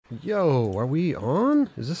Yo, are we on?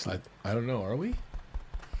 Is this? I don't know. Are we?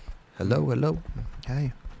 Hello.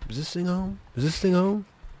 Hey. Is this thing on?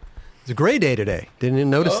 It's a gray day today. Didn't even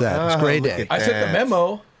notice that. It's a gray day. I sent the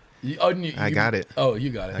memo. I got it. Oh, you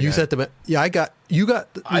got it. You sent the yeah. You got.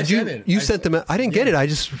 I sent it. You sent the. I didn't get it. I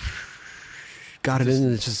just got it in.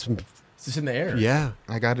 And it's just in the air. yeah.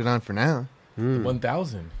 I got it on for now.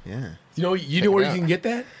 1,000. Yeah. You know where it you out. can get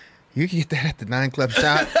that? You can get that at the 9 Club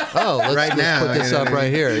shop. Oh, let's now, put this you know up what I right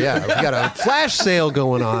mean? here. Yeah, we got a flash sale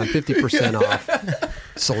going on, 50% off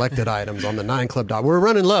selected items on the 9 Club. We're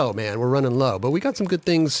running low, man. We're running low, but we got some good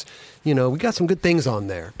things. We got some good things on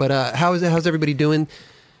there. But how's everybody doing?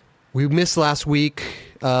 We missed last week.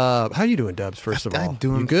 How you doing, Dubs? First of all, I'm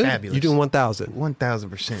doing you good? fabulous. You doing 1,000?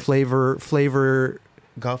 1,000%. Flavor.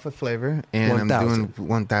 Golf with flavor, and 1,000. I'm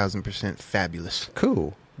doing 1,000% fabulous.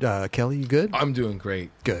 Cool. Kelly, you good? I'm doing great.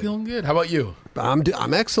 Good. Feeling good. How about you?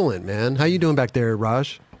 I'm excellent, man. How you doing back there,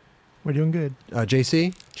 Raj? We're doing good.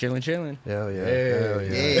 JC? Chilling. Hell yeah. Hey. Hell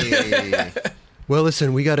yeah. Hey. Well,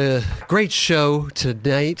 listen, we got a great show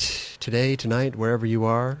tonight, wherever you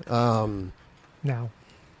are.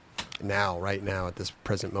 Right now, at this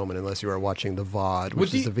present moment, unless you are watching the VOD,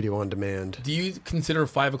 which is the video on demand. Do you consider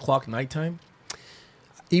 5 o'clock nighttime?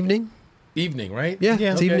 Evening? Evening, right? Yeah,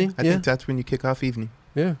 Yeah. it's Okay. evening. I think that's when you kick off evening.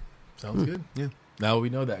 Yeah. Sounds good. Yeah. Now we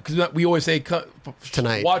know that. Because we always say,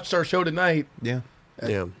 Tonight. watch our show tonight. Yeah.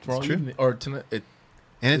 Yeah. Tomorrow true. evening. Or tonight. And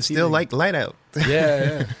This it's still evening. light out.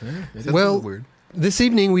 Yeah. It's a Well, little weird. this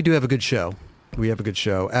evening we do have a good show. We're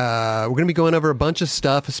going to be going over a bunch of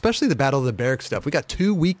stuff, especially the Battle of the Barracks stuff. We got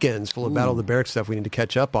 2 weekends full of Battle of the Barracks stuff we need to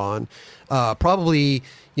catch up on. Probably,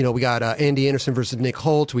 we got Andy Anderson versus Nick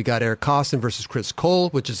Holt. We got Eric Costin versus Chris Cole,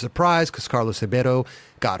 which is a surprise because Carlos Ribeiro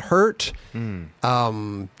got hurt.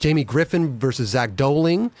 Jamie Griffin versus Zach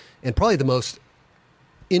Doling. And probably the most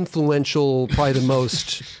influential,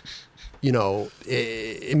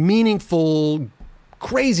 meaningful,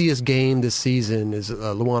 craziest game this season is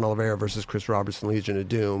Luan Oliveira versus Chris Robertson, Legion of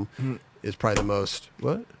Doom. Is probably the most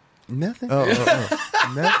what? Nothing. Oh.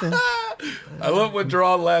 Nothing. I love when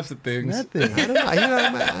Gerard laughs at things. Nothing. I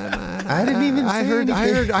don't know. I didn't even say anything. I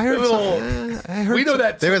heard. I heard. We know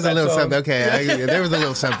that. There was a that little song. something. Okay. There was a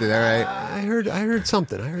little something. All right. I heard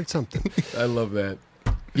something. I love that.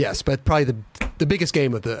 Yes, but probably the biggest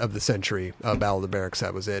game of the century, Battle of the Barracks.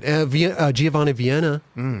 That was it. Giovanni Vienna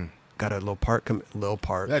got a little part.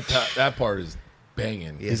 That part is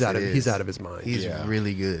banging. Yeah. He's Yes, out of it he's is. out of his mind. He's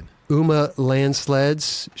really good. Uma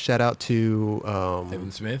Landsleds. Shout out to Evan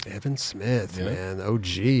Smith. Evan Smith, Yeah. man.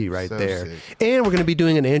 OG right So there. sick. And we're going to be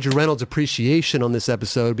doing an Andrew Reynolds appreciation on this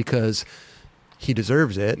episode because he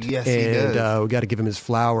deserves it. Yes, he and does. we got to give him his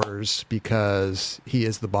flowers because he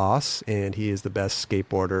is the boss and he is the best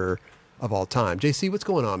skateboarder of all time. JC, what's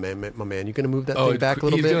going on, man? My man, you going to move that thing back a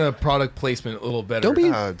little he's bit? doing a product placement a little better. Don't be-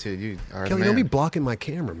 Oh, dude, you are Kelly, the don't be man. blocking my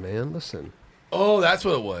camera, man. Listen. Oh, that's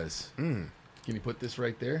what it was. Can you put this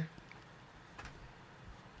right there?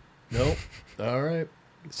 Nope. All right.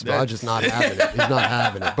 Raj is not having it. He's not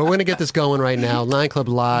having it. But we're going to get this going right now. 9 Club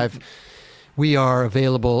Live. We are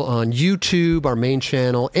available on YouTube, our main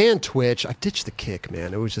channel, and Twitch. I ditched the kick,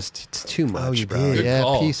 man. It was just it's too much, you bro. did? Good Yeah,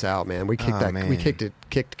 call. peace out, man. We kicked Oh, that. man. We kicked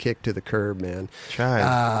to the curb, man. Tried.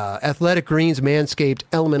 Athletic Greens, Manscaped,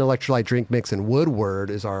 Element Electrolyte Drink Mix, and Woodward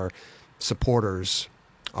is our supporters.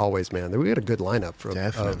 Always, man. We got a good lineup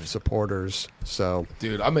Definitely. of supporters. So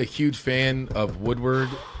Dude, I'm a huge fan of Woodward.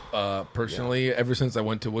 Personally, ever since I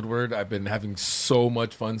went to Woodward, I've been having so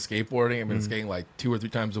much fun skateboarding. I've been skating like 2 or 3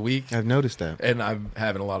 times a week, I've noticed that. and I'm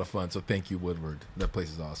having a lot of fun. So thank you, Woodward. That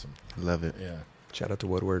place is awesome. Love it. Yeah. shout out to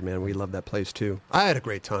Woodward, man. We love that place too. I had a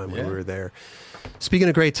great time when Yeah. we were there. Speaking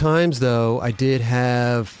of great times, though, I did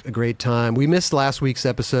have a great time. We missed last week's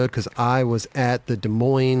episode because I was at the Des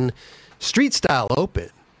Moines Street Style Open.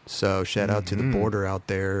 So shout out to the Border out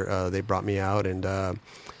there. They brought me out, and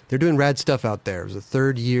they're doing rad stuff out there. It was the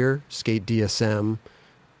 3rd year. Skate DSM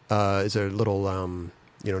is a little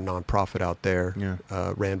nonprofit out there. Yeah.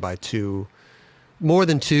 Ran by more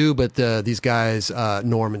than two, but these guys,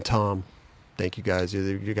 Norm and Tom. Thank you guys.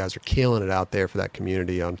 You guys are killing it out there for that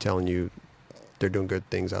community. I'm telling you, they're doing good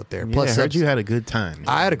things out there. Yeah, I heard you had a good time.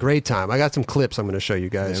 I had a great time. I got some clips I'm going to show you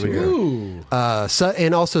guys There we here. go. Ooh.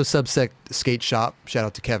 And also Subsect Skate Shop. Shout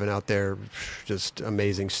out to Kevin out there. Just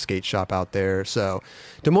amazing skate shop out there. So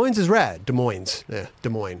Des Moines is rad. Des Moines. Yeah, Des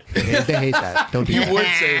Moines. They hate that. Don't do You that. would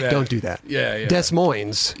say that. Don't do that. Yeah, yeah. Des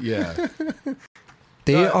Moines. Yeah.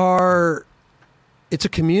 They are. It's a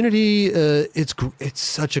community. It's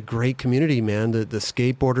such a great community, man. The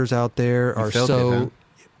skateboarders out there are felt so. it, huh?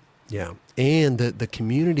 Yeah, and the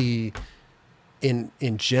community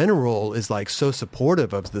in general is like so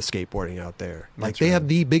supportive of the skateboarding out there. Like they have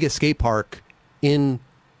the biggest skate park in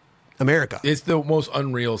America. It's the most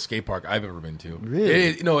unreal skate park I've ever been to.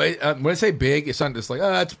 Really? When I say big, it's not just like,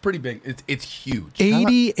 it's pretty big. It's huge.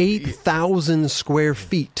 88,000 square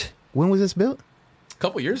feet. When was this built? A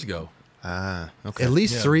couple years ago. Okay. At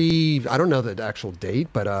least 3. I don't know the actual date,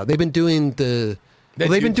 but they've been doing the. That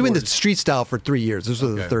Well, they've been dude doing the towards- street style for 3 years. This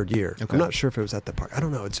was the Okay. 3rd year. Okay. I'm not sure if it was at the park. I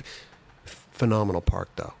don't know. It's phenomenal park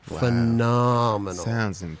though. Phenomenal.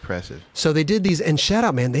 Sounds impressive. So they did these, and shout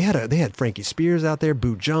out, man. They had Frankie Spears out there,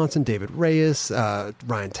 Boo Johnson, David Reyes,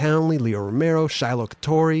 Ryan Townley, Leo Romero, Shiloh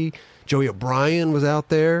Katori, Joey O'Brien was out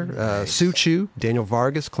there, Sue Chu, Daniel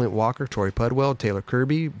Vargas, Clint Walker, Tori Pudwell, Taylor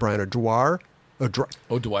Kirby, Brian O'Dwyer.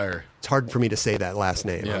 O'Dwyer. It's hard for me to say that last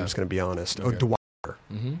name. Yeah. I'm just going to be honest. Okay. O'Dwyer.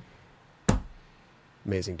 Mm-hmm.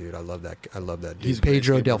 Amazing dude. I love that. I love that dude. He's a great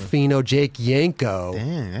Pedro skateboarder. Delfino, Jake Yanko.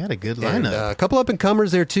 Damn, they had a good And lineup. a couple up and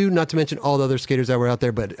comers there too. Not to mention all the other skaters that were out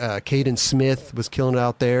there, but Caden Smith was killing it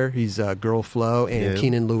out there. He's Girl Flow, and Yeah.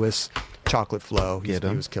 Keenan Lewis, Chocolate Flow. He Get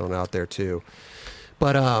 'em. was killing it out there too.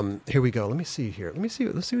 But here we go. Let me see here. Let's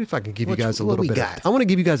see if I can give you guys a what little we bit. got? I want to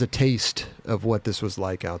give you guys a taste of what this was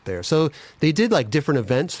like out there. So they did like different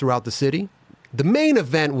events throughout the city. The main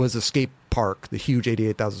event was a skate park, the huge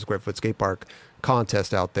 88,000 square foot skate park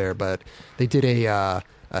contest out there. But they did a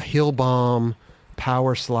hill bomb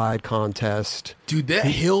power slide contest. Dude, that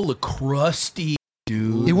hill looked crusty,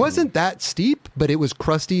 dude. It wasn't that steep, but it was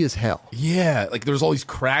crusty as hell. Yeah, like there was all these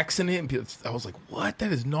cracks in it, and I was like, "What?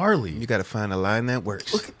 That is gnarly." You got to find a line that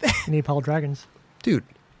works. Look at that. You need Paul Dragons. Dude,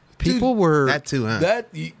 people were... That too, huh?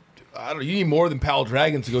 I don't know. You need more than Pal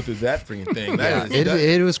Dragons to go through that freaking thing. yeah,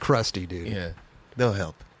 it was crusty, dude. yeah. They'll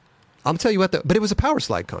help. I'll tell you what, but it was a power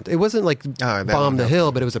slide contest. It wasn't like that bomb one the helped.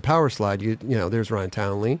 hill, but it was a power slide. You know, there's Ryan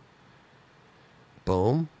Townley.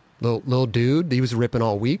 Boom. Little dude. He was ripping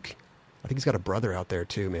all week. I think he's got a brother out there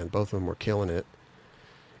too, man. Both of them were killing it.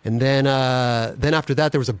 And then after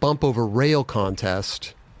that, there was a bump over rail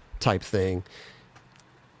contest type thing.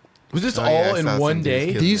 Was this Oh, yeah, all I in saw one some dudes day?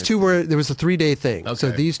 killing These it. two there was a 3-day thing. So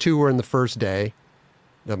Okay. these two were in the first day.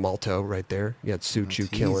 The Malto right there. You had Suchu That's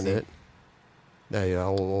killing easy. it. Yeah,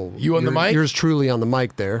 You on the mic? Yours truly on the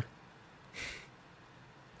mic there.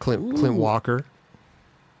 Clint Walker.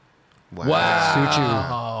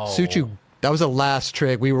 Wow. Suchu, that was the last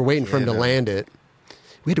trick. We were waiting for him to Yeah. land it.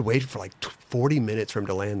 We had to wait for like 40 minutes for him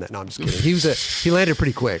to land that. No, I'm just kidding. He landed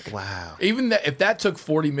pretty quick. Wow. Even that, if that took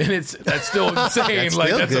 40 minutes, that's still insane. That's like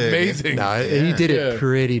still that's good, man. amazing. No, he did it Yeah.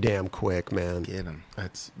 pretty damn quick, man. Get him.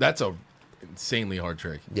 That's a insanely hard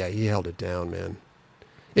trick. Yeah, he held it down, man.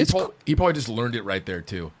 He It's probably just learned it right there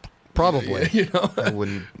too. probably. You know. I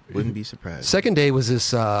wouldn't be surprised. Second day was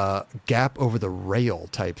this gap over the rail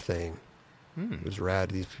type thing. It was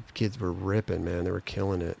rad. These kids were ripping, man. They were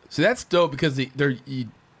killing it. So that's dope because you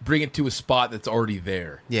bring it to a spot that's already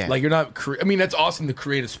there. Yeah. Like you're not. I mean, that's awesome to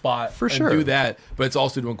create a spot For and sure. do that, but it's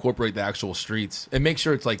also to incorporate the actual streets and make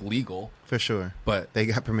sure it's like legal. For sure. But They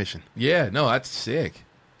got permission. yeah, no, that's sick.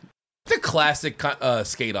 It's a classic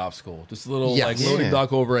skate obstacle. Just a little Yes. like loading Yeah.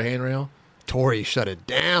 dock over a handrail. Tori shut it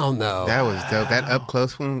down, though. That was dope. That up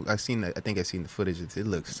close one, I think I've seen the footage. It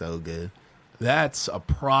looks so good. That's a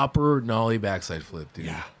proper nollie backside flip, dude.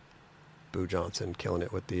 Yeah. Boo Johnson killing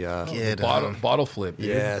it with the... Get 'em. Bottle flip, dude.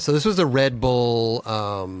 Yeah, so this was a Red Bull.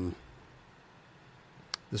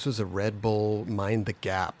 This was a Red Bull Mind the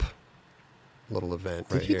Gap little event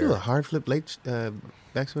Did right he here. do a hard flip late back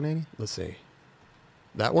 180? Let's see,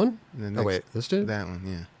 that one. The Oh next- wait, this dude. That one,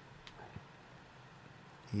 yeah.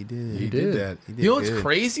 He did. He did. did that. He did You know what's good.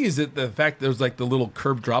 crazy is that the fact there was like the little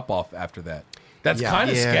curb drop off after that. That's Yeah. kind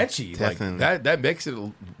of Yeah, sketchy. definitely. Like that makes it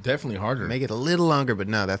definitely harder. Make it a little longer, but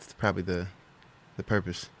no, that's probably the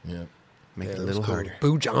purpose. yeah. Make Yeah, it a was little cool. harder.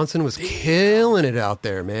 Boo Johnson was killing it out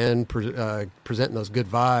there, man. Presenting those good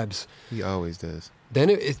vibes. He always does.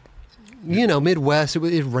 Then Midwest,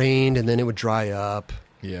 it rained and then it would dry up.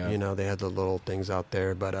 Yeah. You know, they had the little things out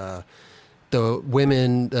there. But the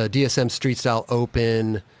women, DSM Street Style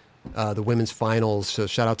Open, the women's finals. So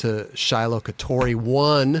shout out to Shiloh Katori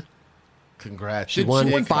won. Congrats. She Did won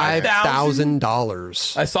win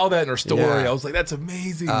 $5,000. I saw that in her story. Yeah. I was like, that's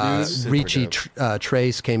amazing, dude. Super Ricci dope.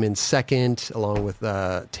 Trace came in second along with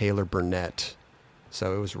Taylor Burnett.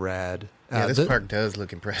 So it was rad. Yeah, this the, park does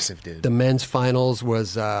look impressive, dude. the men's finals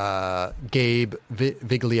was Gabe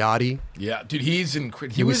Vigliotti. Yeah, dude, he's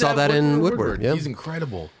incredible. We saw that in Woodward, yeah. He's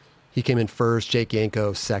incredible. He came in first, Jake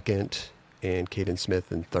Yanko second, and Caden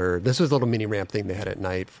Smith in third. This was a little mini ramp thing they had at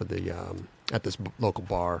night for the at this local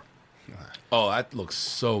bar. Oh, that looks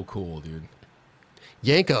so cool, dude.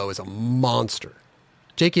 Yanko is a monster.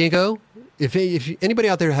 Jake Yanko. If anybody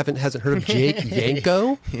out there hasn't heard of Jake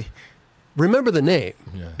Yanko, remember the name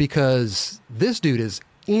because this dude is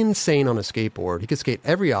insane on a skateboard. He can skate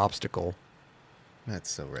every obstacle. That's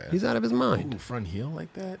so rad. He's out of his mind. Ooh, front heel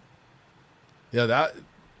like that. Yeah,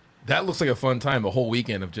 that looks like a fun time. A whole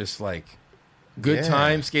weekend of just like good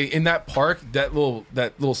time skating in that park. That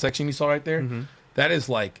little section you saw right there. Mm-hmm. That is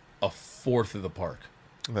like a fourth of the park.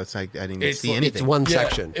 Well, it's like I didn't even see anything. It's one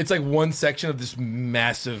section. It's like one section of this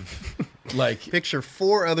massive, like picture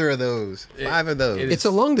 4 other of those, 5 of those. It's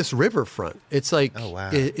along this riverfront. It's like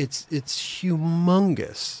it's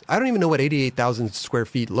humongous. I don't even know what 88,000 square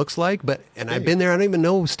feet looks like, but I've been there. I don't even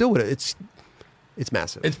know still what it's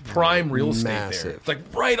massive. It's prime real estate massive. there. It's like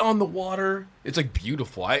right on the water. It's like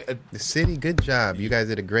beautiful. The city, good job. You guys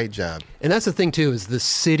did a great job. And that's the thing too, is the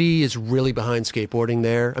city is really behind skateboarding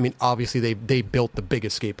there. I mean, obviously they built the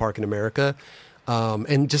biggest skate park in America.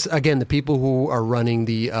 And just again, the people who are running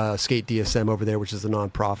the Skate DSM over there, which is a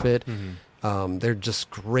nonprofit, they're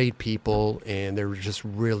just great people, and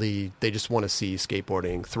they just want to see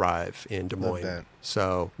skateboarding thrive in Des Moines.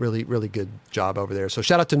 So really, really good job over there. So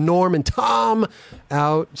shout out to Norm and Tom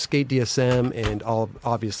out Skate DSM, and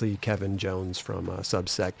obviously Kevin Jones from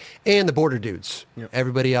Subsec and the Border Dudes. Yep.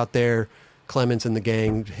 Everybody out there, Clements and the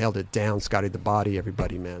gang held it down. Scotty the Body,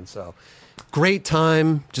 everybody, man. So great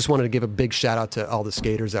time. Just wanted to give a big shout out to all the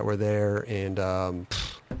skaters that were there, and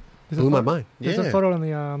blew my mind. There's a photo on the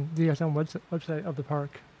DSM website of the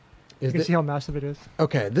park. You can see how massive it is.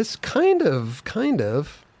 Okay, this kind of.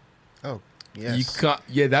 Oh, yes.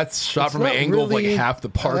 That's shot from an angle of like half the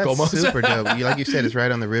park almost. Super dope. Like you said, it's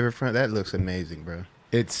right on the riverfront. That looks amazing, bro.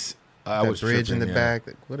 It's that bridge in the back.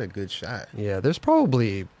 What a good shot. Yeah, there's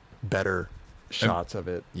probably better shots of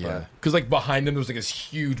it. Yeah, because like behind them there was like this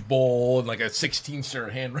huge bowl and like a 16-stair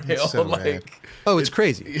handrail. So it's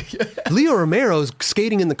crazy. Leo Romero's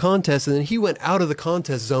skating in the contest, and then he went out of the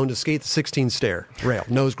contest zone to skate the 16-stair rail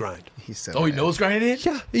nose grind. He's so he nose grinded it?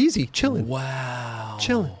 Yeah, easy, chilling. Wow,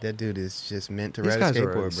 chilling. That dude is just meant to These ride a guys are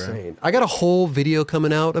skateboard, insane. bro. I got a whole video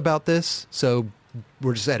coming out about this, so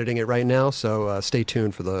we're just editing it right now. So stay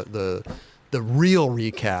tuned for the real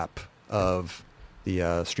recap of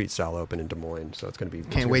the Street Style Open in Des Moines. So it's going to be.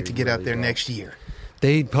 Can't wait to get out there next year.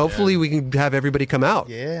 Hopefully we can have everybody come out.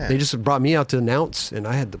 Yeah. They just brought me out to announce, and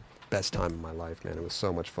I had the best time of my life, man. It was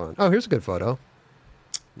so much fun. Oh, here's a good photo.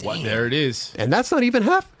 What? There it is. And that's not even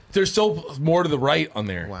half. There's still more to the right on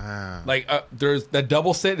there. Wow. Like there's that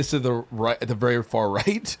double set is to the right, at the very far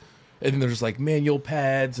right, and then there's like manual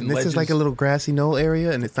pads and this ledges. is like a little grassy knoll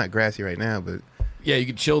area, and it's not grassy right now, but yeah, you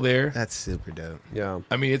can chill there. That's super dope. Yeah.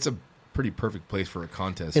 I mean, it's a pretty perfect place for a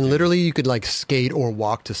contest. And too. literally, you could like skate or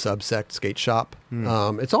walk to Subsect Skate Shop.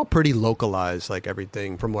 It's all pretty localized, like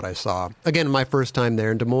everything from what I saw. Again, my first time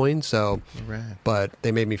there in Des Moines, so but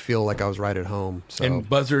they made me feel like I was right at home. So. And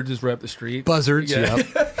Buzzards is right up the street. Buzzards, yep.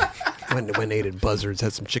 When ate at Buzzards,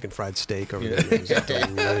 had some chicken fried steak over there. It was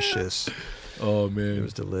delicious. Oh man, it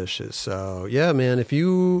was delicious. So yeah, man.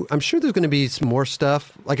 I'm sure there's going to be some more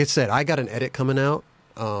stuff. Like I said, I got an edit coming out.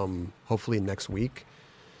 Hopefully next week.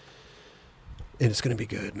 And it's going to be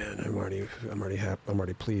good, man. I'm already happy. I'm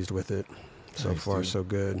already pleased with it. So nice, far, dude. So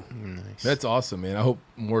good. Nice. That's awesome, man. I hope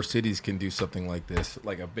more cities can do something like this,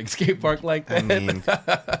 like a big skate park like that. I mean,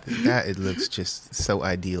 it looks just so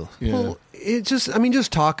ideal. Yeah. Well,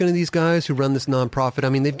 just talking to these guys who run this nonprofit. I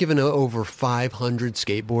mean, they've given over 500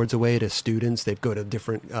 skateboards away to students. They go to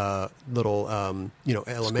different little,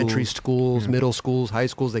 elementary schools, middle schools, high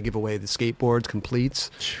schools. They give away the skateboards, completes.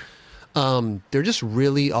 They're just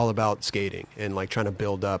really all about skating and like trying to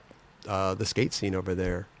build up the skate scene over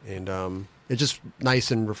there. And it's just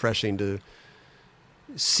nice and refreshing to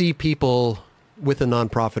see people with a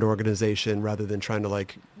nonprofit organization rather than trying to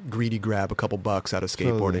like greedy grab a couple bucks out of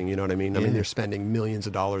skateboarding. Totally. You know what I mean? Yeah. I mean, they're spending millions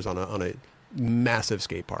of dollars on a massive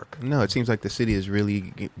skate park. No, it seems like the city is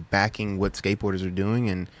really backing what skateboarders are doing,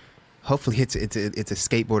 and hopefully it's a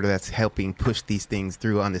skateboarder that's helping push these things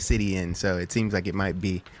through on the city end. So it seems like it might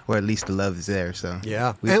be, or at least the love is there. So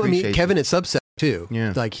yeah, Kevin at Subset too.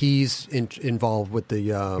 Yeah, like he's involved with the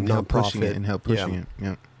nonprofit and help pushing it.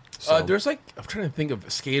 Yeah. So. There's like, I'm trying to think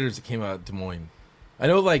of skaters that came out of Des Moines. I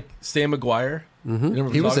know like Sam McGuire.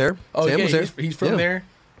 Mm-hmm. He was there. Oh, Sam was there. He's from there.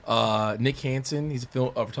 Nick Hansen. He's a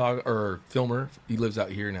photographer or filmer. He lives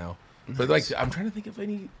out here now. Nice. But like, I'm trying to think of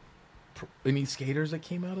any skaters that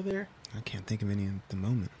came out of there. I can't think of any at the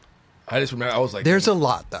moment. I just remember I was like, there's a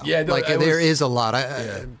lot though. Yeah, there is a lot.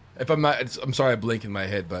 If I'm not, I'm sorry, I blink in my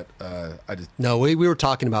head, but I just no. We were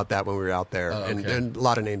talking about that when we were out there, and a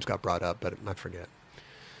lot of names got brought up, but I forget.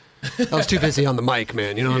 I was too busy on the mic,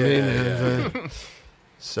 man. You know what I mean? Yeah.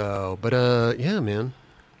 So, but yeah, man.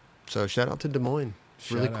 So shout out to Des Moines.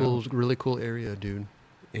 Really cool area, dude.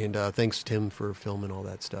 And thanks, Tim, for filming all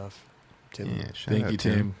that stuff. Tim. Yeah, Thank you,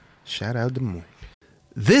 Tim. Shout out Des Moines.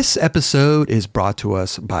 This episode is brought to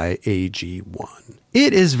us by AG1.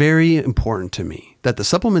 It is very important to me that the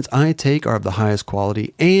supplements I take are of the highest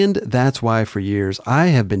quality, and that's why for years I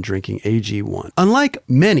have been drinking AG1. Unlike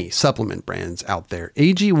many supplement brands out there,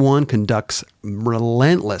 AG1 conducts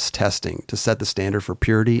relentless testing to set the standard for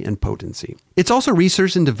purity and potency. It's also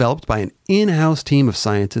researched and developed by an in-house team of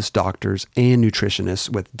scientists, doctors, and nutritionists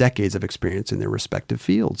with decades of experience in their respective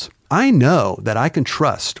fields. I know that I can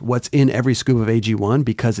trust what's in every scoop of AG1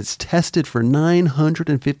 because it's tested for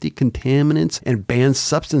 950 contaminants and banned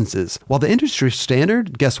substances. While the industry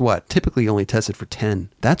standard, guess what? Typically only tested for 10.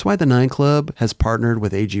 That's why the 9 Club has partnered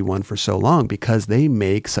with AG1 for so long, because they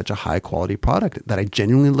make such a high quality product that I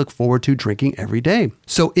genuinely look forward to drinking every day.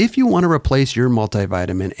 So if you want to replace your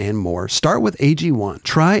multivitamin and more, start with AG1.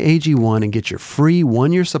 Try AG1 and get your free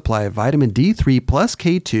 1-year supply of vitamin D3 plus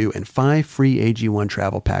K2 and 5 free AG1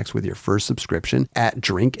 travel packs with your first subscription at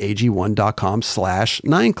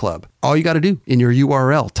drinkag1.com/9club. All you got to do in your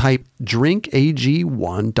URL, type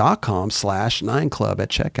drinkag1.com/9club at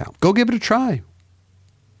checkout. Go give it a try.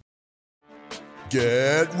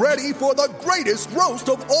 Get ready for the greatest roast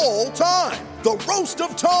of all time, the Roast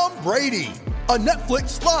of Tom Brady, a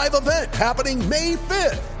Netflix live event happening May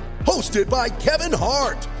 5th. Hosted by Kevin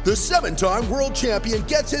Hart, the 7-time world champion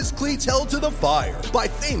gets his cleats held to the fire by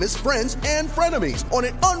famous friends and frenemies on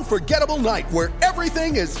an unforgettable night where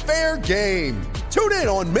everything is fair game. Tune in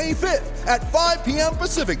on May 5th at 5 p.m.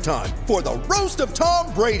 Pacific time for the Roast of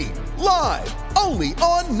Tom Brady, live only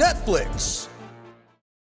on Netflix.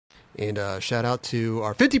 And shout out to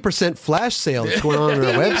our 50% flash sale that's going on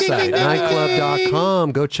our website,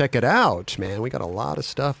 nightclub.com. Go check it out, man. We got a lot of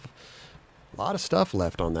stuff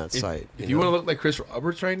left on that site. If you want to look like Chris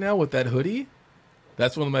Roberts right now with that hoodie,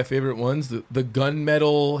 that's one of my favorite ones. The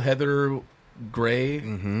gunmetal heather gray,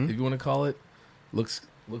 if you want to call it, looks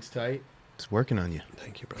tight. It's working on you.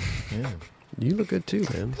 Thank you, brother. Yeah. You look good too,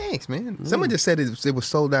 man. Thanks, man. Someone just said it was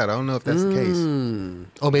sold out. I don't know if that's the case.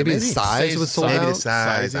 Oh, maybe the size was sold Maybe out? the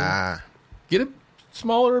size. Sizing. Get a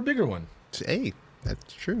smaller or bigger one. Hey,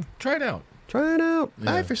 that's true. Try it out. Try it out.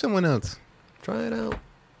 Buy it for someone else. Try it out.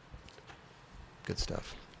 Good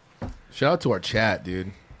stuff. Shout out to our chat,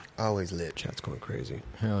 dude. Always lit. Chat's going crazy.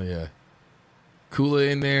 Hell yeah.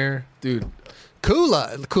 Kula in there, dude.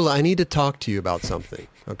 Kula, I need to talk to you about something.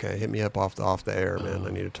 Okay, hit me up off the air, man.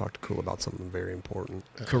 I need to talk to Kula about something very important.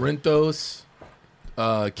 Corinthos.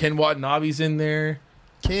 Ken Watanabe's in there.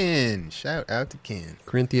 Ken. Shout out to Ken.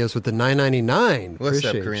 Corinthios with the $9.99. What's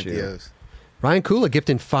Appreciate up, Corinthios? Ryan Kula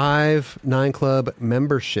gifting 5 9 Club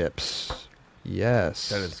memberships. Yes.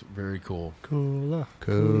 That is very cool. Kula.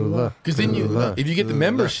 Because then if you get the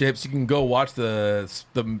memberships, you can go watch the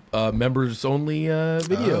members only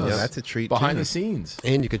videos. Yeah, that's a treat. Behind too. the scenes.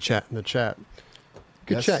 And you could chat in the chat.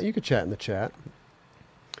 Yes. You could chat in the chat.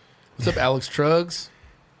 What's up, Alex Truggs?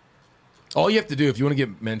 All you have to do if you want to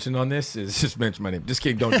get mentioned on this is just mention my name. Just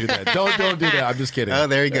kidding. Don't do that. don't do that. I'm just kidding. Oh,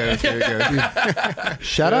 there he goes.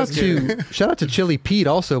 Shout out to Chili Pete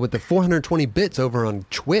also with the 420 bits over on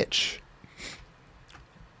Twitch.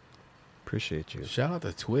 Appreciate you. Shout out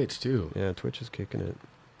to Twitch too. Yeah, Twitch is kicking it.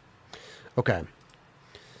 Okay.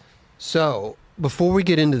 So before we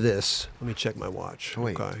get into this, let me check my watch.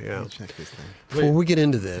 Wait, okay, yeah. let me check this thing. Before we get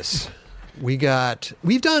into this, we've done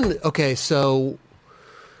so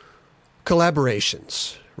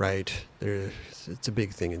collaborations, right? It's a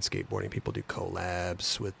big thing in skateboarding. People do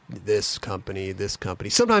collabs with this company.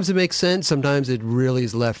 Sometimes it makes sense. Sometimes it really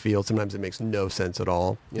is left field. Sometimes it makes no sense at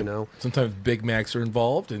all, you know? Sometimes Big Macs are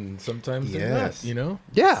involved and sometimes they're not, you know?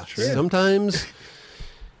 Yeah. Sometimes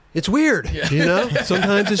it's weird, you know?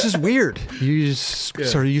 Sometimes it's just weird. You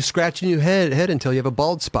scratching your head until you have a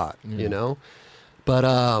bald spot, you know?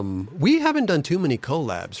 But we haven't done too many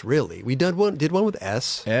collabs, really. We did one with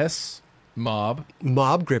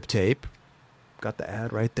Mob Grip Tape. Got the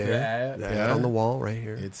ad right there. The ad on the wall right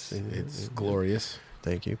here. It's glorious.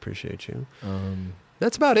 Thank you. Appreciate you.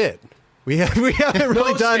 That's about it. We haven't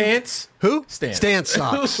really done Stance. Who? Stance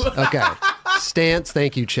socks. Okay. Stance.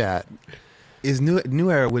 Thank you, chat. Is New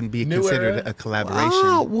Era wouldn't be considered a collaboration?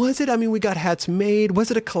 Oh, was it? I mean, we got hats made. Was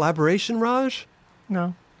it a collaboration, Raj?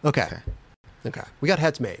 No. Okay. We got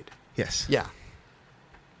hats made. Yes. Yeah.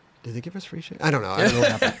 Did they give us free shit? I don't know. I don't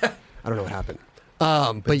know what happened.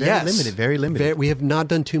 But yes, very limited. We have not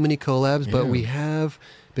done too many collabs, but we have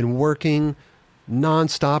been working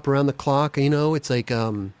nonstop around the clock. You know, it's like,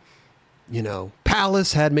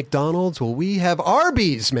 Palace had McDonald's. Well, we have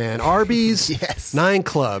Arby's, man. Arby's Yes. 9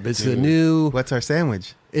 Club is the new. What's our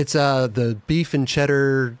sandwich? It's the beef and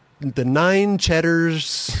cheddar, the 9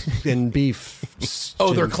 cheddars and beef.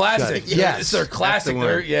 Oh, they're classic. Yes. It's their classic. That's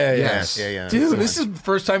the one. Yes. Yeah. Dude, this is the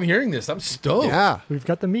first time hearing this. I'm stoked. Yeah. We've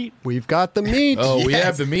got the meat. We've got the meat. Oh, we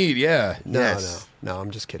have the meat. Yeah. No,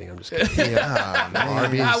 I'm just kidding. Yeah. Oh, man.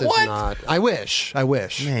 Arby's is What? not. I wish.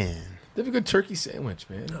 Man, They have a good turkey sandwich,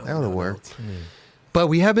 man. that would have worked. But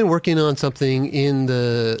we have been working on something in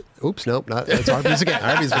the. Oops, nope, not. It's Arby's again.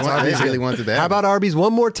 Arby's, It's they really again. wanted that. How about Arby's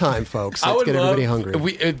one more time, folks? I Let's would get love, everybody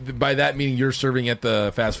hungry. By that meaning, you're serving at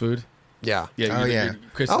the fast food. Yeah. Oh, yeah.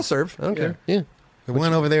 I'll serve. I don't care. Yeah. The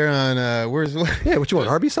one over there on where's Yeah. What you want?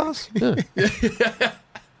 Arby's sauce? Yeah.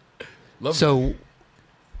 Love So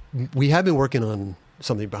we have been working on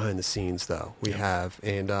something behind the scenes, though. We have,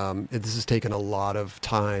 and this has taken a lot of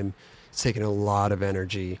time. It's taken a lot of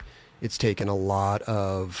energy. It's taken a lot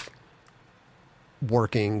of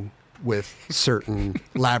working with certain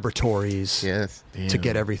laboratories Yes. to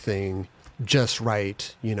get everything just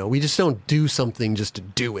right. You know, we just don't do something just to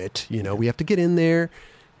do it. You know, we have to get in there,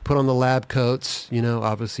 put on the lab coats. You know,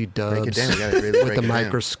 obviously Break it dubs down. You gotta really with break the it down.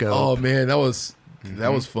 microscope. Oh man, that was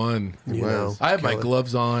fun. you was. know, I have my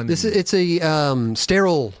gloves on. It's a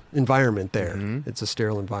sterile environment there. Mm-hmm. It's a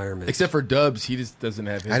sterile environment. except for Dubs, he just doesn't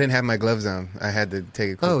have his. I didn't have my gloves on. I had to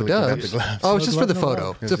take a quick Oh, look without Dubs. the gloves. Oh, it's just for the No, photo.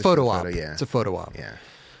 no. It's a just photo for op. photo, yeah. It's a photo op. Yeah.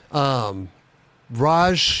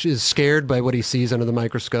 Raj is scared by what he sees under the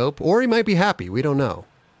microscope, or he might be happy. We don't know.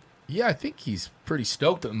 Yeah, I think he's pretty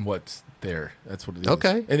stoked on what's there. That's what it is.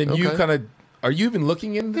 Okay, And then you okay. kind of are you even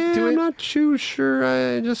looking into I'm it? not too sure.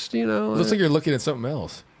 I just, It looks like you're looking at something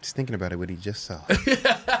else. Just thinking about it, what he just saw.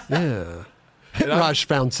 yeah. Raj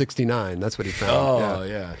found 69. That's what he found. Oh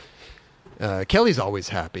yeah. Kelly's always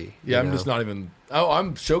happy. Yeah, you I'm know. just not even. Oh,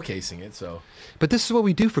 I'm showcasing it. So But this is what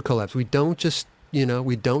we do for collabs. We don't just,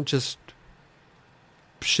 we don't just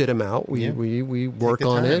shit them out. We Yeah. we work the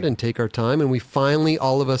on it time. and take our time. And we finally,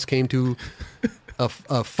 all of us came to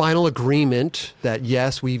a final agreement that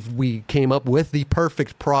yes, we came up with the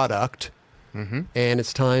perfect product, Mm-hmm. and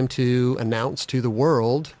it's time to announce to the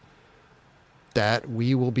world that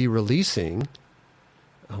we will be releasing.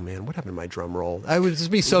 Oh man, what happened to my drum roll? I would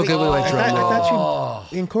just be so good with my I drum roll.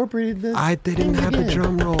 thought you incorporated this. I didn't have the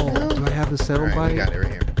drum roll. Do I have the All sound right, we bite? got it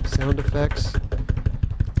right here. Sound effects?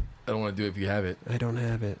 I don't want to do it if you have it. I don't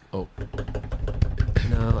have it. Oh,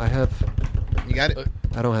 No, I have. You got it.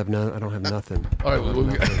 I don't have no. I don't have nothing. all right. Well,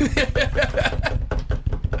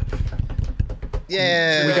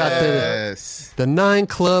 Yeah. We got the 9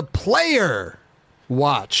 Club Player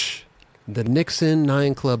Watch. The Nixon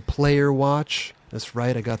 9 Club Player Watch. That's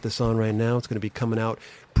right. I got this on right now. It's going to be coming out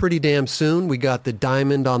pretty damn soon. We got the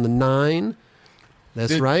diamond on the 9.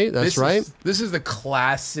 That's Dude, right. That's right. This is the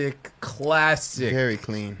classic Very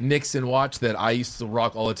clean. Nixon watch that I used to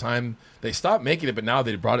rock all the time. They stopped making it, but now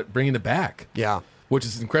they bringing it back, Yeah. which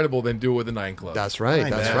is incredible. Then do it with the 9 Club. That's right. Why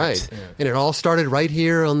That's not? right. Yeah. And it all started right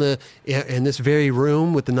here in this very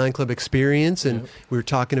room with the 9 Club Experience, and we were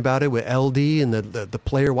talking about it with LD and the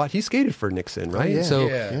player watch. He skated for Nixon, right? yeah. So,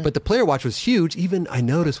 Yeah. but the player watch was huge. Even I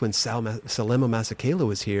noticed when Salema Masakela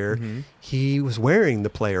was here, he was wearing the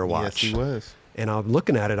player watch. Yes, he was. And I'm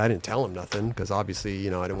looking at it. I didn't tell him nothing because obviously,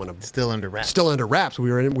 I didn't want to. Still under wraps. Still under wraps. We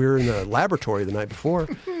were in the laboratory the night before,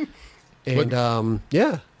 and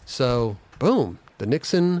yeah. So boom, the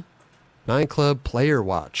Nixon 9 Club Player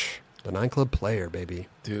Watch, the 9 Club Player, baby.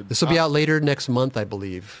 Dude, This will be out later next month, I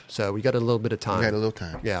believe. So we got a little bit of We time. got a little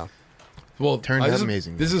time. Yeah. Well, Turned out this is-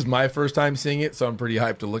 amazing. This is my first time seeing it, so I'm pretty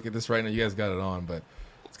hyped to look at this right now. You guys got it on, but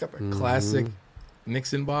it's got the classic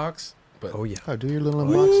Nixon box. But Oh yeah. Oh, do your little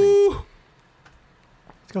unboxing.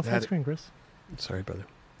 Let's go full That- screen, Chris. Sorry, brother.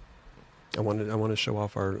 I want to show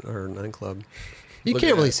off our 9 Club. You Look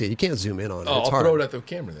can't at really that. see it. You can't zoom in on it. oh, It's I'll hard. throw it at the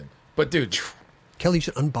camera then. But dude, Kelly, you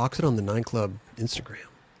should unbox it on the 9 Club Instagram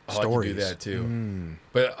I stories. can do that too.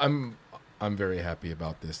 But I'm very happy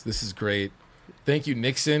about this. This is great. Thank you,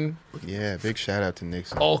 Nixon. Yeah, big shout out to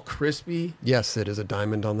Nixon. All crispy. Yes, it is a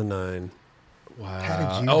diamond on the 9. Wow. How did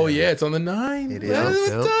you Oh know yeah, that? it's on the 9. It is. That is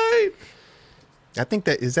Yep. tight. I think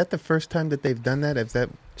is that the first time that they've done that? Is that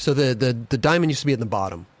So the diamond used to be at the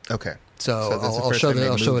bottom. okay? So, that's the I'll first show time they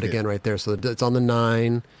I'll show it moved again right there. So it's on the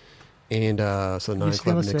 9, and so 9 Used to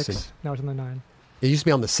be on Club the Nixon. 6. Now it's on the 9. It used to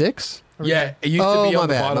be on the 6. Yeah, it used Oh, to be my on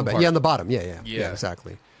the bad, bottom my bad. part. Yeah, on the bottom. Yeah, Yeah.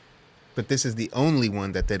 exactly. But this is the only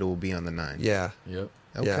one that will be on the 9. Yeah. Yep.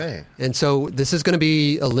 Okay. Yeah. And so this is going to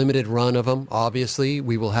be a limited run of them. Obviously,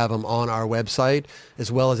 we will have them on our website,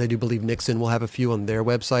 as well as I do believe Nixon will have a few on their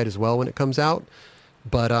website as well when it comes out.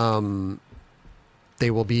 But they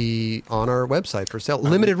will be on our website for sale.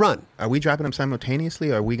 Limited run. Are we dropping them simultaneously,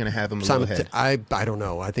 or are we going to have them a little ahead? I don't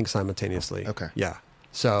know. I think simultaneously. Okay. Yeah.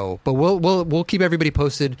 So, but we'll keep everybody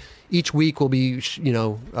posted. Each week we'll be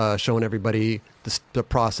showing everybody the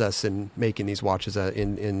process in making these watches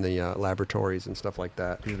in the laboratories and stuff like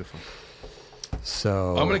that. Beautiful.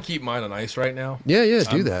 So I'm gonna keep mine on ice right now. Yeah,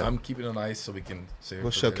 do that. I'm keeping it on ice so we can save it.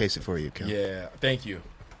 We'll showcase it for you, Kel. Yeah, thank you.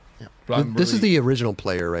 Yeah. But This is the original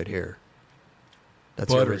player right here.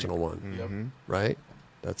 That's Buttery. the original one, Yep. right?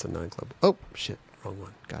 That's a 9 Club. Oh shit, wrong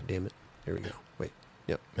one. God damn it. Here we go. Wait.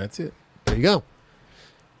 Yep. That's it. There you go.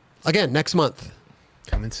 Again, next month.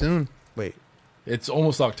 Coming soon. Wait, It's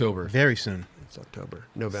almost October. Very soon. it's October,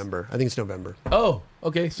 November. I think it's November. Oh,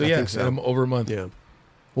 okay. So I yeah, think so. I'm over a month. Yeah.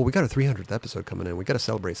 Well, we got our 300th episode coming in. We got to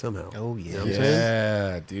celebrate somehow. Oh, yeah. You know what I'm saying?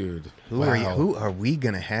 Yeah, dude. Who are we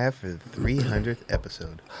going to have for the 300th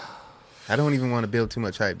episode? I don't even want to build too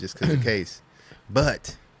much hype just because of the case.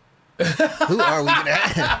 But who are we going to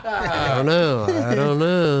have? I don't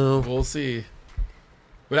know. We'll see.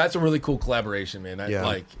 But that's a really cool collaboration, man.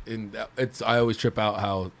 I always trip out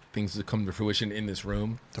how things come to fruition in this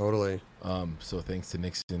room. Totally. So thanks to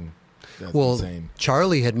Nixon. That's Well, insane.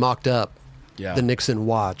 Charlie had mocked up Yeah. the Nixon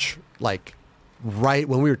watch, like right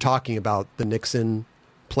when we were talking about the Nixon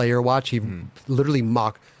player watch. He literally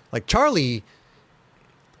mocked, like Charlie.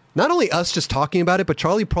 Not only us just talking about it, but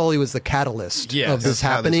Charlie probably was the catalyst Yes. of this That's how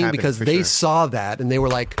this happening happened, because for they sure. saw that and they were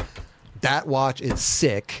like, "That watch is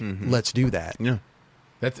sick. Let's do that." Yeah.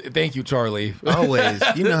 Thank you, Charlie. Always.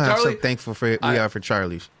 You know how Charlie, so thankful we are for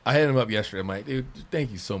Charlie. I hit him up yesterday. I'm like, dude,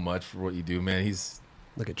 thank you so much for what you do, man. He's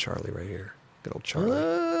Look at Charlie right here. Good old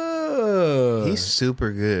Charlie. He's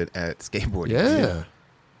super good at skateboarding. Yeah.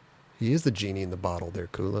 He is the genie in the bottle there,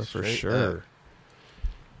 Kula, for Straight sure. up.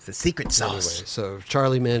 It's the secret Anyway, sauce. so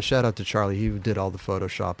Charlie, man, shout out to Charlie. He did all the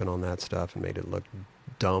photoshopping on that stuff and made it look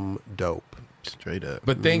dumb dope. Straight up.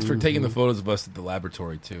 But thanks for taking the photos of us at the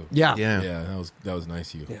laboratory too. Yeah. Yeah. Yeah, that was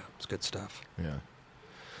nice of you. Yeah, it's good stuff. Yeah.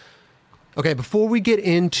 Okay, before we get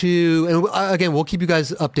into, and again, we'll keep you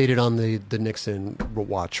guys updated on the Nixon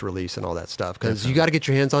watch release and all that stuff because you got to get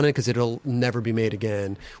your hands on it because it'll never be made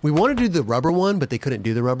again. We want to do the rubber one, but they couldn't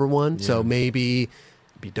do the rubber one, so maybe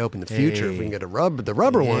it'd be dope in the future if we can get the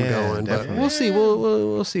rubber one going. But definitely. we'll see.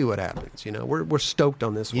 We'll see what happens. You know, we're stoked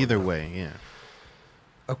on this one. Either way, yeah.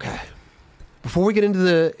 Okay. Before we get into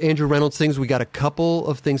the Andrew Reynolds things, we got a couple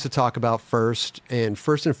of things to talk about first. And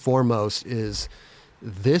first and foremost is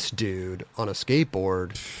this dude on a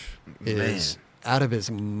skateboard is out of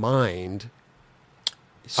his mind.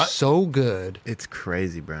 So good. It's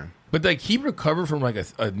crazy, bro. But like he recovered from like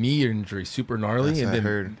a knee injury, super gnarly, That's and what I then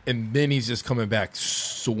heard. and then he's just coming back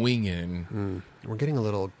swinging. We're getting a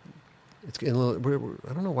little. It's getting a little.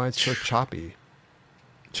 I don't know why it's so choppy.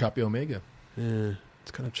 Choppy Omega. Yeah,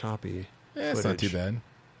 it's kind of choppy. Yeah, it's not too footage. bad.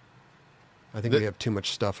 I think we have too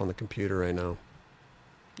much stuff on the computer right now.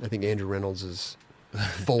 I think Andrew Reynolds is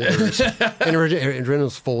folders. Andrew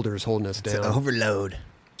Reynolds folders holding us It's down. an overload.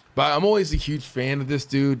 But I'm always a huge fan of this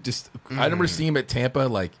dude. Just I remember seeing him at Tampa,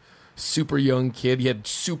 like super young kid. He had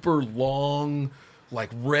super long, like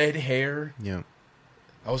red hair. Yeah.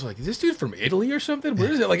 I was like, is this dude from Italy or something?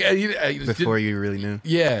 Where is it? Like I just Before didn't- you really knew.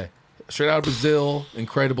 yeah, straight out of Brazil,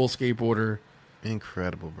 incredible skateboarder,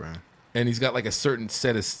 Incredible, bro. and he's got like a certain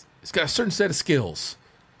set of skills.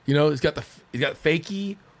 You know, he's got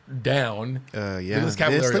fakie down. Yeah. Look at this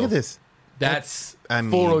Caballero. Look at this. That's I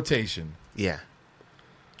full mean- rotation. Yeah.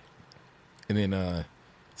 And then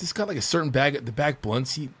he's got like a certain bag, the back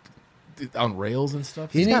blunts he on rails and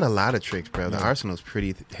stuff. He's got a lot of tricks, bro. The arsenal's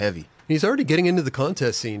pretty heavy. He's already getting into the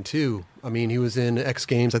contest scene too. I mean, he was in X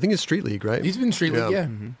Games. I think it's Street League, right? He's been street league, yeah.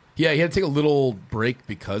 Yeah, he had to take a little break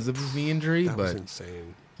because of his knee injury, That was but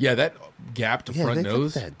insane. yeah, that gap to front look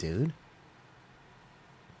nose, at that, dude.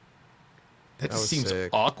 that That just was seems sick.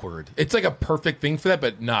 awkward. It's like a perfect thing for that,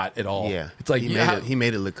 but not at all. Yeah. It's like he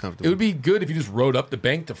made it look comfortable. it would be good if you just rode up the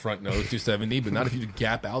bank to front nose 270, but not if you just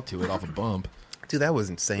gap out to it off a bump. Dude, that was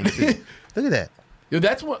insane, too. Look at that. Yo,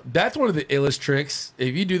 that's one of the illest tricks.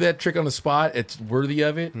 If you do that trick on the spot, it's worthy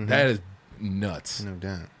of it. That is nuts. No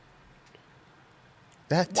doubt.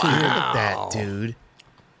 That, too. Look at that, dude.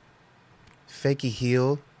 Fakey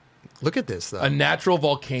heel. Look at this though. A natural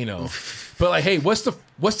volcano. But like, hey, what's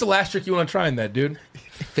the last trick you want to try in that, dude?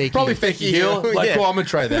 Fakey. Probably fakie heel. Like, Yeah. cool, I'm gonna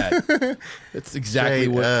try that. That's exactly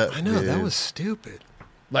Straight what. up, I know that dude. was stupid.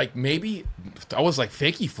 Like maybe I was like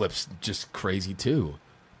fakie flips just crazy too.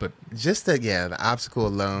 But Just the obstacle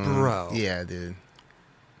alone. Bro. Yeah, dude.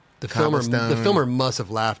 The Cobblestone. filmer must have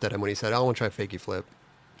laughed at him when he said, "I want to try fakey flip,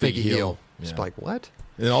 fakey Fakey heel." heel. Just Yeah. like what?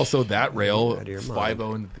 and also that rail Out of your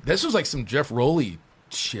 5.0 and this was like some Jeff Rowley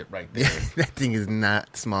shit right there. That thing is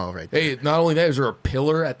not small right there. Hey, not only that, is there a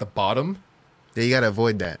pillar at the bottom? Yeah, you got to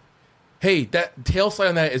avoid that. hey, that tail slide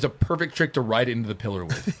on that is a perfect trick to ride into the pillar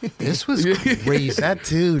with. This was crazy. That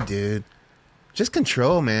too, dude. Just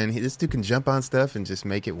control, man. This dude can jump on stuff and just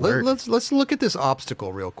make it work. Let's look at this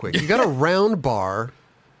obstacle real quick. You got a round bar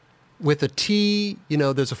with a T.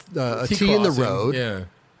 There's a T in the road. Yeah.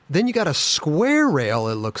 Then you got a square rail.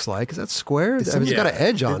 It looks like. Is that square? It's got an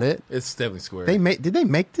edge on it. It's definitely square. Did they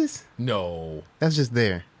make this? No. That's just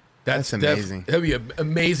there. That's amazing. That'd be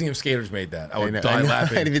amazing if skaters made that. I would die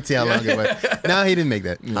laughing. I didn't even see how long it was. No, he didn't make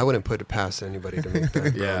that. I wouldn't put it past anybody to make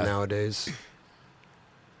that nowadays.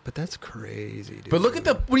 But that's crazy, dude. But look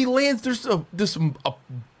at when he lands. There's this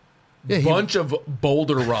bunch of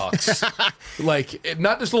boulder rocks, like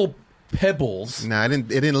not just little pebbles. No, it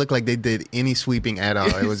didn't look like they did any sweeping at all.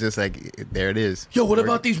 It was just like, there it is. Yo, what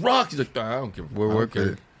about these rocks? He's like, I don't care. We're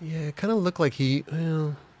working. Yeah, it kind of looked like he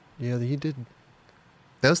did.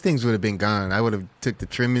 Those things would have been gone. I would have took the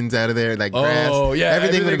trimmings out of there, like grass. Oh, yeah.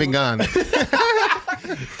 Everything would have been gone.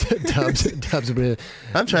 Dubs.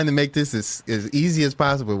 I'm trying to make this as easy as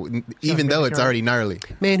possible, even though it's already gnarly.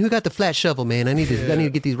 Man, who got the flat shovel, man? I need to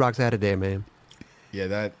get these rocks out of there, man. Yeah,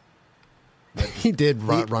 that he did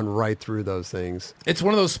run right through those things. It's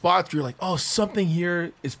one of those spots where you're like, oh, something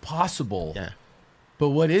here is possible. Yeah. But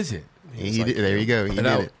what is it? There you go. He did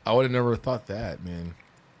it. I would have never thought that, man.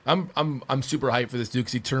 I'm super hyped for this dude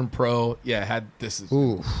because he turned pro. Yeah, had this.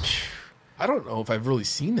 Ooh. I don't know if I've really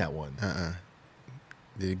seen that one.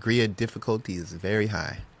 The degree of difficulty is very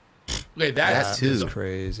high. Wait, that too is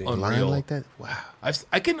crazy. Unreal. Line like that. Wow.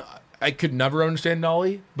 I could never understand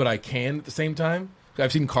nollie, but I can at the same time.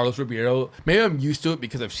 I've seen Carlos Ribeiro. Maybe I'm used to it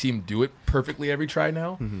because I've seen him do it perfectly every try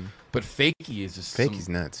now. Mm-hmm. But fakie is just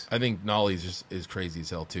nuts. I think nollie is crazy as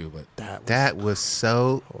hell too. But that was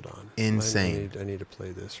so hold on insane. I need to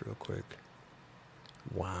play this real quick.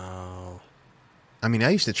 Wow. I mean,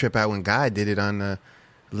 I used to trip out when Guy did it on the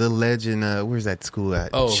little ledge in where's that school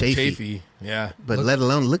at? Oh, Chafee. Yeah. But let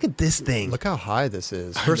alone look at this thing. Look how high this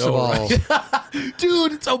is. First of all,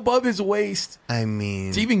 dude, it's above his waist. I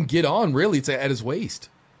mean, to even get on, really, it's at his waist.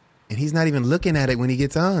 And he's not even looking at it when he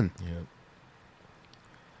gets on. Yeah.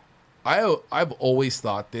 I've always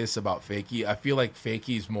thought this about fakie. I feel like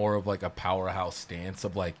fakie is more of like a powerhouse stance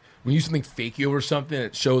of like when you something fakie over something,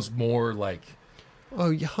 it shows more like. Oh,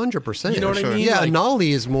 100%. You know what I mean? Yeah, like,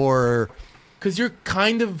 nollie is more. Because you're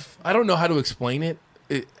kind of, I don't know how to explain it.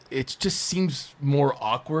 It just seems more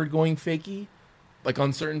awkward going fakie, like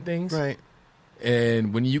on certain things. Right.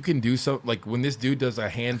 And when you can do something, like when this dude does a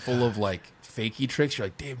handful of like fakie tricks, you're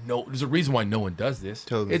like, damn, no, there's a reason why no one does this.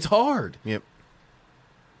 Totally. It's hard. Yep.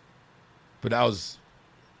 But that was.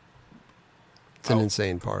 It's an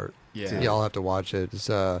insane part. Yeah. Y'all have to watch it. It's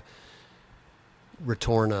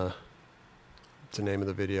Retorna. It's the name of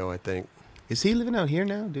the video, I think. Is he living out here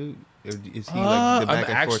now, dude? Or is he like the back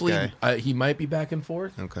and forth guy? He might be back and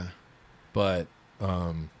forth. Okay. But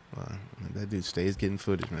wow, that dude stays getting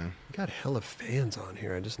footage, man. We got hella fans on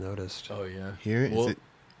here. I just noticed. Oh yeah. Here is it.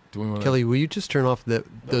 Do we want Kelly, will you just turn off that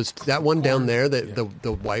one down there,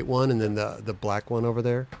 the white one, and then the black one over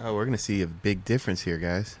there? Oh, we're gonna see a big difference here,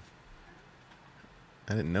 guys.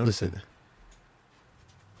 I didn't notice it.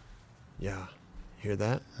 Yeah. Hear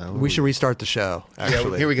that? Oh. We should restart the show.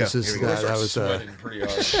 Actually, yeah, here we go. That was sweating pretty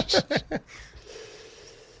hard.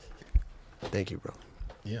 Thank you, bro.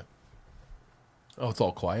 Yeah. Oh, it's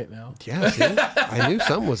all quiet now. Yeah, see? I knew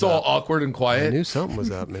something was it's up. It's all awkward and quiet. I knew something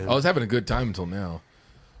was up, man. I was having a good time until now.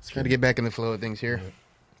 Trying to get back in the flow of things here.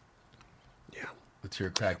 Yeah. Let's hear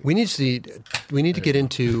it crack. We need to get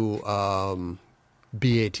into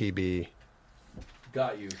BATB.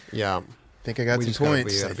 Got you. Yeah. I think I got some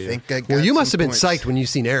points. Well, you must have been psyched when you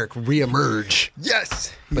seen Eric reemerge.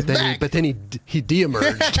 Yes, but then he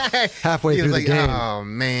de-emerged halfway through the game. Oh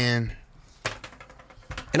man!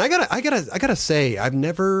 And I gotta say, I've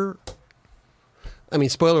never. I mean,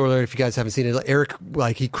 spoiler alert if you guys haven't seen it. Eric,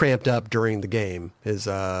 like, he cramped up during the game, his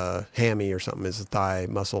hammy or something, his thigh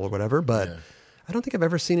muscle or whatever. But I don't think I've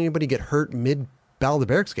ever seen anybody get hurt mid Battle of the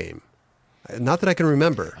Barracks game. Not that I can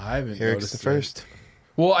remember. I haven't Eric's noticed the first.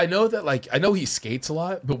 Well, I know that, like, I know he skates a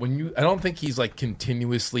lot, but I don't think he's like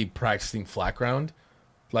continuously practicing flat ground.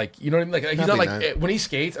 Like, you know what I mean? Like, he's not like when he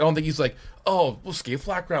skates. I don't think he's like, oh, we'll skate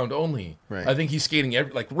flat ground only. Right. I think he's skating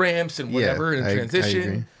like ramps and whatever and transition. I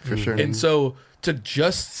agree, for sure. And so to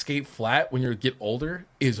just skate flat when you get older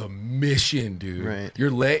is a mission, dude. Right.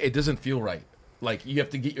 Your leg, it doesn't feel right. Like, you have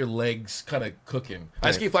to get your legs kind of cooking. Right.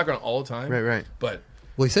 I skate flat ground all the time. Right. But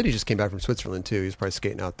well, he said he just came back from Switzerland too. He was probably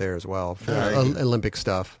skating out there as well for Olympic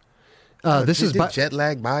stuff. This is jet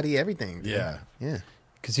lag, body, everything. Yeah.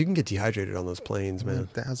 Because you can get dehydrated on those planes, man.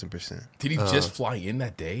 1,000%. Did he just fly in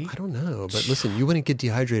that day? I don't know, but listen, you wouldn't get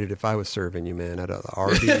dehydrated if I was serving you, man. At a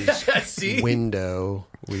Arby's window,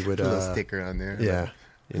 we would Put a little sticker on there. Yeah,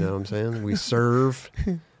 you know what I'm saying. We serve.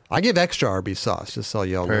 I give extra Arby's sauce, just so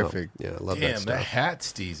y'all know. Perfect. Yeah, I love Damn, that stuff. that hat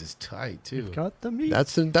Steez is tight too. Got the meat.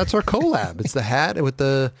 That's our collab. It's the hat with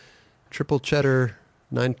the triple cheddar,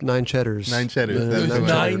 nine cheddars. 9 cheddars. Nine That's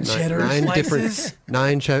Nine cheddar nine slices? different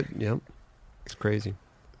 9 cheddar. Yep, it's crazy.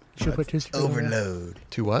 Should put 2 stickers on there. Overload.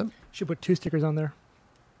 To what? Should put 2 stickers on there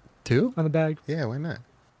 2? on the bag. Yeah, why not?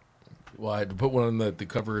 Why to put one on the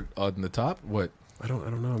cover on the top? What? I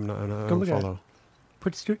don't know. I Go don't look at it. follow.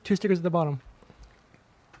 Put 2 stickers at the bottom.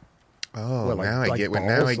 Oh, What, like- now I like get what. balls?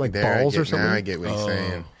 Now I Like there I balls or get- something? Now I get what he's Oh.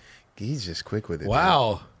 saying. He's just quick with it.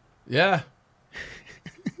 Wow. Yeah.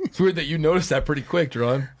 It's weird that you noticed that pretty quick,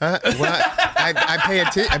 Dron. Well, I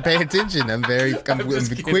pay attention. I'm very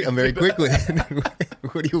quick. I'm very quick with it.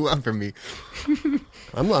 What do you want from me?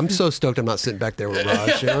 I'm so stoked I'm not sitting back there with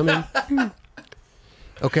Raj. You know what I mean?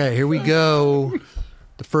 Okay, here we go.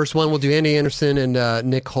 The first one, we'll do Andy Anderson and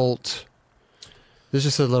Nick Holt. This is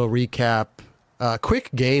just a little recap. Quick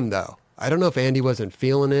game, though. I don't know if Andy wasn't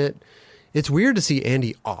feeling it. It's weird to see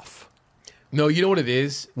Andy off. No, you know what it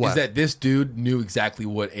is? What? Is that this dude knew exactly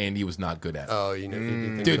what Andy was not good at. Oh, you know. you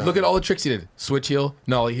think Dude, about look it. at all the tricks he did. Switch heel,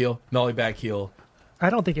 nollie back heel. I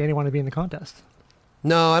don't think Andy wanted to be in the contest.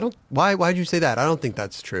 No, I don't. Why'd you say that? I don't think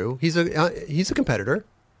that's true. He's a competitor.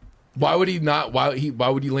 Why would he not? Why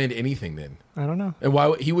would he land anything then? I don't know. And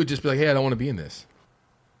why he would just be like, hey, I don't want to be in this.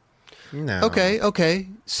 No. Okay.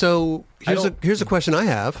 So here's don't- a question I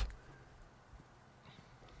have.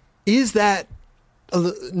 Is that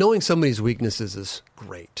knowing somebody's weaknesses is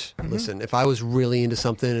great. Listen, if I was really into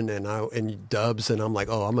something and Dubs and I'm like,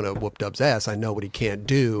 oh, I'm gonna whoop Dubs' ass. I know what he can't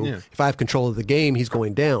do. Yeah. If I have control of the game, he's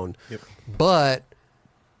going down. Yep. But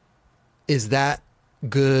is that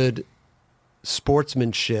good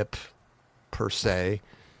sportsmanship per se?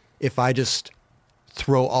 If I just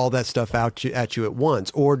throw all that stuff at you at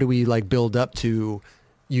once, or do we like build up to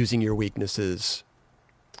using your weaknesses?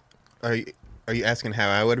 Are you asking how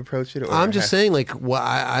I would approach it? Or I'm just saying, like,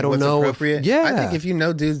 I don't what's know. appropriate? Yeah, I think if you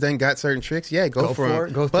know dudes done got certain tricks, yeah, go for it.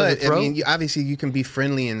 it. Go for but the throat. I mean, obviously you can be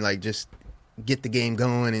friendly and like just get the game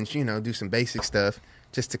going and do some basic stuff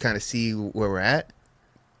just to kind of see where we're at.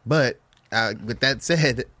 But with that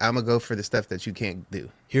said, I'm gonna go for the stuff that you can't do.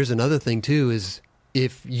 Here's another thing too: is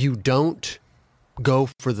if you don't go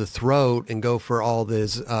for the throat and go for all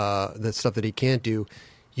this that stuff that he can't do,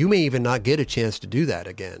 you may even not get a chance to do that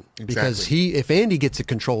again. Because if Andy gets a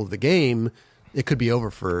control of the game, it could be over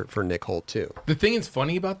for Nick Holt too. The thing that's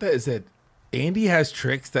funny about that is that Andy has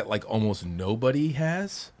tricks that like almost nobody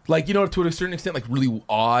has. Like, to a certain extent, like really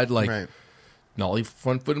odd, like Right. nollie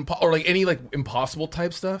front foot or like any like impossible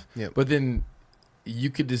type stuff. Yep. But then you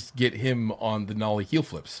could just get him on the nollie heel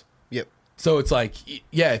flips. Yep. So it's like,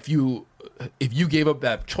 yeah, if you gave up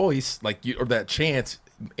that choice, or that chance,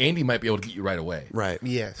 Andy might be able to get you right away. Right.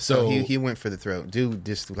 Yeah. So- So he went for the throat. Dude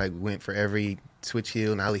just like went for every switch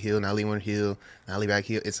heel, nollie one heel, nollie back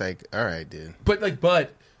heel. It's like, all right, dude. But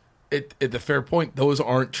at the fair point, those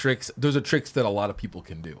aren't tricks. Those are tricks that a lot of people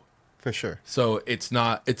can do. For sure. So it's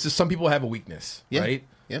not. It's just some people have a weakness, Yeah. right?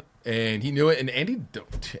 Yep. And he knew it. And Andy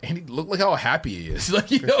looked like how happy he is. Like,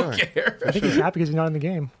 he don't sure. care. I think he's happy because he's not in the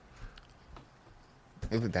game.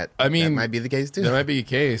 That mean, that might be the case too. That might be a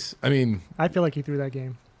case. I mean, I feel like he threw that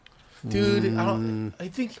game. dude, I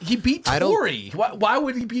think he beat I don't- Tori. Why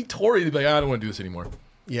would he beat Tori? To be like, I don't want to do this anymore.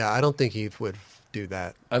 Yeah, I don't think he would do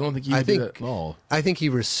that. I don't think he I would do think- that at all. I think he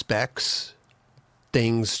respects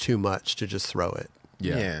things too much to just throw it.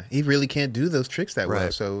 Yeah. He really can't do those tricks that well.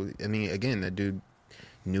 Right. So I mean, again, that dude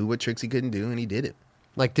knew what tricks he couldn't do, and he did it.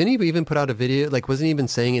 Like, didn't he even put out a video? Like, wasn't he even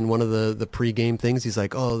saying in one of the pregame things? He's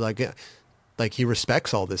like, oh, like he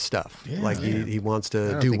respects all this stuff. Yeah. Like he wants I to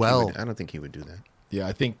don't do think he well. would- I don't think he would do that. Yeah,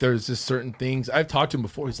 I think there's just certain things. I've talked to him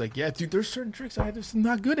before. He's like, yeah, dude, there's certain tricks I'm just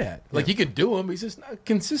not good at. Like, he could do them, but he's just not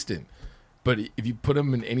consistent. But if you put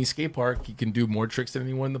him in any skate park, he can do more tricks than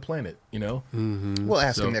anyone on the planet, We'll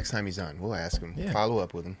ask So- him next time he's on. We'll ask him. Yeah. Follow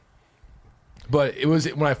up with him. But it was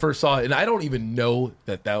when I first saw it, and I don't even know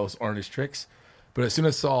that aren't his tricks. But as soon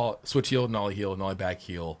as I saw switch heel, nollie back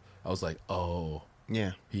heel, I was like, oh,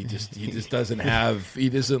 Yeah. he just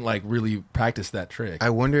doesn't like really practice that trick. I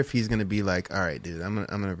wonder if he's gonna be like, all right, dude, I'm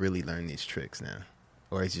gonna really learn these tricks now,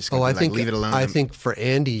 or he's just Oh, gonna I be think like, leave it alone. I think for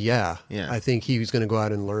Andy, yeah. Yeah. I think he was going to go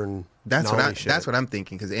out and learn. that's nollie shit. what I'm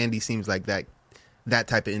thinking, because Andy seems like that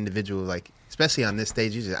type of individual. Like, especially on this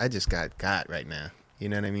stage, I just got right now. You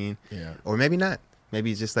know what I mean? Yeah. Or maybe not. Maybe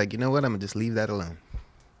he's just like, you know what? I'm gonna just leave that alone.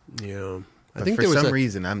 Yeah. But think for there was some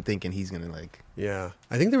reason, I'm thinking he's going to Yeah.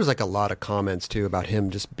 I think there was like a lot of comments too about him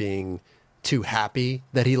just being too happy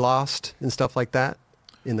that he lost and stuff like that.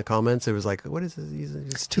 In the comments, it was like, what is this?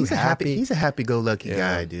 He's too happy. He's a happy-go-lucky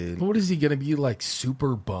guy, dude. What is he gonna be like?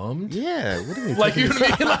 Super bummed? Yeah. What do you Like you know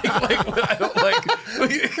what I mean? Like I don't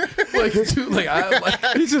dude, like I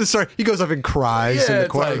like. He's gonna start. He goes up and cries in the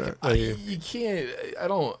corner. You can't. I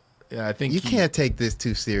don't. Yeah, I think you can't take this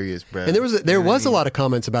too serious, bro. And there was a lot of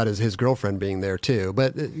comments about his girlfriend being there too.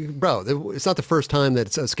 But bro, it's not the first time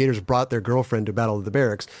that skaters brought their girlfriend to Battle of the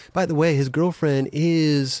Barracks. By the way, his girlfriend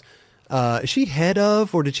is she head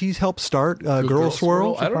of, or did she help start Girl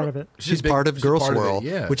Swirl? She's part of it. She's part of Girl Swirl,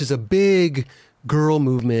 which is a big girl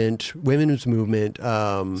movement, women's movement.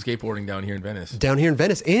 Skateboarding down here in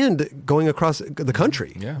Venice. And going across the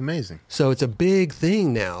country. Yeah. Amazing. So it's a big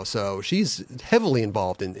thing now. So she's heavily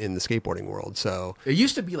involved in the skateboarding world. So it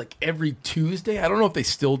used to be like every Tuesday. I don't know if they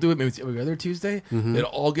still do it. Maybe it's every other Tuesday. They'd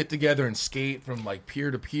all get together and skate from like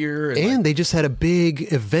pier to pier. And they just had a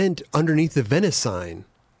big event underneath the Venice sign.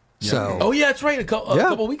 So oh yeah, that's right. A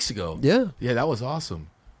couple weeks ago. Yeah, that was awesome.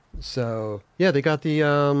 So yeah, they got the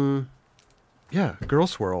Girl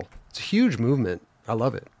Swirl. It's a huge movement. I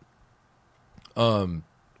love it. Girl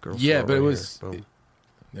Swirl but it right was. here.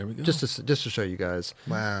 There we go. Just to show you guys.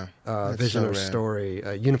 Wow. Vision or story.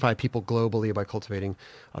 Unify people globally by cultivating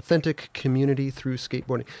authentic community through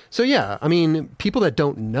skateboarding. So yeah, I mean, people that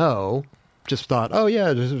don't know just thought, oh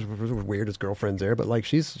yeah, this is weird. His girlfriend's there, but like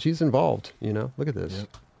she's involved. You know, look at this.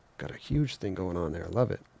 Yep. Got a huge thing going on there. I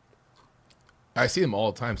love it. I see them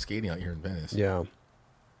all the time skating out here in Venice. Yeah.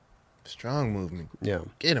 Strong movement. Yeah.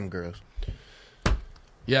 Get them, girls.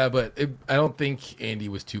 Yeah, but I don't think Andy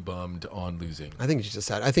was too bummed on losing. I think he's just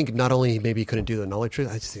sad. I think not only maybe he couldn't do the nollie trick,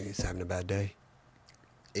 I just think he's having a bad day.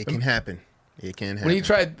 It can happen. It can happen.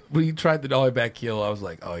 When he tried the dolly back heel, I was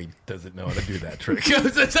like, oh, he doesn't know how to do that trick.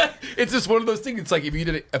 It's just one of those things. It's like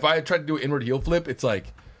if I tried to do an inward heel flip, it's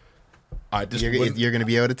like you're going to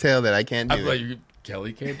be able to tell that I can't do it. Like,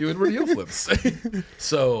 Kelly can't do inward heel flips.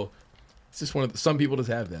 So it's just some people just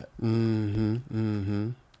have that.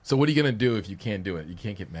 So what are you going to do if you can't do it? You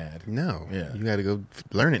can't get mad. No. Yeah. You got to go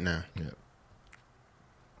learn it now. Yeah.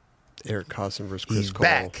 Eric Costin versus Chris He's Cole.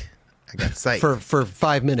 back. I got psyched. For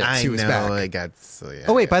 5 minutes, he was back. I got so yeah.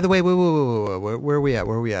 Oh wait, by the way, wait. Where are we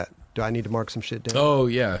at? Do I need to mark some shit down? Oh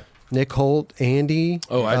yeah. Nick Holt, Andy.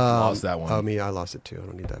 Oh, I lost that one. Oh, I lost it too. I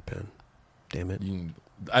don't need that pen. Damn it.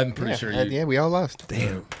 I'm pretty sure you. Yeah, we all lost.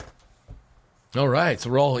 Damn. All right, so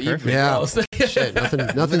we're all even. Yeah. Shit,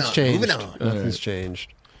 nothing's changed. Moving on. Nothing's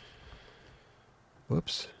changed.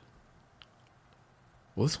 Whoops.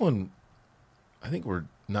 Well, this one, I think we're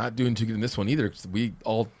not doing too good in this one either, because we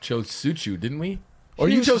all chose Suchu, didn't we? Or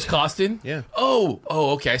you chose Costin? Yeah. Oh,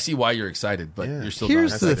 okay. I see why you're excited, but you're still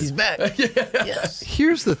Here's not. He's back. Yes.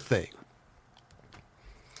 Here's the thing.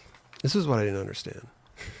 This is what I didn't understand.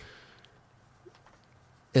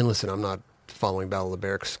 And listen, I'm not following Battle of the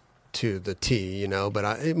Barracks to the T,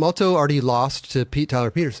 but Malto already lost to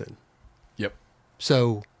Tyler Peterson. Yep.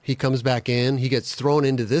 So he comes back in. He gets thrown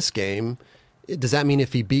into this game. Does that mean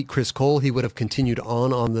if he beat Chris Cole, he would have continued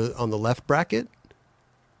on the left bracket?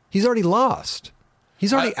 He's already lost.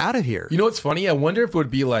 He's already out of here. You know what's funny? I wonder if it would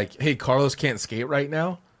be like, hey, Carlos can't skate right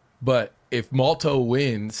now, but if Malto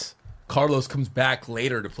wins, Carlos comes back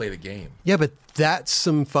later to play the game. Yeah, but that's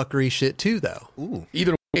some fuckery shit too, though. Ooh.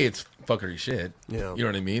 Either way, it's fuckery shit. Yeah. You know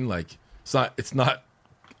what I mean? Like, it's not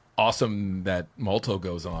awesome that Malto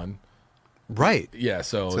goes on. Right. Yeah,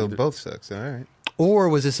 So both sucks. All right. Or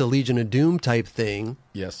was this a Legion of Doom type thing?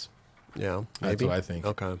 Yes. Yeah, That's maybe. what I think.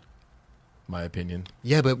 Okay. My opinion.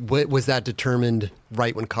 Yeah, but what was that determined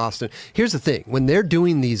right when Costin? Here's the thing: when they're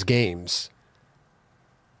doing these games,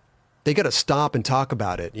 they got to stop and talk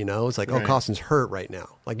about it. It's like, Right. oh, Costin's hurt right now.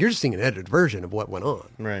 Like you're just seeing an edited version of what went on.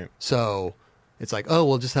 Right. So it's like, oh,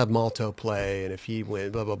 we'll just have Malto play, and if he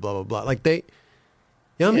wins, blah blah blah blah blah. Like they, you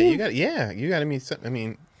know what I mean? You got to mean. I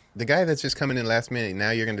mean, the guy that's just coming in last minute.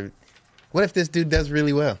 Now you're going to. What if this dude does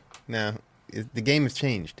really well? Now the game has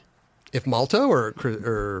changed. If Malto or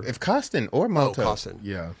If Costin or Malto. Oh, Costin.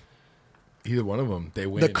 Yeah. Either one of them, they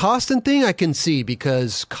win. The Costin thing I can see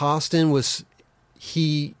because Costin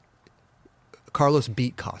Carlos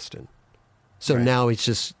beat Costin. So Right. now it's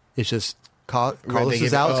just Carlos they is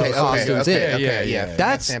give out, it- so okay, Costin's okay, in. yeah.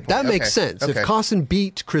 That makes sense. If Costin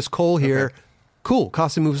beat Chris Cole here, cool.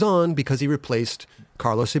 Costin moves on because he replaced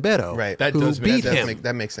Carlos Ribeiro, Right. That who does make beat him.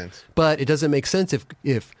 That makes sense. But it doesn't make sense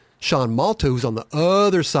if Sean Malto, who's on the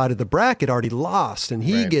other side of the bracket, already lost, and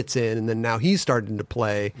he Right. gets in, and then now he's starting to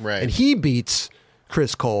play, Right. and he beats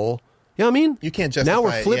Chris Cole. You know what I mean? You can't justify Now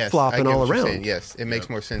we're it. flip-flopping Yes, I get all what you're around. saying. Yes, it makes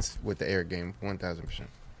more sense with the air game, 1,000%.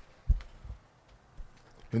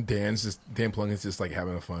 And Dan Plunkett's just like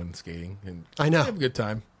having a fun skating and I know. have a good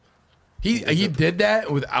time. He did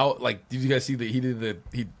that without like. Did you guys see that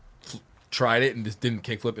he tried it and just didn't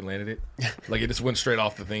kickflip and landed it? Like it just went straight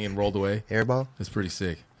off the thing and rolled away. Airball? It's pretty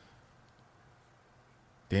sick.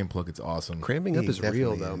 Dan Plunkett's awesome. Cramping up He is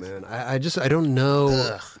real, definitely though, is. man. I don't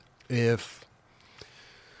know if...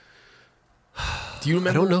 Do you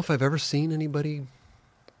remember? I don't know if I've ever seen anybody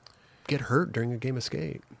get hurt during a game of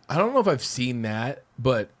skate. I don't know if I've seen that,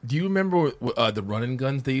 but do you remember the running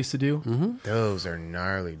guns they used to do? Mm-hmm. Those are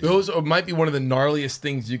gnarly, dude. Those might be one of the gnarliest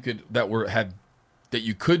things you could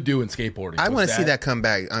you could do in skateboarding. I want to see that come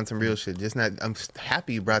back on some real shit. Just not. I'm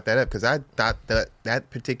happy you brought that up because I thought that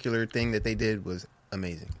particular thing that they did was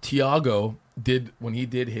amazing. Tiago did when he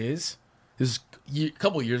did his a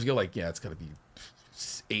couple of years ago. Like it's got to be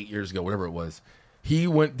 8 years ago, whatever it was. He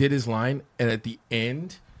did his line, and at the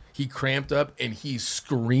end, he cramped up and he's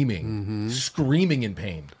screaming in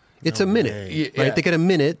pain. It's a minute, way. right? Yeah. They get a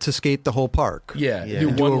minute to skate the whole park. Yeah, Yeah. do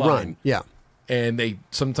And do one a line. run. Yeah. And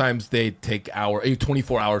sometimes they take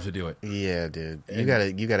 24 hours to do it. Yeah, dude. You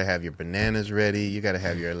gotta have your bananas ready. You gotta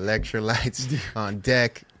have your electrolytes on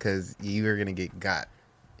deck because you are gonna get got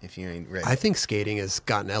if you ain't ready. I think skating has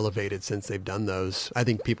gotten elevated since they've done those. I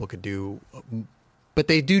think people could do... But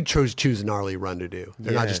they do choose a gnarly run to do.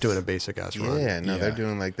 They're not Yes. just doing a basic ass run. Yeah, no, they're Yeah.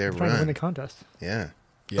 doing like their Trying to win a run. contest. Yeah.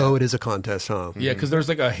 Yeah. Oh, it is a contest, huh? Yeah, because there's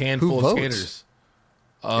like a handful Who of votes? skaters.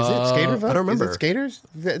 Is it skater vote? I don't remember. Is it skaters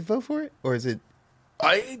that vote for it, or is it?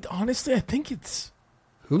 I honestly, I think it's.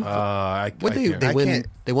 Who? What they can't- win? can't-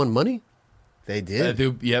 They won money. They did.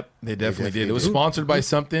 Yep, they definitely did. It was did. sponsored by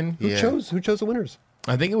something. Who Yeah. chose the winners?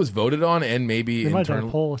 I think it was voted on and maybe They might have done a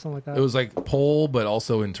internal. poll or something like that. It was like poll, but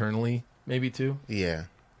also internally, maybe too. Yeah,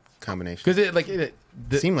 combination. Because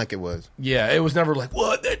Seemed like it was. yeah, it was never like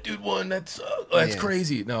what that dude won. That's Yeah.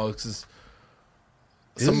 crazy. No, it's just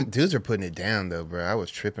Dudes are putting it down though, bro. I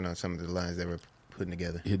was tripping on some of the lines they were putting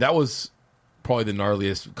together. yeah, that was probably the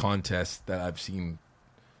gnarliest contest that I've seen.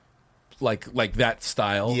 Like that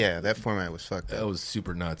style. Yeah, that format was fucked That up. was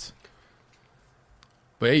super nuts.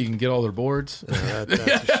 But hey, you can get all their boards. That's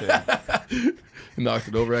a shame. Knocked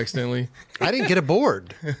it over accidentally. I didn't get a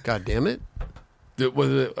board. God damn it. Was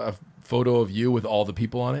it a photo of you with all the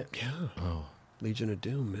people on it? Yeah. Oh. Legion of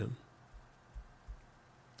Doom, man.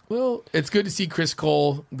 Well, it's good to see Chris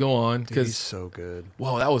Cole go on Dude, he's because so good.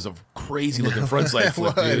 whoa, that was a crazy looking frontside That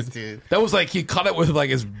flip, was, dude. dude. That was like he caught it with like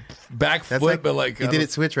his back That's flip, like, but like he did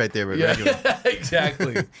it switch right there, but Yeah, regular.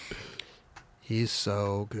 exactly. He's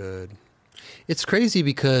so good. It's crazy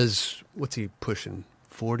because what's he pushing?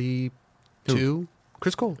 42?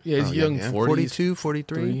 Chris Cole. Yeah, he's Oh, young, yeah. 40s, 42,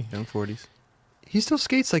 43. Young 40s. He still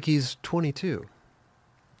skates like he's 22.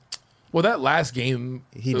 Well, that last game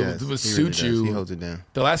He does. was He really Suchu. does. He holds it down.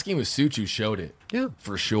 The last game with Suchu showed it Yeah.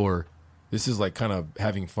 for sure. This is like kind of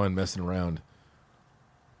having fun messing around.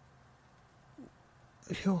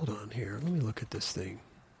 Hold on here. Let me look at this thing.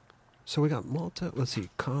 So we got Malta. Let's see.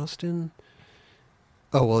 Costin.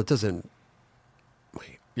 Oh, well, it doesn't.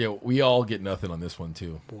 Wait. Yeah, we all get nothing on this one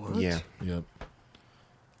too. What? Yeah. Yep. Well,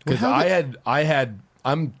 Because how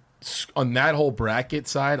I'm on that whole bracket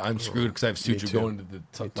side. I'm screwed because I have me Suchu too. going to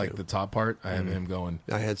Me like too. the top part. I have him going,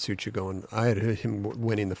 I had Suchu going. I had him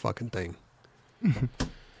winning the fucking thing.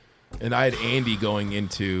 and I had Andy going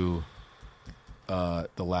into the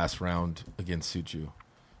last round against Suchu.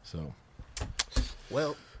 So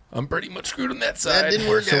Well, I'm pretty much screwed on that side. that didn't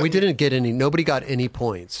work So out. we didn't get any. Nobody got any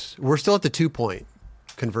points. We're still at the 2-point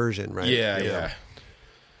conversion, right? Yeah.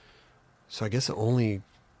 So I guess we're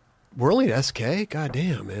only at SK. God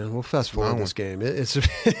damn, man. We'll fast forward Long this game. It's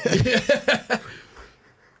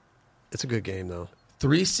it's a good game though.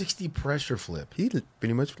 360 pressure flip. He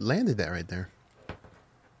pretty much landed that right there.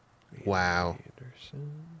 Wow.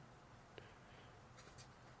 Anderson.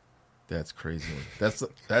 That's crazy. That's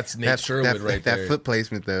Nate Sherwood right that there. foot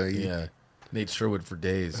placement though. Yeah, Nate Sherwood for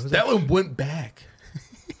days. was That one went back,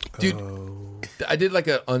 dude. Oh. I did like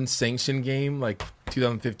an unsanctioned game, like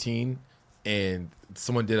 2015, and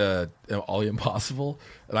someone did an Ollie Impossible,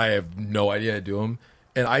 and I have no idea how to do them.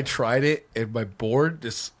 And I tried it, and my board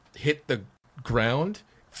just hit the ground,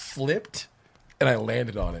 flipped, and I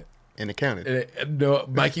landed on it. And it counted. And no,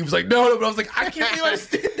 Mikey was like, no, but I was like, I can't believe I just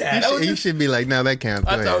did that. That was You just- should be like, no, that counts.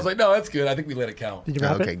 Go I was ahead. like, no, that's good. I think we let it count. Did you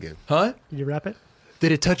Oh, wrap okay, it? good. Huh? Did you wrap it?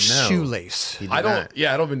 Did it touch No. shoelace? He did I don't. not.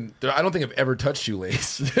 Yeah, I don't think I've ever touched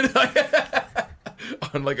shoelace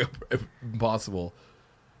on like a impossible.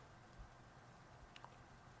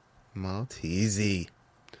 Maltese.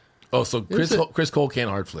 Oh, so Is it? Chris Cole can't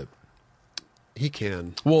hard flip. He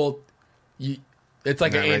can. Well, it's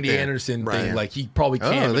like Not an right Andy there. Anderson Right. thing. Like he probably can.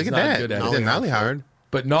 Oh, but look he's at not that. good at He it. did Nolly hard.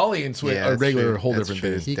 But Nolly and Switch Yeah, are that's regular true. whole That's different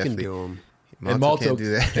true. things. He Definitely. can do them. And Malto Malto can't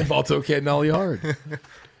do that. And Malto can't Nolly hard.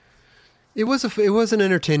 It was an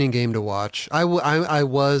entertaining game to watch. I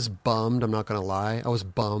was bummed. I'm not gonna lie. I was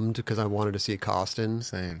bummed because I wanted to see Costin.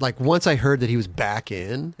 Same. Like once I heard that he was back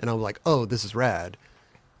in, and I was like, oh, this is rad.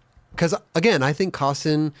 Because again, I think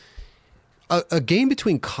Costin, a game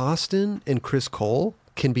between Costin and Chris Cole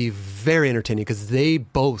can be very entertaining because they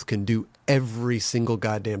both can do every single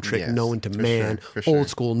goddamn trick Yes, known to for man, sure, for sure. old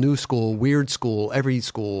school, new school, weird school, every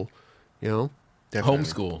school, you know, Definitely.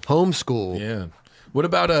 Homeschool. homeschool. Yeah. What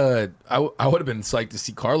about I would have been psyched to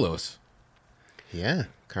see Carlos. Yeah.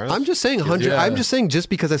 Carlos. I'm just saying, Yeah. I'm just saying, just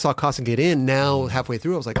because I saw Costin get in, now halfway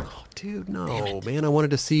through, I was like, oh, dude, no, man, I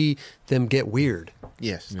wanted to see them get weird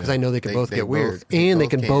Yes. because I know they can both they get weird, both- and they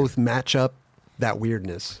can can. both match up that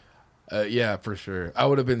weirdness. Yeah, for sure. I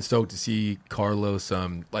would have been stoked to see Carlos,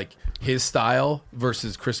 like his style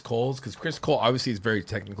versus Chris Cole's, because Chris Cole obviously is very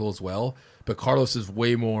technical as well, but Carlos is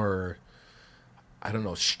way more, I don't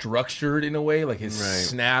know, structured in a way. Like his Right.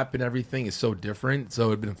 snap and everything is so different. So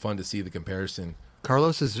it'd been fun to see the comparison.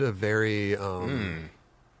 Carlos is a very,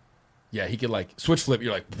 Yeah, he could like switch flip.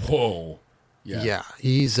 You're like, whoa. yeah,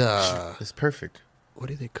 he's It's perfect. what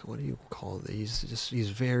do you call it? He's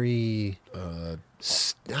very. I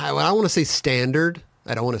don't want to say standard.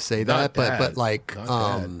 I don't want to say Not that, but that. like Not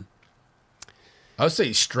that. I would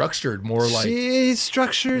say structured, more like he's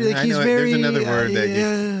structured. Like I he's know very. there's another word that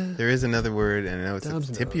yeah. there is another word, and I know it's at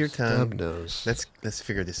the tip of your tongue. Dubnose. Let's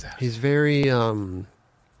figure this out. He's very.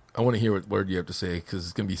 I want to hear what word you have to say because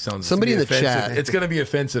it's gonna be sounds. Somebody it's in the gonna be offensive. chat. It's gonna be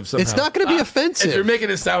offensive somehow. It's not going to be offensive. You're making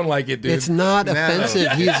it sound like it, dude. It's not No.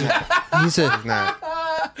 offensive. He's a Not.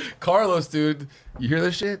 Carlos, dude. You hear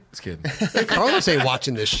this shit? Just kidding. Carlos ain't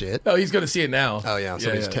watching this shit. No, he's gonna see it now. Oh yeah,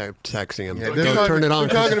 somebody's texting him. Yeah, Go they're turn it on.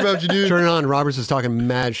 We're talking about you, dude. Turn it on. Roberts is talking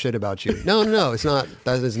mad shit about you. No, it's not.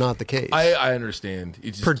 That is not the case. I understand.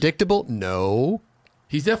 It's just, Predictable? No.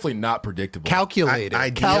 he's definitely not predictable. Calculated.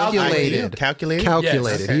 Ideal. Calculated. Calculated?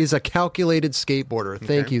 Calculated. Yes. Okay. He's a calculated skateboarder.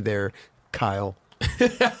 Thank you there, Kyle.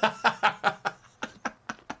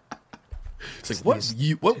 It's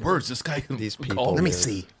like what words this guy? These call people, me? Let me Yeah.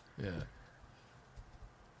 see. Yeah.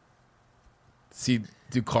 See,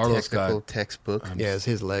 dude, Carlos Technical got. textbook. Yeah,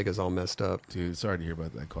 his leg is all messed up. Dude, sorry to hear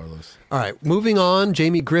about that, Carlos. All right, moving on.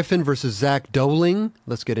 Jamie Griffin versus Zach Doling.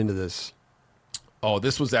 Let's get into this. Oh,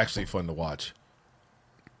 this was actually fun to watch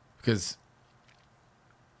because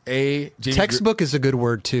Jamie Textbook is a good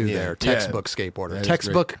word too. Yeah. There, textbook skateboarder. That is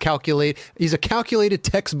Textbook calculate. He's a calculated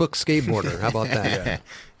textbook skateboarder. How about that? Yeah.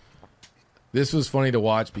 This was funny to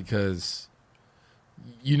watch because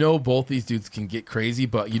you know both these dudes can get crazy,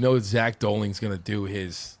 but you know Zach Doling's gonna do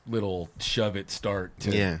his little shove it start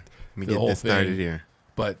to Yeah. Let me the get whole this started thing. here.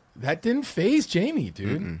 But that didn't phase Jamie,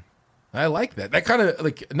 dude. I like that. That kind of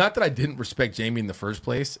like not that I didn't respect Jamie in the first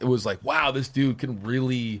place. It was like, wow, this dude can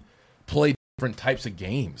really play different types of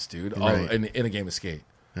games, dude. Right. In a game of skate.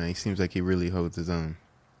 He seems like he really holds his own.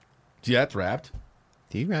 Yeah, that's wrapped.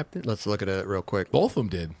 He wrapped it. Let's look at it real quick. Both of them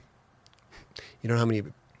did. You know how many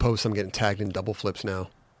posts I'm getting tagged in double flips now?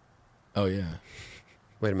 Oh yeah.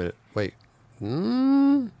 Wait a minute. Wait.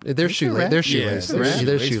 There's shoelace. There's shoelace. Yeah,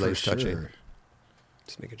 There's for shoelace sure. touching.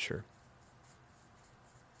 Just making sure.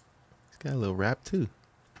 He's got a little rap too.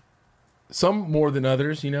 Some more than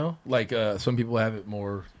others, you know. Like some people have it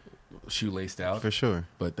more shoelaced out, For sure.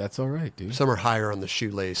 but that's all right, dude. Some are higher on the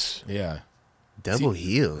shoelace. Yeah. Double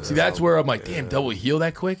heels. See, that's where I'm like, damn, double heel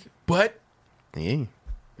that quick, but Yeah.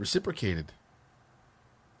 reciprocated.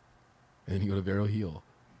 And then you go to barrel heel.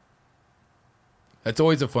 That's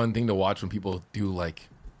always a fun thing to watch when people do like.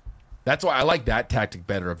 That's why I like that tactic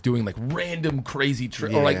better of doing like random crazy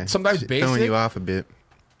trick or like sometimes Shit basic. throwing you off a bit.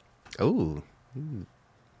 Oh.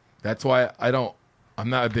 That's why I'm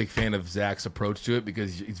not a big fan of Zach's approach to it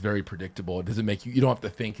because he's very predictable. It doesn't make you don't have to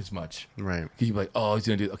think as much. Right. Because you're like, oh, he's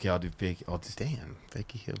gonna do. Okay, I'll do fake. I'll just Damn.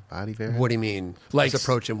 Fakey heel body very. What do you mean? Like- He's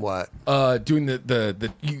approaching what? doing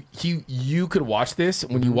the you could watch this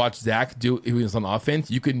when you watch Zach do he was on offense.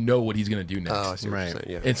 You could know what he's gonna do next. Oh, I see what Right. you're saying.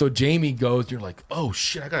 Yeah. And so Jamie goes, you're like, oh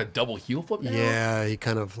shit, I got a double heel flip now? Yeah, he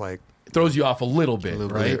kind of like Throws you off a little bit, A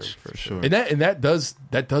little right? bit, for sure. And that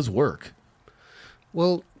does work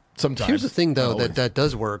well. sometimes. Here's the thing, though, Not always. that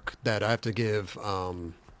does work that I have to give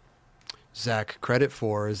Zach credit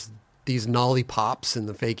for is these nollie pops and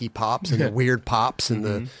the fakey pops and the weird pops and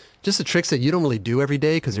the just the tricks that you don't really do every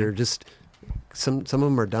day because they're just some of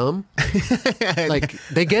them are dumb. Like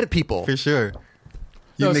they get people. For sure.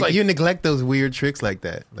 No, it's like- You neglect those weird tricks like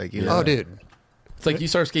that. Like you know. Oh, dude. It's like you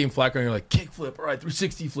start skating flat ground, you're like kick flip, all right,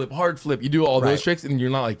 360 flip, hard flip. You do all those tricks, and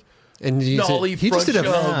you're not like nollie he front just did a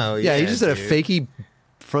shove. he just did a fakey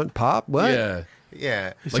front pop. What? Yeah. He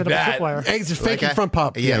Like set up a that. tripwire. It's a fakey front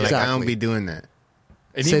pop. Yeah, like exactly. I don't be doing that.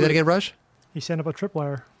 And Say that again, Rush. He set up a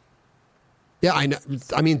tripwire. Yeah, I know.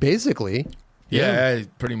 I mean, basically. Yeah,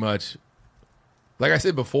 pretty much. Like I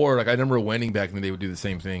said before, like I remember Wenning back in the day would do the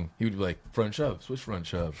same thing. He would be like front shove, switch front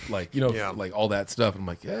shove, like like all that stuff. And I'm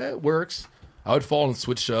like, yeah, it works. I would fall and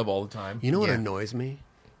switch shove all the time. You know what annoys me?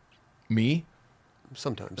 Me?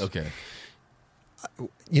 Sometimes. Okay.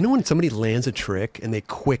 You know when somebody lands a trick and they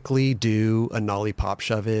quickly do a nollie pop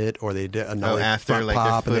shove it, or they do a nollie after, front like,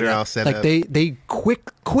 pop, their and footer all set like up. they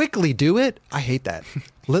quickly do it. I hate that.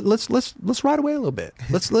 let's ride away a little bit.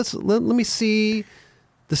 Let me see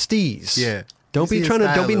the steez. Yeah. Don't See be his trying to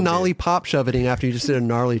style don't be a little nollie bit. pop shoving after you just did a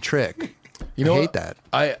gnarly trick. You know I hate what? that.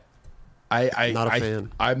 I Not a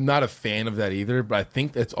fan. I'm not a fan of that either, but I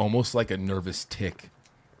think that's almost like a nervous tick.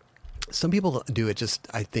 Some people do it just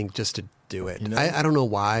to do it. You know? I don't know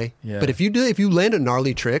why. Yeah. But if you land a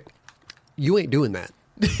gnarly trick, you ain't doing that.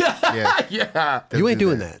 Yeah. Yeah. Don't You ain't do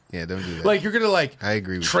doing that. that. Yeah, don't do that. Like you're gonna like I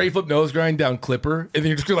agree with tray you. flip nose grind down clipper, and then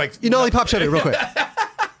you're just gonna like You nollie pop shove it real quick.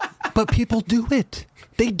 But people do it.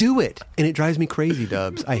 They do it. And it drives me crazy,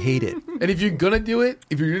 Dubs. I hate it. And if you're gonna do it,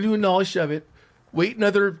 if you're gonna do a nollie shove it, wait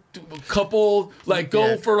another couple, like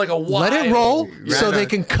go for like a while. Let it roll so Right they on.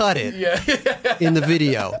 can cut it Yeah. in the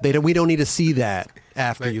video. We don't need to see that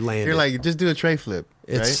after you land You're it. like, just do a tray flip.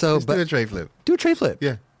 It's right? so- Just but- do a tray flip. do a tray flip.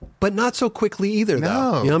 Yeah. But not so quickly either, though.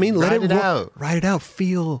 No. You know what I mean? Ride it roll- out. Ride it out.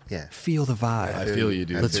 Feel Yeah. feel the vibe. I feel you,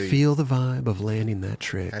 dude. Let's feel the vibe of landing that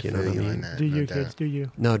trick. I You know feel what I you on mean? that. Do no you, doubt. kids? Do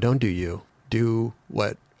you? No, don't do you. Do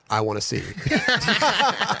what I want to see.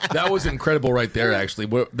 That was incredible right there, actually.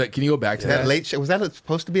 Can you go back to That that? late was that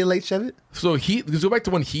supposed to be a late shove it? So let's go back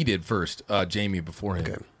to when he did first, Jamie before him.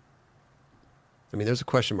 Okay. I mean, there's a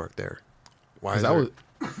question mark there. Why 'Cause is that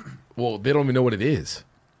there? was, well, they don't even know what it is.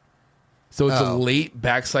 So it's a Oh. late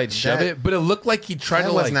backside shove That- it, but it looked like he tried That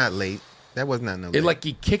to was like not late. That was not no late. it like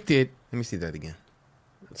he kicked it, Let me see that again.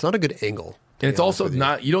 It's not a good angle. to and be it's also honest with you.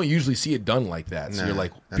 not. You don't usually see it done like that. So Nah, you're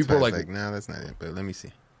like, that's people are why I like, was no, that's not it. But let me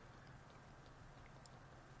see.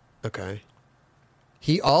 Okay.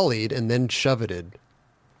 He ollied and then shoveted.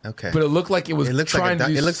 Okay. but it looked like it was it looks trying like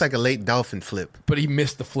to. it looks like a late dolphin flip. but he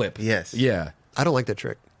missed the flip. Yes. Yeah. I don't like that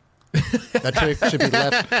trick. That trick should be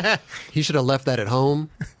left. He should have left that at home.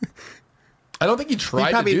 I don't think he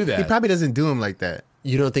tried to do that. He probably doesn't do them like that.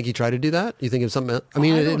 You don't think he tried to do that? You think it was something else? I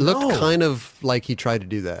mean, I it don't looked know. kind of like he tried to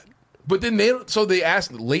do that. But then they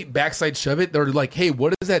asked late backside shove it. They're like, hey,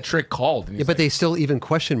 what is that trick called? And Yeah, he's but like, they still even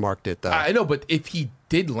question marked it, though. I know, but if he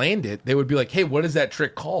did land it, they would be like, hey, what is that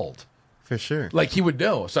trick called? For sure. Like he would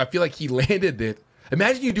know. So I feel like he landed it.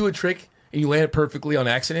 Imagine you do a trick and you land it perfectly on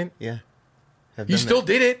accident. Yeah. I've You done still that.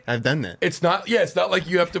 did it. I've done that. It's not like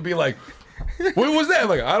you have to be like, what was that? I'm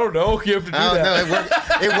like, I don't know. You have to do Oh, that.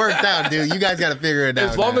 no, it worked out, dude. You guys got to figure it out.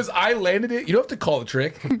 As long now. as I landed it, you don't have to call the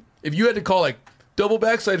trick. If you had to call like double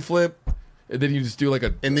backside flip, and then you just do like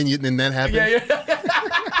a and then that happens.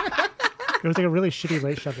 yeah. It was like a really shitty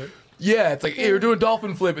late shove it. Yeah, it's like, hey, you're doing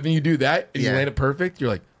dolphin flip, and then you do that, and you Yeah. land it perfect. You're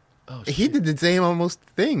like, oh, shit. He did the same almost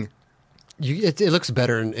thing. It looks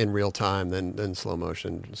better in real time than slow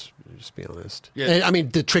motion. Just be honest. Yeah. And, I mean,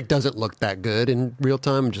 the trick doesn't look that good in real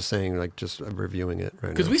time. I'm just saying, like, just reviewing it right now.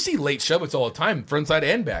 Because we see late shove it's all the time, front side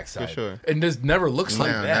and backside. For sure. And this never looks like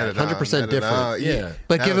No, that. not at all, 100% not at different. all. Yeah.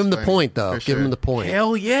 But That give was him the funny, point, though. for Give him sure. the point.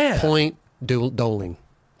 Hell yeah. Point doling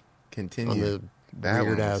Continue. on the that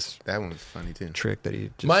weird one ass was, that one was funny too. trick that he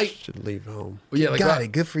just Mike- should leave home. Yeah, like Got it.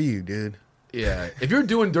 Good for you, dude. Yeah. If you're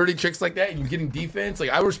doing dirty tricks like that and you're getting defense, like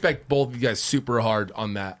I respect both of you guys super hard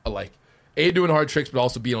on that. Like, doing hard tricks, but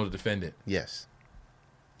also being able to defend it. Yes.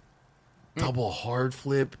 Double hard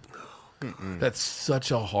flip. That's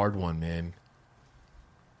such a hard one, man.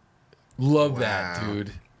 Love that, Wow.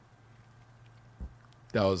 dude.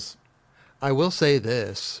 That was I will say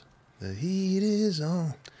this. The heat is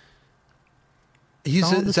on. He's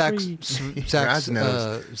On the Zach's street. God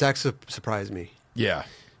knows. Zach surprised me. yeah.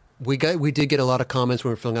 We did get a lot of comments when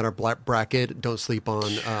we were filling out our bracket. Don't sleep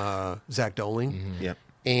on Zach Doling, Yep.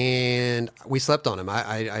 and we slept on him.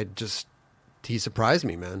 He surprised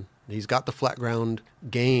me, man. He's got the flat ground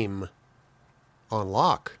game on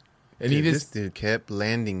lock. And Dude, he this just dude kept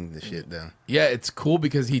landing the shit though. yeah, it's cool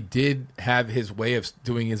because he did have his way of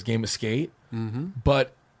doing his game of skate,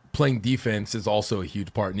 but playing defense is also a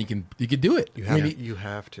huge part, and he could do it. You I have mean, you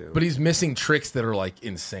have to, but he's missing tricks that are like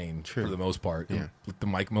insane True. for the most part. Yeah. Like the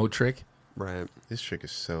Mike Mo trick. right. This trick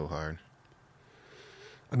is so hard.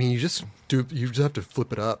 I mean, you just have to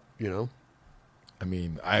flip it up, you know. I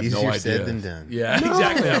mean, I have Easier no idea. said than done. Yeah,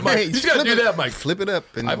 exactly. I'm like, you just got to do that. I'm like, flip it up.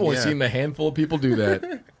 And, I've only seen a handful of people do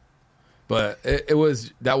that. But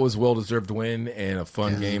that was well-deserved win and a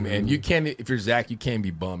fun game. And you can't, if you're Zach, you can't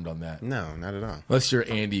be bummed on that. No, not at all. Unless you're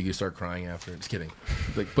Andy, you can start crying after. Just kidding.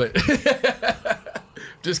 But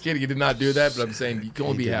just kidding. You did not do that. But I'm saying you can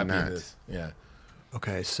only be happy in this. Yeah.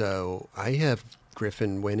 Okay, so I have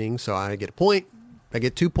Griffin winning, so I get a point. I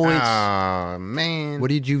get 2 points. Oh, man. What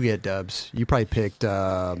did you get, Dubs? You probably picked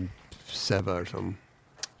Seva or something.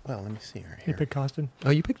 Well, let me see right He here. picked Costin. Oh,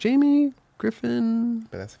 you picked Jamie Griffin.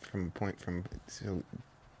 But that's from a point from... So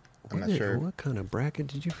I'm What not sure. What kind of bracket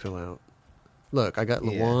did you fill out? Look, I got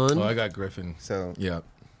Yeah. Lewan. Oh, I got Griffin. So, Yeah.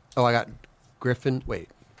 Oh, I got Griffin. Wait.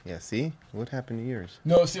 yeah, see? What happened to yours?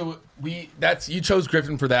 No, so you chose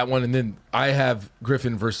Griffin for that one, and then I have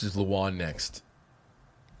Griffin versus Luan next.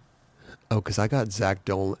 Oh, because I got Zach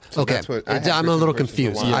Dolan. So Okay, that's what I had I'm a little Griffin versus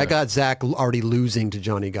confused. Lewan. I got Zach already losing to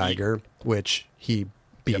Johnny Geiger, which he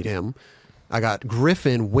beat him. I got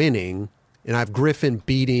Griffin winning, and I have Griffin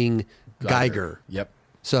beating Geiger. Yep.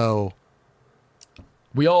 So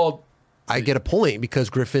I get a point because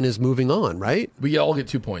Griffin is moving on, right? We all get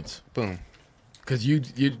 2 points Boom. because you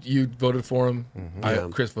voted for him. Yeah.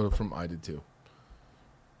 Chris voted for him. I did too.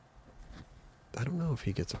 I don't know if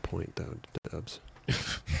he gets a point though, Dubs.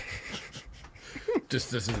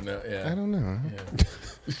 Just this isn't. Yeah. I don't know.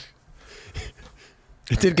 Yeah.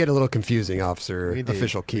 It did get a little confusing, Officer We did.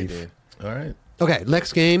 Official We Keefe. did. All right. Okay,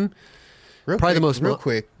 next game. Real Probably quick, the most real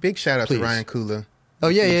quick. Big shout out Please. to Ryan Kula. Oh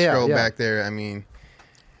yeah, You yeah, Scroll yeah. back there. I mean,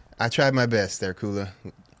 I tried my best there, Kula.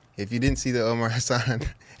 If you didn't see the Omar Hassan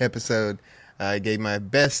episode, I gave my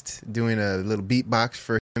best doing a little beatbox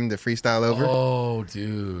for him to freestyle over. Oh,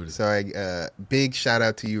 dude. So big shout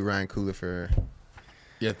out to you, Ryan Kula, for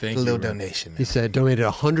Yeah, thank the you. little Ryan. donation. He Man. said donated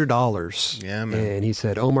 $100. Yeah, man. And he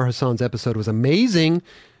said Omar Hassan's episode was amazing.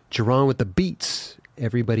 Jerron with the beats.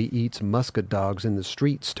 Everybody eats musket dogs in the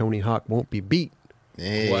streets. Tony Hawk won't be beat.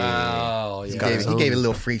 Hey. Wow. He Yeah. got his gave it a own-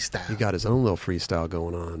 little freestyle. He got his own little freestyle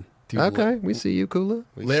going on. Dude, Okay, we see you, Kula.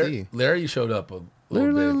 We Larry, see. Larry showed up a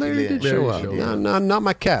little bit. Larry did Larry show up. showed No, up. not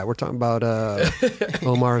my cat. We're talking about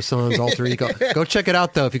Omar Hassan's alter ego. Go check it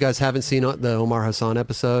out, though, if you guys haven't seen the Omar Hassan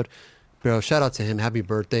episode. Bro, shout out to him. Happy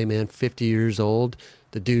birthday, man. 50 years old.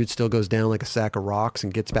 The dude still goes down like a sack of rocks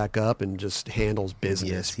and gets back up and just handles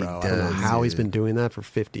business, Yes, he bro. I don't know does, how he's dude. been doing that for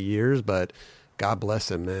 50 years, but God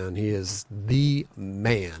bless him, man. He is the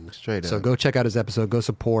man. Straight So up. go check out his episode. Go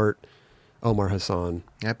support Omar Hassan.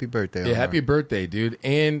 Happy birthday, Yeah, Omar. happy birthday, dude.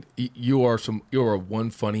 And you are one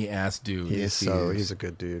funny ass dude. Yes, he is. He's a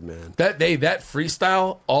good dude, man. That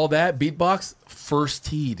freestyle, all that beatbox, first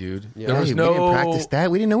tee, dude. Yeah. There was Hey, no we didn't practice that.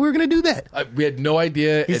 We didn't know we were going to do that. We had no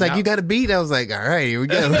idea. He's And like, you got a beat? I was like, all right, here we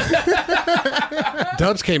go.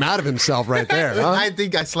 Dubs came out of himself right there, huh? I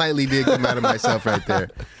think I slightly did come out of myself right there.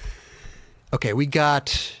 Okay, we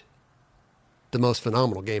got the most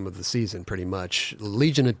phenomenal game of the season, pretty much.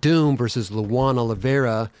 Legion of Doom versus Luan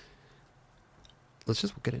Oliveira. Let's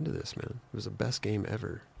just get into this, man. It was the best game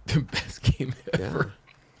ever. the best game ever.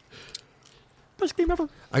 Yeah. Best game ever.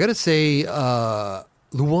 I got to say,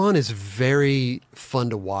 Luan is very fun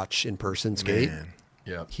to watch in person skate. Man,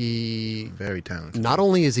 Yeah. He, very talented. not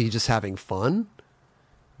only is he just having fun,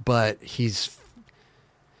 but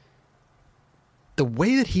the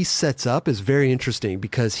way that he sets up is very interesting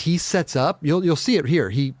because he sets up, you'll see it here.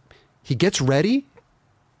 He gets ready,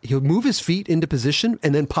 he'll move his feet into position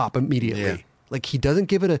and then pop immediately. Yeah. Like he doesn't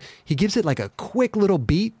give it he gives it like a quick little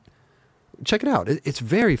beat. Check it out. It's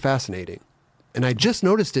very fascinating. And I just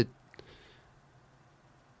noticed it.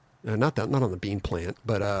 Not on the bean plant,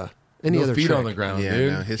 but any No other feet trick. on the ground, Yeah,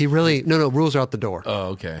 dude. no, his- He really no rules are out the door. Oh,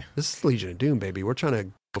 okay. This is Legion of Doom, baby. We're trying to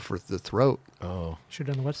go for the throat. Oh. Should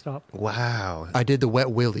have done the wet stop. Wow. I did the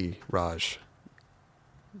wet willy, Raj,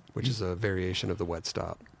 which is a variation of the wet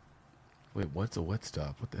stop. Wait, what's a wet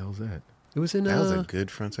stop? What the hell is that? It was in That was a good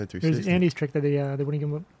frontside It was 360. Andy's trick that they wouldn't give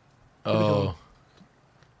him. Oh.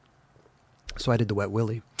 so I did the wet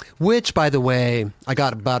willy, which, by the way, I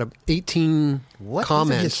got about 18 What? Those are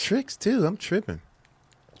his comments. tricks, too. I'm tripping.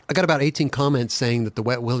 I got about 18 comments saying that the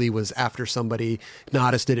wet willy was after somebody.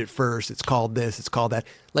 Nodis did it first. It's called this. It's called that.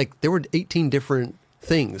 Like there were 18 different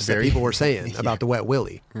things that Very- people were saying Yeah. about the wet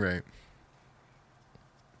willy. Right.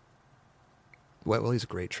 Wet willy's a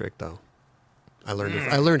great trick, though. I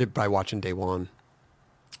learned it by watching Day One.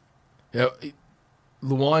 Yeah.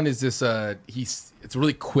 Luan is this it's a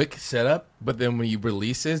really quick setup, but then when he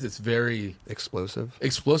releases, it's very Explosive.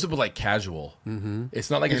 explosive but like casual. Mm-hmm. It's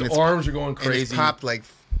not like And his it's- arms are going And crazy. it's popped like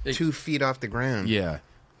 2 feet off the ground. Yeah.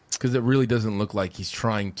 Because it really doesn't look like he's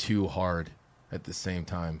trying too hard at the same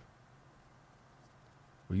time.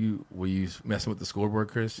 Were you messing with the scoreboard,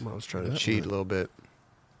 Chris? I was trying to cheat a little bit.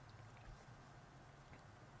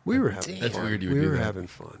 We were having That's fun. weird you would We do were that. having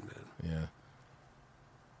fun, man. Yeah.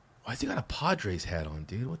 Why's he got a Padres hat on,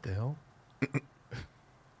 dude? What the hell?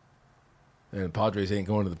 And the Padres ain't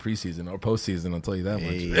going to the preseason or postseason, I'll tell you that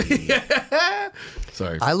much.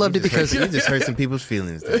 Sorry. I loved it because you just hurt some people's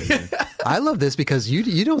feelings. I love this because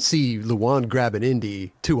you don't see Luan grab an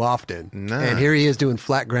indie too often. Nah. And here he is doing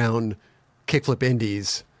flat ground kickflip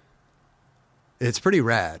indies. It's pretty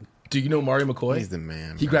rad. Do you know Mario McCoy? He's the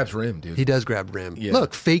man. He bro. grabs rim, dude. He does grab rim. Yeah.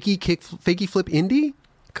 Look, fakey flip indie?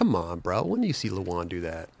 Come on, bro. When do you see Luan do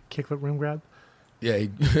that? Kickflip rim grab. Yeah.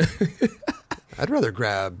 I'd rather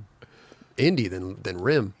grab indie than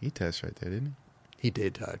rim. He touched right there, didn't He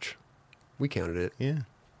did touch. We counted it. he? Yeah.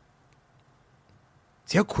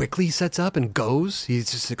 See how quickly he sets up and goes? He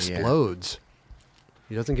just explodes.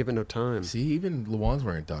 He doesn't give it no time. See, even Luan's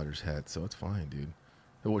wearing Dodgers hat, so it's fine, dude.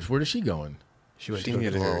 Where is she going? She went She to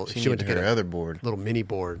needed get a her, little. she She went to needed get her a other board. little mini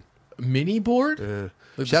board. Mini board?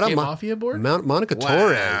 Like Shout the out Skate Mafia board? Monica Wow.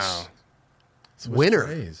 Torres, Switch winner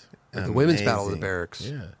trays. at the women's battle of the Amazing. barracks.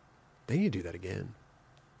 Yeah. They need to do that again.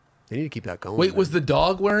 They need to keep that going. Wait, man. was the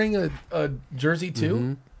dog wearing a jersey too?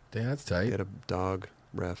 Mhm. Damn, that's They tight. had a dog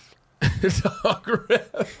ref. Dog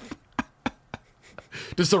ref.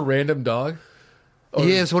 Just a random dog? Or-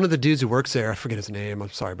 Yeah, it's one of the dudes who works there. I forget his name. I'm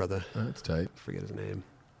sorry, brother. Oh, that's tight. I forget his name.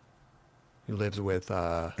 He lives with.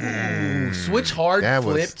 Switch hard That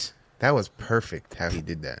flipped. That was perfect how he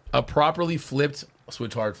did that. A properly flipped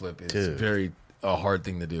switch hard flip is Dude. very a hard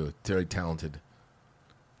thing to do. It's very talented.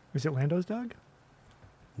 Was it Lando's dog?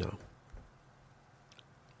 No.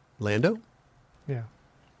 Lando? Yeah.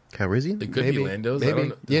 Calrissian? It could Maybe. be Lando's. I Maybe. don't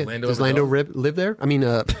know. Yeah. Does Lando live there? I mean,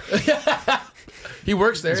 He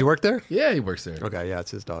works there. does he work there? Yeah, he works there. Okay, yeah,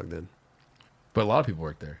 it's his dog then. But a lot of people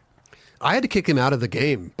work there. I had to kick him out of the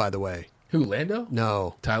game, by the way. Who, Lando?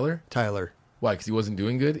 No, Tyler? Tyler. Why? Because he wasn't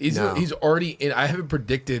doing good? He's No. already in. I haven't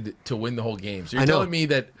predicted to win the whole game. So you're I know. telling me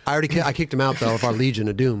that. I kicked him out though of our Legion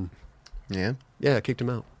of Doom. Yeah. Yeah, I kicked him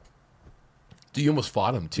out. You almost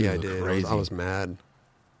fought him too. Yeah, I Looked did. Crazy. I was mad.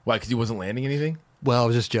 Why? Because he wasn't landing anything? Well, I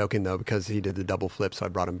was just joking though because he did the double flip, so I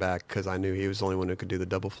brought him back because I knew he was the only one who could do the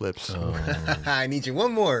double flips. Oh. I need you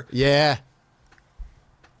one more. Yeah.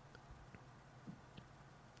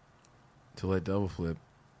 To let double flip.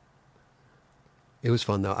 It was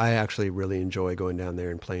fun though. I actually really enjoy going down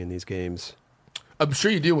there and playing these games. I'm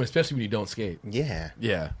sure you do, especially when you don't skate. Yeah.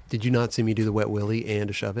 Yeah. Did you not see me do the wet willy and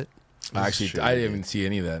a shove it? Actually, Sure I you didn't did. even see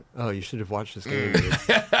any of that. Oh, you should have watched this game.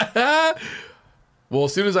 Dude. Well,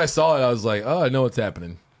 as soon as I saw it, I was like, oh, I know what's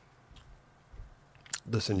happening.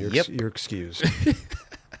 Listen, you're Yep. you're excused.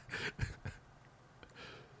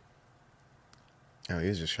 Oh, he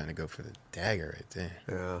was just trying to go for the dagger right there.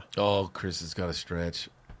 Yeah. Oh, Chris has got a stretch.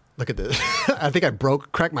 Look at this. I think I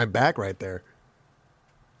cracked my back right there.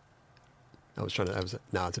 No, it's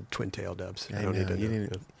a twin tail dubs. I don't know. need to You know.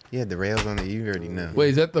 didn't. Yeah, the rails on it. You already know.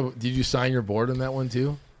 Wait, is that the? Did you sign your board on that one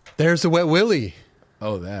too? There's the wet willy.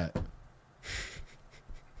 Oh, that.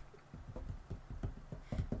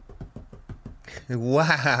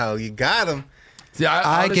 Wow, you got him. See,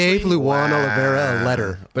 I honestly- gave Luan Wow. Oliveira a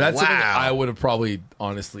letter. But that's something Wow. I would have probably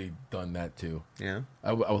honestly done that too. Yeah.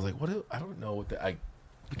 I was like, I don't know what the.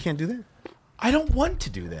 You can't do that. I don't want to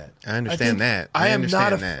do that. I understand think that. I am not.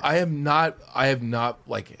 understand that. I have not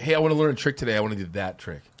like. Hey, I want to learn a trick today. I want to do that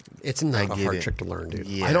trick. It's not a get hard it. trick to learn, dude.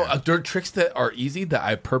 Yeah. I don't. There are tricks that are easy that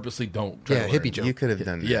I purposely don't. Try Yeah, to learn. hippie jump. You could have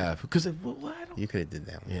done that. Yeah, because I don't. You could have did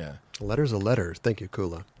that one. Yeah. A letter's a letter. Thank you,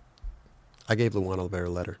 Kula. I gave Luan Oliveira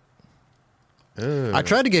a letter. Ugh. I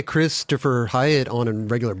tried to get Christopher Hyatt on a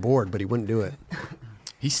regular board, but he wouldn't do it.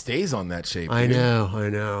 He stays on that shape. I dude.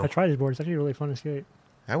 know. I tried his board. It's actually really fun to skate.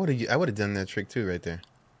 I would have done that trick too right there.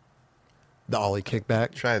 The ollie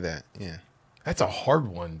kickback. Try that. Yeah. That's a hard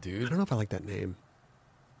one, I dude. don't know if I like that name.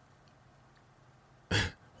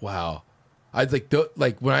 Wow. I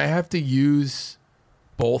like when I have to use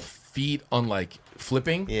both feet on like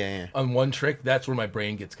flipping. Yeah. On one trick, that's where my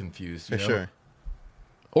brain gets confused. You For know? sure.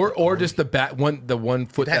 Or just the one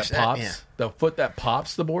foot that That's- pops. yeah. The foot that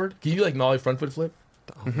pops the board. Can you do like nollie front foot flip?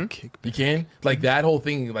 The ollie kickback. You can? Like that whole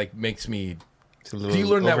thing like makes me. It's a little You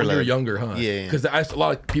learned that when you were overload. younger, huh? Yeah. Because a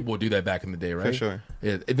lot of people would do that back in the day, right? sure.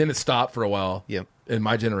 Yeah. And then it stopped for a while. Yep. In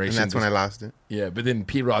my And generation. that's when I lost it. Yeah, but then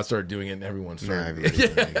P Rod started doing it and everyone No, started. everybody's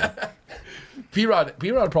doing it. P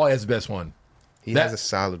Rod probably has the best one. He That- has a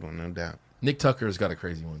solid one, no doubt. Nick Tucker's got a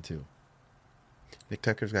crazy one too. Nick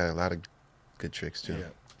Tucker's got a lot of good tricks too.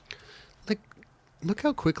 Like, look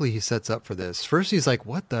how quickly he sets up for this. First, he's like,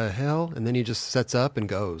 "What the hell?" and then he just sets up and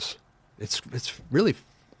goes. It's really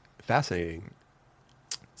fascinating.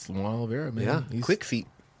 It's Luan Oliveira, man. Yeah. He's Quick feet.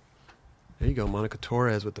 There you go, Monica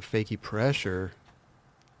Torres with the fakey pressure.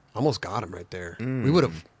 Almost got him right there. We would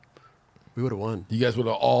have won. You guys would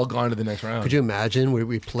have all gone to the next round. Could you imagine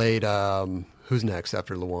we played? Who's next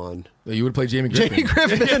after Luan? You would play Jamie Griffin. Jamie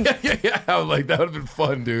Griffin. yeah. I was like, that would have been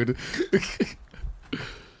fun, dude.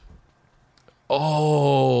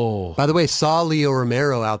 Oh. By the way, saw Leo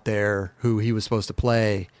Romero out there, who he was supposed to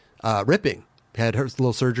play, ripping. Had a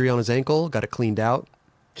little surgery on his ankle, got it cleaned out.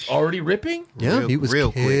 Already ripping? Yeah, he was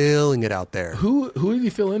real quick. killing it out there. Who did he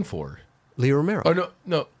fill in for? Leo Romero. Oh,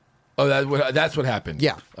 no. Oh, that's what happened.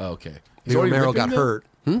 Yeah. Oh, okay. He's Leo already Romero ripping got though? hurt.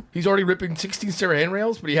 He's already ripping 16 stair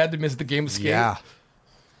handrails, but he had to miss the game of skate. Yeah.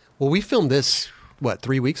 Well, we filmed this,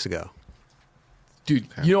 3 weeks ago? Dude,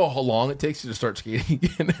 you know how long it takes you to start skating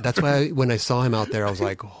again? That's why when I saw him out there, I was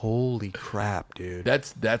like, holy crap, dude.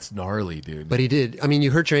 That's gnarly, dude. But he did. I mean,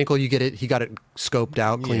 you hurt your ankle, you get it. He got it scoped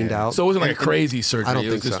out, cleaned out. So it wasn't like a crazy surgery. I don't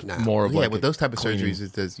it was think so, just no. more of Yeah, like with those type of cleaning. surgeries,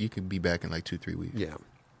 it does. You could be back in like 2-3 weeks. Yeah.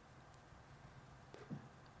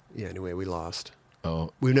 Yeah, anyway, we lost.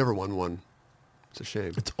 Oh, We've never won one. It's a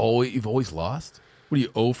shame. you've always lost? What do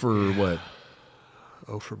you owe for what?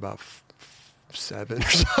 Oh, for about 7 or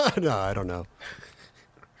something. No, I don't know.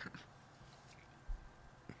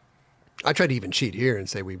 I tried to even cheat here and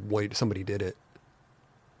say somebody did it.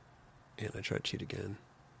 And I tried to cheat again.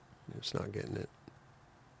 It's not getting it.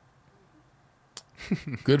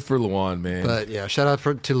 Good for Luan, man. But yeah, shout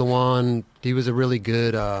out to Luan. He was a really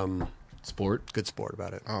good Sport. sport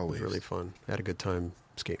about it. Always. It was really fun. I had a good time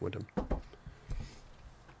skating with him.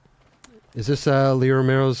 Is this Leo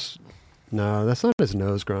Romero's? No, that's not his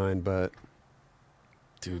nose grind, but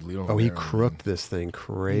Dude, Leo he Romero, crooked this thing He's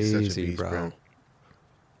crazy, such a beast, bro.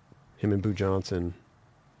 Him and Boo Johnson.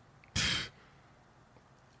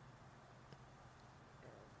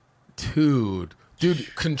 Dude,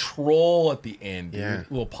 control at the end. Dude. Yeah.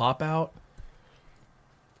 Little pop out.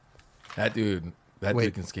 That dude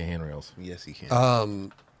Wait. can skate handrails. Yes, he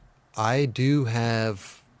can. I do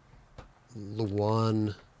have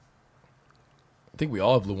Luan. I think we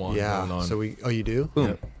all have Luan going on. So you do? Boom.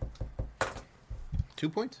 Yep. 2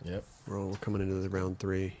 points. Yep. We're coming into the round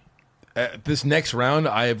 3. This next round,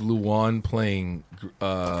 I have Luan playing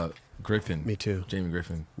Griffin. Me too. Jamie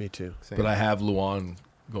Griffin. Me too. Same. But I have Luan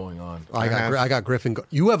going on. I got Griffin.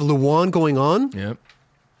 You have Luan going on? Yep.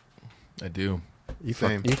 I do. You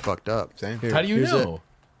Same. fucked up. Same. Here, How do you here's know? it.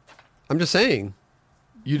 I'm just saying.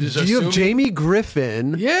 You just Do you have assume- Jamie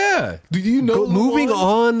Griffin Yeah. Do you know moving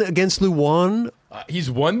Luan? on against Luan?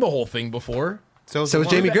 He's won the whole thing before. So is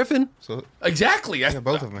Jamie Griffin. So Exactly. yeah,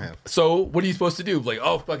 both of them have. So what are you supposed to do? Like,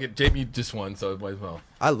 oh, fuck it. Jamie just won, so it might as well.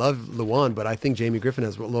 I love Luan, but I think Jamie Griffin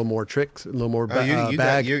has a little more tricks, a little more Oh,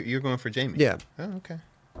 bag. you're going for Jamie. Yeah. Oh, okay.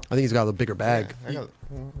 I think he's got a little bigger bag. I got,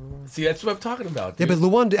 See, that's what I'm talking about. Yeah, Dude. but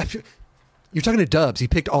Luan, you're talking to Dubs. He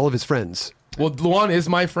picked all of his friends. Well, Luan is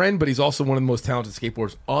my friend, but he's also one of the most talented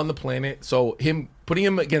skateboarders on the planet. So putting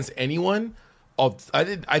him against anyone, I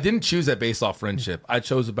didn't choose that based off friendship. I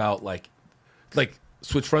chose about like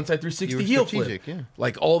switch frontside 360 You were heel strategic, flip, yeah.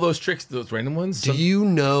 like all those tricks, those random ones. Do you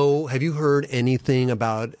know? Have you heard anything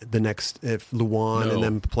about the next if Luan and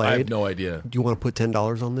them played? I have no idea. Do you want to put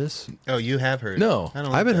 $10 on this? oh, you have heard. No. I,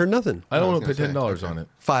 don't I haven't heard nothing. I don't I want was to put gonna $10 say, on it.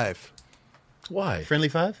 5. Why? Friendly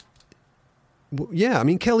 5? Yeah, I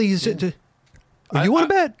mean Kelly's. You want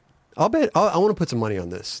to bet? I'll bet. I want to put some money on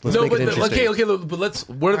this. Let's No, make but it interesting. okay. But let's.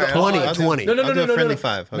 What are the 20, odds? 20. No. I'll do a friendly no.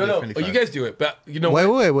 5. I'll No, do a no. friendly Oh, you 5. guys do it, but you know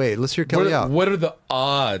Wait. Let's hear Kelly out. What are the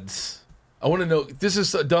odds? I want to know. This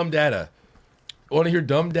is dumb data. I want to hear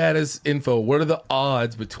dumb data's info. What are the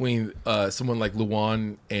odds between someone like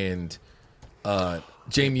Luan and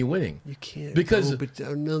Jamie winning? You can't Because-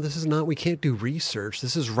 no, this is not. We can't do research.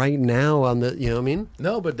 This is right now on the. You know what I mean?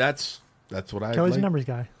 No, but that's what I Kelly's like. a numbers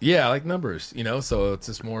guy. Yeah, I like numbers. So it's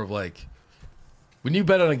just more of like when you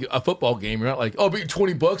bet on a football game, you're not like, oh, bet you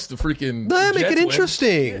 $20 to freaking. Nah, make Jets it win.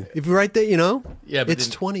 interesting. If you're right there, Yeah, but it's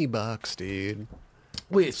then- $20, dude.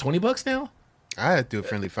 Wait, it's $20 now. I do a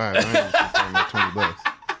friendly 5. I ain't talking about $20.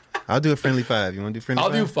 I'll do a friendly 5. You want to do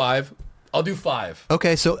friendly 5? I'll do 5.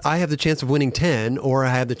 Okay, so I have the chance of winning 10, or I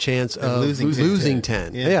have the chance of losing losing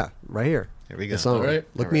 10. 10. Yeah. Yeah, right here. There we go. It's on. All right.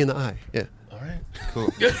 Look All me right. in the eye. Yeah. All right.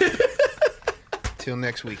 Cool. Till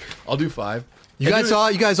next week. I'll do 5. You guys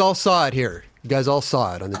all saw it here. You guys all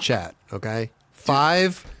saw it on the chat. Okay,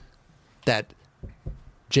 5. That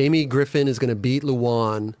Jamie Griffin is going to beat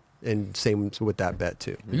Luan, and same with that bet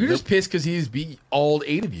too. You're just pissed because he's beat all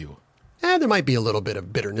 8 of you. There might be a little bit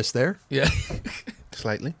of bitterness there. Yeah.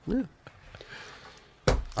 Slightly. Yeah.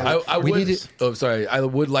 I We would. need to- Oh, sorry. I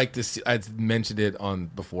would like to see. I mentioned it on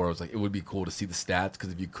before. I was like, it would be cool to see the stats because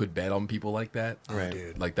if you could bet on people like that, Right.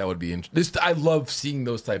 Dude. like that would be interesting. I love seeing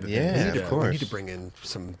those type of Yeah, things. of course. We need to bring in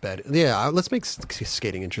some bet. Yeah, let's make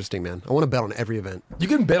skating interesting, man. I want to bet on every event. You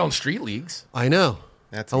can bet on street leagues. I know.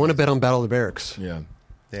 That's I want to amazing. bet on Battle of the Barracks. Yeah.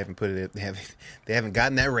 They haven't put it. They haven't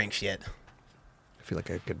gotten that ranks yet. I feel like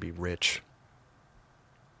I could be rich.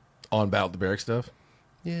 On Battle of the Barrack stuff.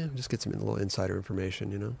 Yeah, just get some little insider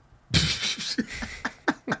information, you know.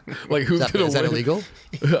 Like who's gonna Is that win? illegal?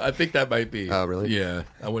 I think that might be. Oh, really? Yeah.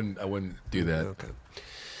 I wouldn't do that. Okay.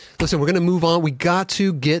 Listen, we're going to move on. We got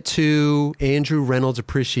to get to Andrew Reynolds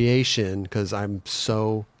appreciation because I'm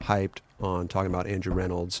so hyped on talking about Andrew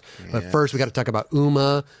Reynolds. But Yes. first, we got to talk about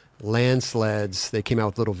UMA Landsleds. They came out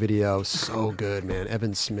with a little video. So good, man.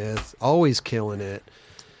 Evan Smith, always killing it.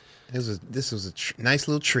 This was a nice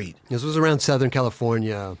little treat. This was around Southern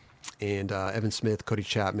California. And Evan Smith, Cody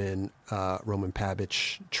Chapman, Roman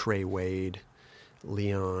Pabich, Trey Wade,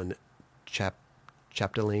 Leon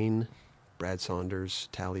Chapdelaine, Brad Saunders,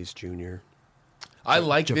 Tallies Jr., I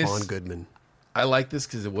like Javon this. Goodman. I like this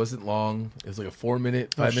because it wasn't long. It was like a 5 Short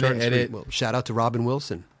minute and edit. sweet. Well, shout out to Robin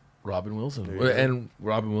Wilson. Robin Wilson There you go. and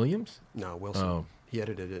Robin Williams. No, Wilson. Oh. He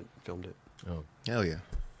edited it, filmed it. Oh. Hell yeah.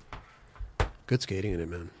 Good skating in it,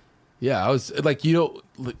 man. Yeah, I was like,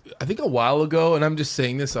 I think a while ago, and I'm just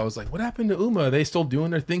saying this, I was like, what happened to UMA? Are they still doing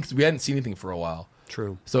their thing? 'Cause we hadn't seen anything for a while.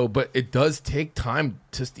 True. So, but it does take time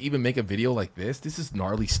just to even make a video like this. This is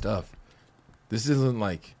gnarly stuff. This isn't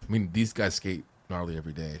like, I mean, these guys skate gnarly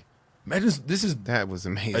every day. Imagine this is That was a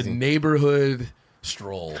amazing. neighborhood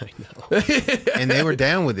stroll. I know. And they were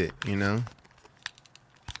down with it, you know?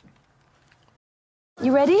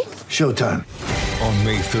 You ready? Showtime. On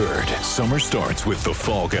May 3rd, summer starts with The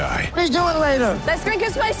Fall Guy. Let's do it later. Let's drink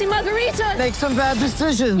a spicy margarita. Make some bad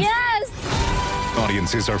decisions. Yes.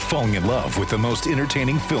 Audiences are falling in love with the most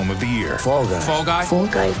entertaining film of the year. Fall guy. Fall guy? Fall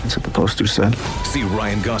guy. That's what the poster said. See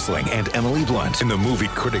Ryan Gosling and Emily Blunt in the movie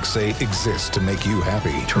critics say exists to make you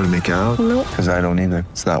happy. Trying to make it out? Nope. Because I don't either.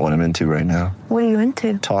 It's not what I'm into right now. What are you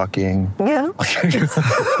into? Talking. Yeah.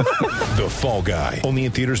 The Fall Guy. Only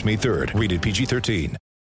in theaters May 3rd. Rated PG-13.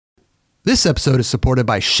 This episode is supported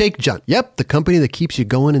by Shake Junt. Yep, the company that keeps you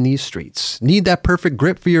going in these streets. Need that perfect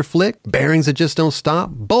grip for your flick? Bearings that just don't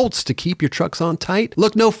stop? Bolts to keep your trucks on tight?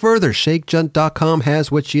 Look no further. ShakeJunt.com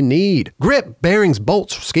has what you need. Grip, bearings,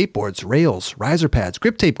 bolts, skateboards, rails, riser pads,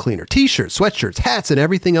 grip tape cleaner, t-shirts, sweatshirts, hats, and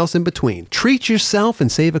everything else in between. Treat yourself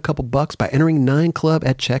and save a couple bucks by entering 9Club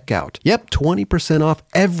at checkout. Yep, 20% off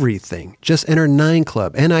everything. Just enter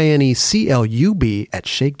 9Club, NINECLUB at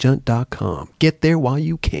ShakeJunt.com. Get there while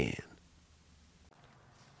you can.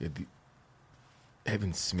 Yeah,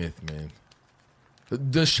 Evan Smith, man.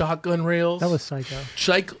 The shotgun rails. That was psycho.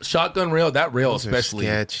 Shotgun rail, that rail Those are especially.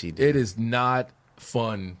 sketchy, dude. It is not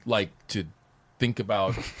fun, like, to think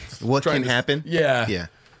about. What trying can to- happen? Yeah. Yeah.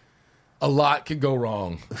 A lot could go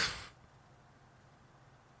wrong.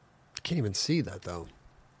 Can't even see that though.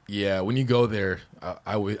 Yeah, when you go there,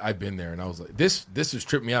 I've been there, and I was like, this just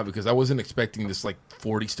tripped me out because I wasn't expecting this, like,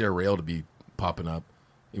 40 stair rail to be popping up,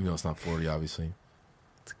 even though it's not 40, obviously.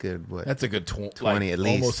 It's good. What? That's a good 20 like, at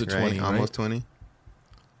least. almost a 20, right? right? Almost 20.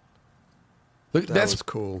 Look, That that's was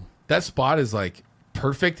cool. that spot is like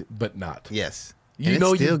perfect, but not. Yes. You And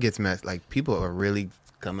know it still you- gets messed. Like, people are really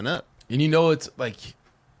coming up. And you know it's like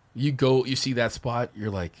you see that spot, you're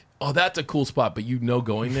like, oh, that's a cool spot, but you know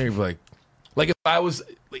going there, you're like if I was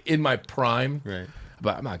in my prime, Right.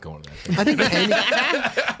 but I'm not going to that thing.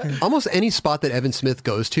 I think almost any spot that Evan Smith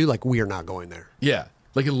goes to, like, we are not going there. Yeah.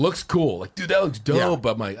 Like it looks cool. Like, dude, that looks dope. Yeah.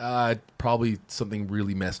 But I'm like, probably something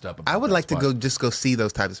really messed up. About I would that like spot. to go see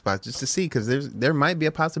those type of spots just to see, because there might be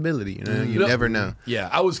a possibility. You know, you know- never know. Yeah,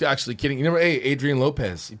 I was actually kidding. You remember, Adrian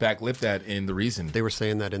Lopez, he backlipped that in The Reason. They were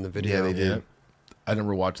saying that in the video. Yeah, they did. Yeah. I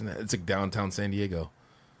remember watching that. It's like downtown San Diego.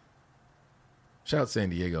 Shout out San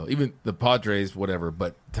Diego. Even the Padres, whatever,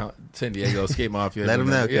 but San Diego, Skate Mafia. Let them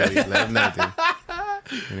know, Yeah. Cody. Let them know,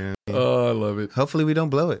 dude. You know? Oh, I love it. Hopefully, we don't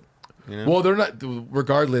blow it. You know? Well, they're not.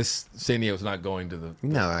 Regardless, San Diego's not going to the.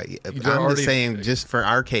 No, I'm already- just saying, just for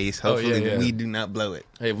our case, Oh, hopefully yeah. we do not blow it.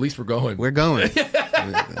 Hey, at least we're going. We're going.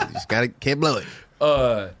 Just can't blow it.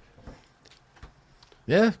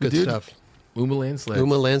 Yeah, Good dude. stuff. UMA Landsleds.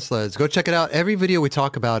 UMA Landsleds. Go check it out. Every video we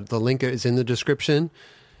talk about, the link is in the description.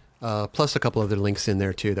 Plus a couple other links in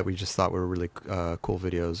there too that we just thought were really cool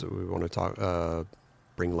videos that we want to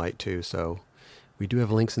bring light to. So we do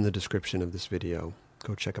have links in the description of this video.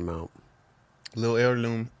 Go check them out. Little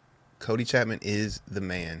heirloom. Cody Chapman is the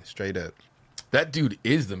man, straight up. That dude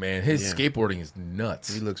is the man. His Yeah. skateboarding is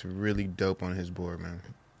nuts. He looks really dope on his board, man.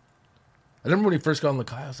 I remember when he first got on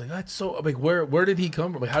Lakai, I was like, that's so, like, where did he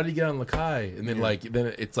come from? Like, how did he get on Lakai? And then,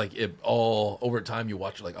 then it's like, it all, over time, you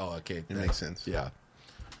watch it like, oh, okay. It makes sense. Yeah.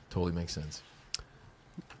 Totally makes sense.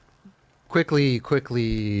 Quickly,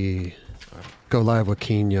 go live with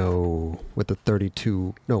Kino with the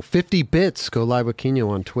 50 bits. Go live with Kino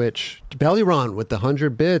on Twitch. Bellyron with the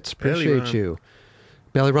 100 bits. Appreciate you.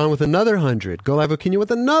 Bellyron with another 100. Go live with Kino with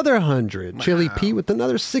another 100. Wow. Chili Pete with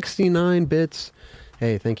another 69 bits.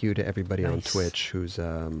 Hey, thank you to everybody on Twitch who's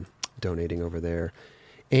donating over there.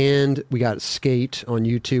 And we got Skate on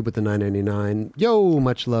YouTube with the $9.99. Yo,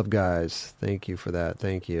 much love, guys. Thank you for that.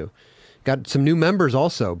 Thank you. Got some new members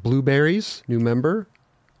also. Blueberries, new member.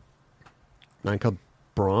 9 Club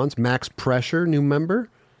Bronze. Max Pressure, new member.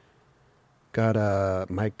 Got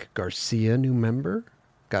Mike Garcia, new member.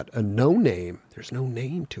 Got a no name. There's no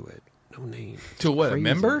name to it. No name. To what? Crazy. A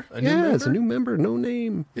member? New member? It's a new member. No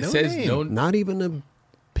name. It says name. no. Not even a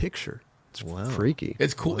picture. It's freaky.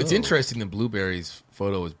 It's cool. Whoa. It's interesting. The Blueberries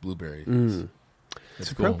photo is Blueberry.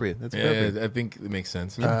 That's cool. Appropriate. That's appropriate. Yeah, I think it makes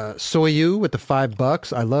sense. Soyu with the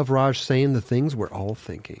 $5. I love Raj saying the things we're all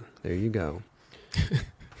thinking. There you go.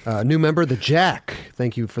 New member, the Jack.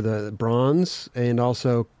 Thank you for the bronze. And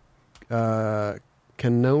also Canonico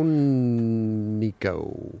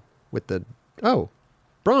with the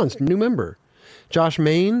bronze, new member. Josh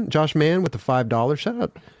Mann with the $5. Shout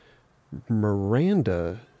out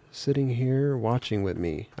Miranda sitting here watching with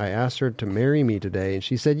me. I asked her to marry me today, and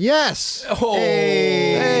she said yes. Oh,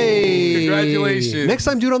 hey. Congratulations. Next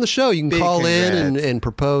time, do it on the show. You can call in and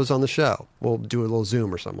propose on the show. We'll do a little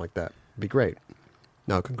Zoom or something like that. It'd be great.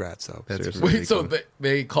 No, congrats, though. That's seriously. really Wait, so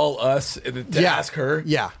they call us and to ask her?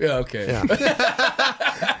 Yeah. Yeah, okay. Yeah.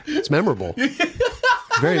 It's memorable.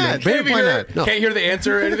 Very nice. Can't hear the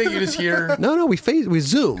answer or anything. You just hear. No. We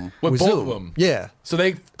Zoom with we both Zoom. of them. Yeah. So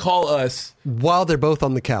they call us while they're both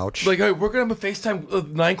on the couch. Like, hey, we're gonna have a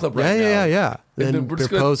FaceTime 9 Club right now. Yeah. Then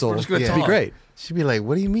proposal. It'd be great. She'd be like,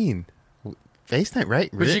 "What do you mean? FaceTime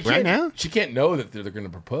right now? She can't know that they're gonna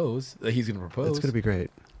propose. That he's gonna propose. It's gonna be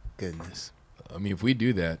great. Goodness. I mean, if we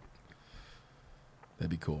do that, that'd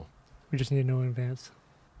be cool. We just need to know in advance.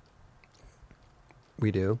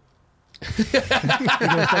 We do.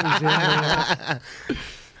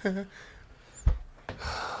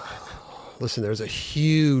 Listen, there's a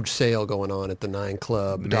huge sale going on at the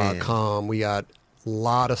 9club.com. We got a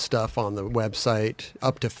lot of stuff on the website,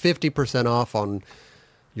 up to 50% off on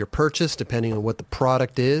your purchase, depending on what the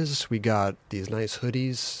product is. We got these nice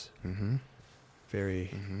hoodies. Very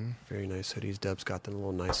nice hoodies. Deb's got the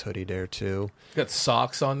little nice hoodie there, too. Got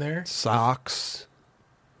socks on there. Socks.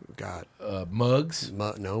 Got mugs.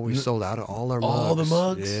 No, we sold out of all our mugs. All the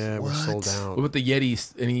mugs? Yeah, we're sold out. What about the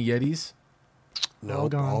Yetis? Any Yetis? No,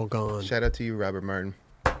 all gone. Shout out to you, Robert Martin.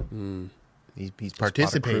 He's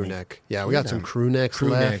participating. Crew neck. Yeah, we got some crew necks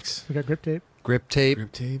left. We got grip tape. Grip tape.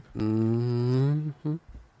 Mm-hmm.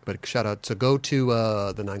 But shout out. So go to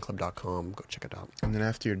the 9club.com. Go check it out. And then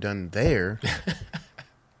after you're done there,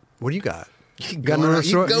 what do you got? You go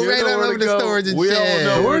right on over to storage and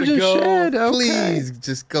shed. Storage and shed. Okay. Please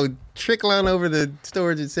just go trickle on over the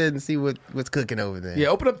storage and shed and see what's cooking over there. Yeah,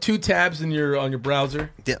 open up 2 tabs on your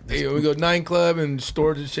browser. Yep. Hey, we go 9 Club and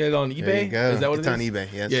storage and shed on eBay. There you go. Is that what it's on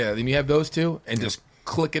eBay? Yes. Yeah. Then you have those 2 and just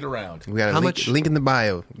click it around. We got a link in the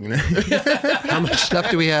bio. You know? How much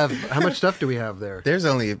stuff do we have? How much stuff do we have there? There's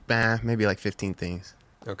only maybe like 15 things.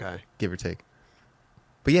 Okay, give or take.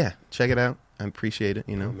 But yeah, check it out. I appreciate it.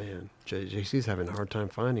 You know. Oh man, JC's having a hard time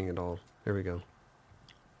finding it all. There we go.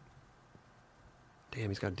 Damn,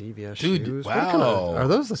 he's got DVS shoes. Wow. Are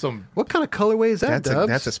those some? What kind of colorway is that?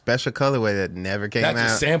 That's a special colorway that never came out.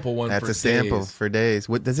 That's a sample one. That's a sample for days.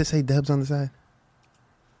 What does it say? Dubs on the side.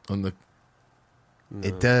 On the. No.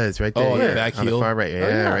 It does right there. Oh, yeah. Back heel. On the far right.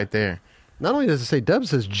 Yeah, right there. Not only does it say Dubs, it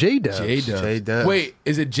says J Dubs. J Dubs. Wait,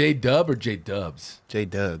 is it J Dub or J Dubs? J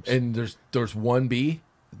Dubs. And there's one B.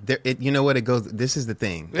 You know what? It goes. This is the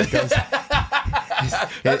thing. It goes.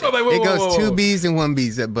 It goes 2 B's and 1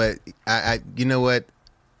 B's. But you know what?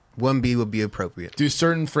 1 B would be appropriate. Do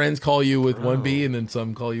certain friends call you with 1 B and then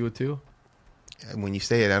some call you with 2? When you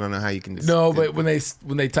say it, I don't know how you can. But when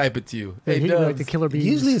they type it to you, hey, like the killer bees.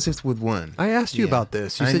 Usually it's just with 1. I asked you about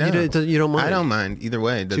this. You said you don't mind. I don't mind either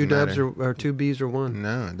way. It doesn't 2 Dubs matter. or 2 B's or 1.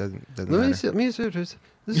 No, it doesn't Let me matter. see.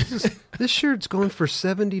 This shirt's going for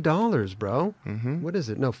 $70, bro. What is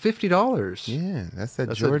it? No, $50. Yeah, that's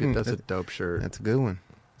Jordan. That's a dope shirt. That's a good one.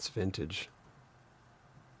 It's vintage.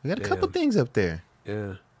 We got a couple things up there.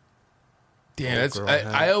 Yeah. Damn,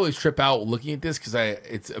 I always trip out looking at this because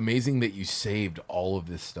it's amazing that you saved all of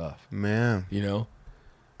this stuff. Man, you know,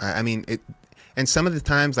 I mean And some of the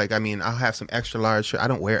times, like, I mean, I'll have some extra large shirts. I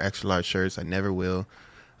don't wear extra large shirts. I never will.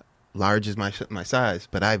 Large is my size,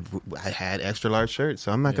 but I had extra large shirts,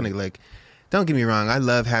 so I'm not gonna like. Don't get me wrong. I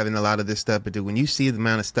love having a lot of this stuff, but dude, when you see the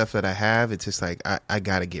amount of stuff that I have, it's just like I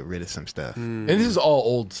gotta get rid of some stuff. And this is all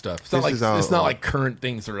old stuff. It's not like current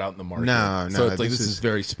things that are out in the market. No. So it's like this is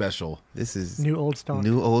very special. This is new old stock.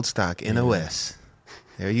 New old stock. NOS.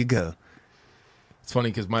 There you go. It's funny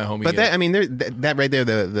because my homie. But that, I mean, that right there,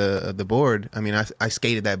 the board. I mean, I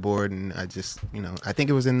skated that board, and I just, I think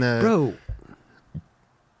it was in the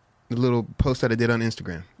little post that I did on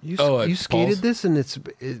Instagram. You skated this, and it's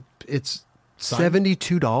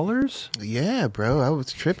 $72. Yeah, bro, I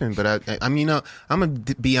was tripping, but I mean, I'm gonna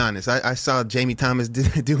be honest. I saw Jamie Thomas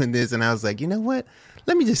doing this, and I was like, you know what?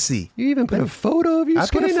 Let me just see. You even put a photo of you. I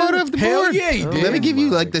put a photo of the board. Yeah, you did. Let me give you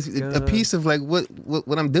like a piece of like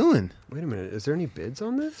what I'm doing. Wait a minute. Is there any bids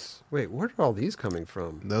on this? Wait, where are all these coming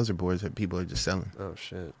from? Those are boards that people are just selling. Oh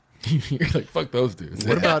shit. You're like, fuck those dudes.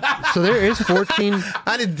 What about? So there is 14.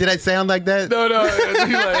 Did I sound like that? No. You're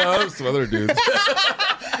like, oh, some other dudes.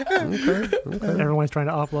 Okay. Everyone's trying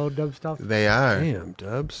to offload Dub stuff. They are. Damn,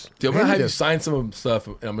 Dubs. Dude, I'm gonna have you sign some of the stuff,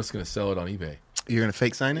 and I'm just gonna sell it on eBay. You're gonna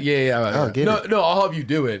fake sign it? Yeah. Get it. No, I'll have you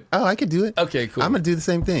do it. Oh, I could do it. Okay, cool. I'm gonna do the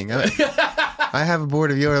same thing. I have a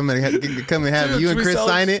board of yours. I'm gonna come and have Dude, you and should we Chris sell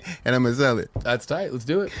sign it? it, and I'm gonna sell it. That's tight. Let's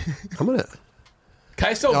do it. I'm gonna. Can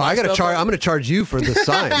I sell? No, my I gotta stuff charge. on- I'm gonna charge you for the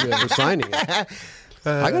sign for signing it.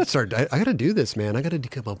 I gotta start. I gotta do this, man. I gotta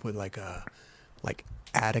come up with like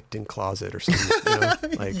addict and closet or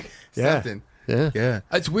something. Something. Yeah.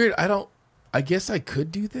 It's weird. I guess I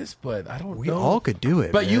could do this, but I don't We know. all could do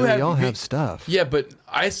it. But man. we all have stuff. Yeah, but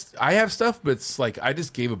I have stuff, but it's like I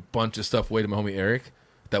just gave a bunch of stuff away to my homie Eric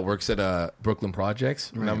that works at Brooklyn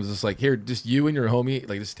Projects, and I was just like, here, just you and your homie,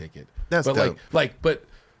 like, just take it. That's but dope. but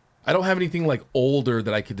I don't have anything like older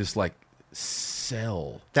that I could just like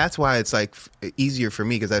sell. That's why it's like easier for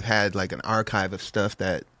me because I've had like an archive of stuff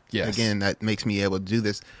that, again, that makes me able to do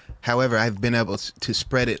this. However, I've been able to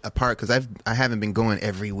spread it apart because I haven't been going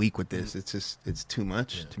every week with this. It's too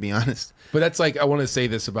much, to be honest. But that's like, I want to say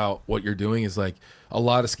this about what you're doing is like a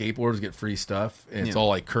lot of skateboarders get free stuff, and it's all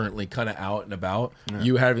like currently kind of out and about. Yeah.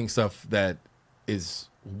 You having stuff that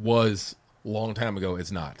was a long time ago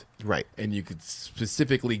is not. Right. And you could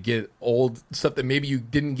specifically get old stuff that maybe you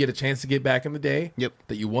didn't get a chance to get back in the day. Yep.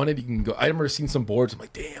 That you wanted. You can go. I remember seeing some boards. I'm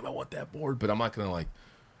like, damn, I want that board, but I'm not gonna like.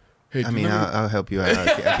 Hey, I mean, I'll help you out.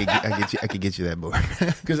 I could get you that board.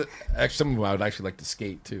 Because actually, some of them I would actually like to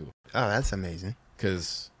skate too. Oh, that's amazing.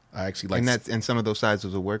 Because I actually like. And some of those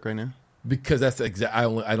sizes will work right now. Because that's the exact. I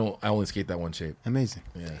only skate that one shape. Amazing.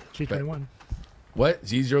 Yeah. G21. What?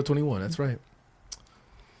 Z021. That's right.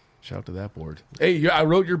 Shout out to that board. Hey, I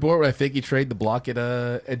rode your board when I fakey trade the block at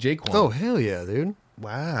Jaquan. Oh hell yeah, dude.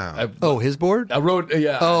 Wow. His board? I rode.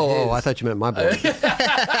 Yeah. Oh, I thought you meant my board.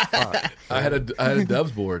 I had a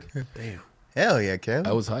Dubs board. Damn. Hell yeah, Kev.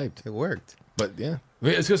 I was hyped. It worked. But yeah, I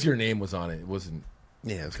mean, it's because your name was on it. It wasn't.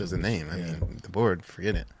 Yeah, it's because of the name. I mean, the board.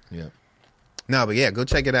 Forget it. Yeah. No, but yeah, go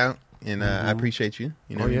check it out. And I appreciate you.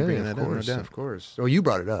 Bringing that up. No doubt. Of course. Oh, you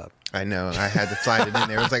brought it up. I know. I had to slide it in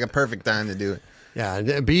there. It was like a perfect time to do it. Yeah,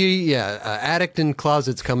 addict and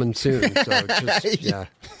closets coming soon. So just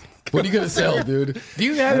What are you gonna sell, dude? Do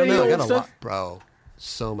you I have don't any know. I old got a stuff? lot, bro.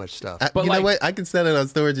 So much stuff. But you know like- what? I can sell it on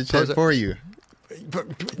storage and check for you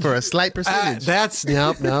for a slight percentage. That's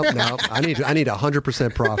nope. I need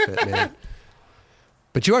 100% profit, man.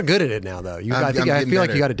 But you are good at it now, though. I feel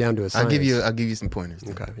like you got it down to a science. I'll give you some pointers.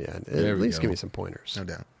 Okay, yeah. There At we least go. give me some pointers. No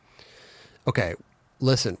doubt. Okay,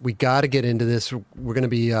 listen, we got to get into this. We're going to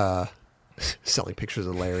be selling pictures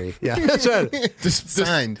of Larry. Yeah, that's right.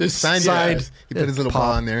 Signed. this- Signed. yeah. He put his little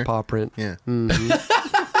paw on there. Paw print. Yeah.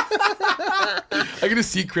 I get to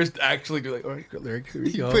see Chris actually do like, all right, Larry, here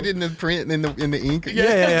we go. Put it in the print in the ink.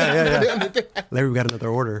 Yeah. Larry, we got another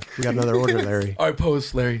order. Larry. All right,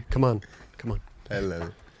 post, Larry. Come on. Hello.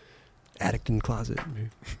 Addict in closet.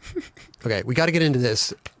 Okay, we got to get into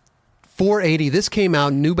this. 480. This came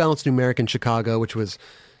out New Balance Numeric in Chicago, which was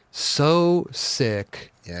so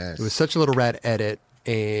sick. Yes. It was such a little rad edit,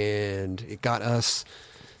 and it got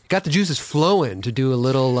the juices flowing to do a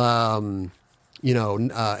little,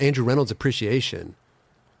 Andrew Reynolds appreciation.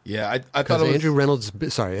 Yeah, I thought Because it was. Andrew Reynolds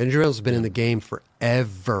has been in the game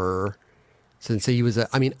forever. Since he was,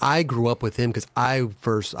 I grew up with him because I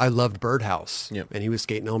loved Birdhouse, and he was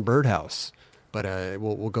skating on Birdhouse. But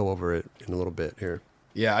we'll go over it in a little bit here.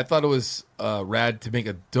 Yeah, I thought it was rad to make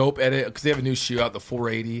a dope edit because they have a new shoe out, the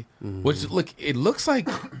 480, which it looks like,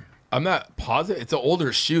 I'm not positive, it's an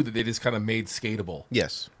older shoe that they just kind of made skateable.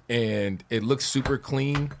 Yes. And it looks super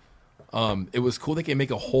clean. It was cool they can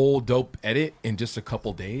make a whole dope edit in just a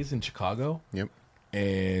couple days in Chicago. Yep.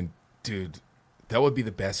 And dude, that would be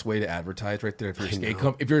the best way to advertise right there. If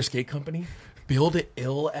you're a skate company, build an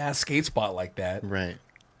ill ass skate spot like that, Right.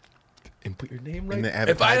 and put your name right. And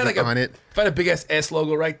the If I had advertisement on it. if I had a big ass S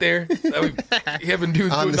logo right there, that would having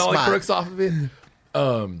dudes On doing the nollie spot. crooks off of it.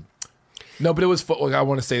 No, but it was. Like, I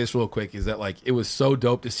want to say this real quick is that like it was so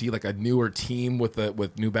dope to see like a newer team with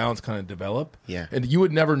New Balance kind of develop. Yeah. And you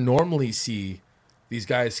would never normally see these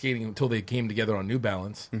guys skating until they came together on New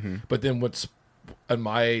Balance. Mm-hmm. But then what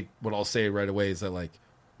I'll say right away is that like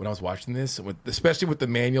when I was watching this, especially with the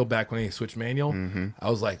manual back when they switched manual, I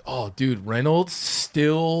was like, oh, dude, Reynolds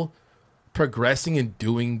still progressing and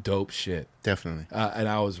doing dope shit. Definitely. And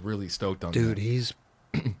I was really stoked on Dude, that. he's,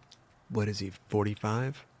 what is he,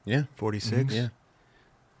 45? Yeah. 46? Yeah.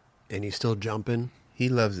 And he's still jumping. He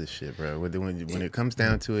loves this shit, bro. When it comes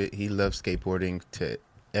down to it, he loves skateboarding to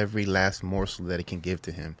every last morsel that it can give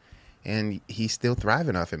to him. And he's still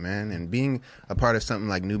thriving off it, man. And being a part of something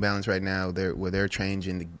like New Balance right now, they're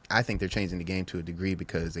changing. I think they're changing the game to a degree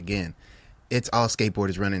because, again, it's all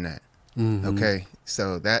skateboarders running that. Mm-hmm. Okay,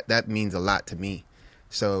 so that means a lot to me.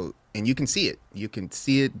 So, and you can see it. You can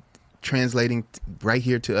see it translating right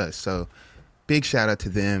here to us. So, big shout out to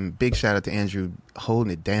them. Big shout out to Andrew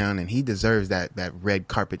holding it down, and he deserves that red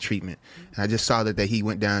carpet treatment. And I just saw that he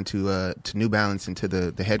went down to New Balance and to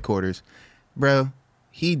the headquarters, bro.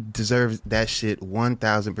 He deserves that shit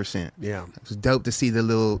 1,000%. Yeah. It was dope to see the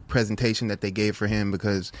little presentation that they gave for him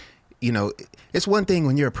because, you know, it's one thing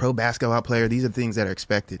when you're a pro basketball player. These are things that are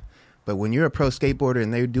expected. But when you're a pro skateboarder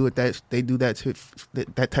and they do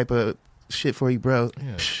that type of shit for you, bro.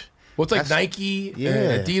 Yeah. Well, it's like Nike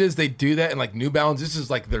and Adidas, they do that. And like New Balance, this is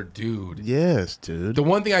like their dude. Yes, dude. The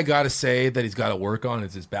one thing I got to say that he's got to work on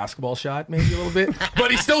is his basketball shot, maybe a little bit.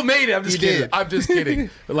 But he still made it. I'm just kidding. I'm just kidding.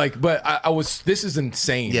 Like, but this is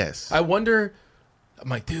insane. Yes. I wonder, I'm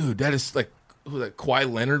like, dude, that is like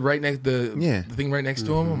Kawhi Leonard right next, the thing right next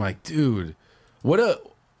to him. I'm like, dude, what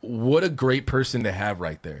a great person to have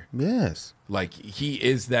right there. Yes. Like he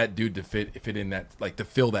is that dude to fit in that, like to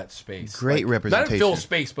fill that space. Great like, representation. Not to fill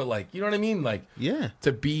space, but like, you know what I mean? Like, yeah.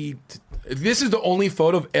 This is the only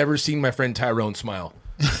photo I've ever seen my friend Tyrone smile.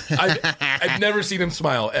 I've never seen him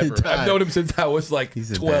smile ever. I've known him since I was like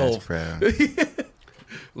 12.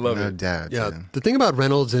 Love no it. doubt. Yeah. The thing about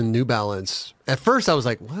Reynolds and New Balance, at first I was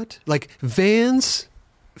like, what? Like Vans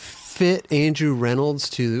fit Andrew Reynolds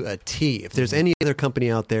to a T. If there's any other company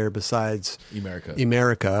out there besides America,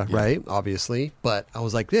 yeah. Right? Obviously. But I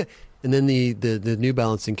was like, yeah. And then the New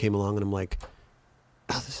Balance thing came along and I'm like,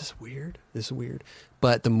 oh, this is weird. This is weird.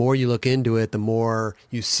 But the more you look into it, the more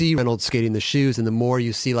you see Reynolds skating the shoes and the more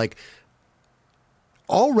you see like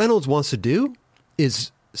all Reynolds wants to do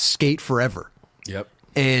is skate forever. Yep.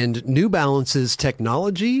 And New Balance's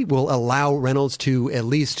technology will allow Reynolds to at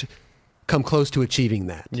least come close to achieving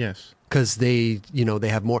that. Yes. Because they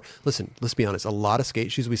have more. Listen, let's be honest. A lot of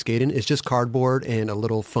skate shoes we skate in is just cardboard and a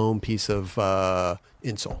little foam piece of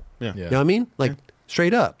insole. Yeah. You know what I mean? Like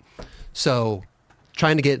straight up. So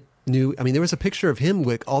trying to get new. I mean, there was a picture of him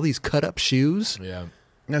with all these cut up shoes. Yeah.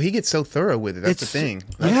 No, he gets so thorough with it. That's the thing.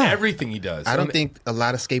 Like everything he does. I don't think a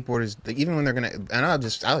lot of skateboarders, even when they're going to, and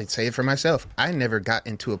I'll say it for myself. I never got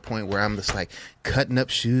into a point where I'm just like cutting up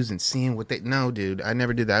shoes and seeing what no, dude, I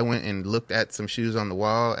never did that. I went and looked at some shoes on the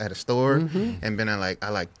wall at a store and been I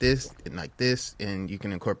like this, and you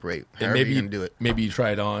can incorporate however you're going to do it. Maybe you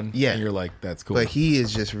try it on and you're like, that's cool. But he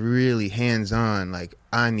is just really hands-on. Like,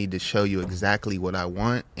 I need to show you exactly what I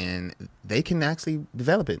want, and they can actually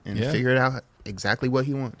develop it and figure it out exactly what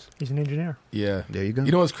he wants. He's an engineer. Yeah. There you go.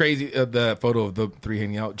 You know what's crazy? The photo of the three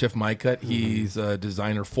hanging out. Jeff Mycut, he's a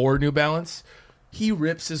designer for New Balance. He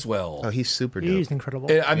rips as well. Oh, he's super dope. He's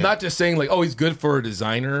incredible. And I'm not just saying like, oh, he's good for a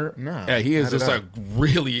designer. No. Yeah, he is just like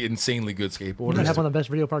really insanely good skateboarder. He might have one of the best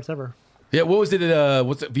video parts ever. Yeah, what was it?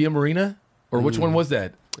 What's it? Via Marina? Or which one was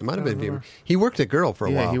that? It might have been Via. He worked at Girl for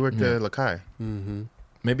a while. Yeah, he worked at Lakai. Mm-hmm.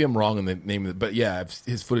 Maybe I'm wrong in the name of it, but yeah,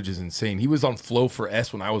 his footage is insane. He was on Flow for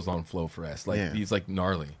S when I was on Flow for S. Like he's like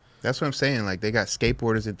gnarly. That's what I'm saying. Like they got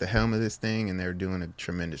skateboarders at the helm of this thing, and they're doing a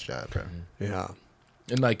tremendous job, bro. Yeah.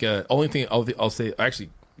 And like only thing I'll say,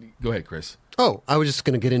 actually, go ahead, Chris. Oh, I was just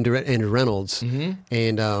going to get into Andrew Reynolds,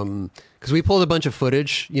 and because we pulled a bunch of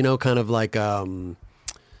footage, kind of like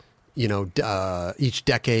each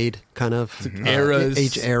decade, kind of eras,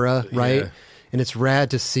 each era, right? Yeah. And it's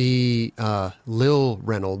rad to see Lil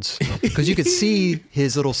Reynolds because you could see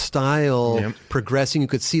his little style progressing. You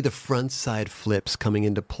could see the front side flips coming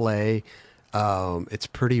into play. It's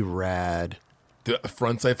pretty rad. The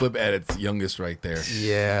front side flip at its youngest right there.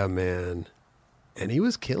 Yeah, man. And he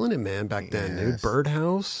was killing it, man, back then, dude.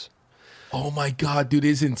 Birdhouse. Oh my God, dude,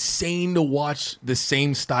 it's insane to watch the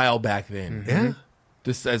same style back then. Yeah.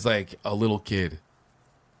 Just as like a little kid.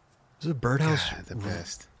 This is a Birdhouse. God, the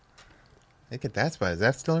best. Look at that spot. Is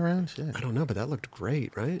that still around? Shit. I don't know, but that looked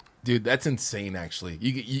great, right? Dude, that's insane, actually.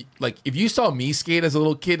 You like, if you saw me skate as a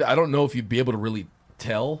little kid, I don't know if you'd be able to really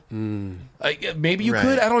tell. Like, maybe you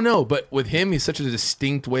could, I don't know. But with him, he's such a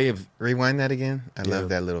distinct way of... Rewind that again. I love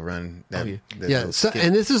that little run. That, So,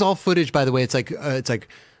 and this is all footage, by the way. It's like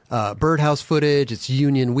Birdhouse footage. It's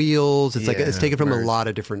Union Wheels. It's like it's taken from a lot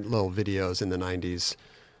of different little videos in the 90s.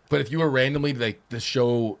 But if you were randomly like to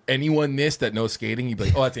show anyone this that knows skating, you'd be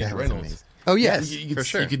like, "Oh, that's Andy Reynolds." Amazing. Oh yes, you for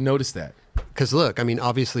sure. You could notice that. Because look, I mean,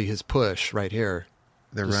 obviously his push right here.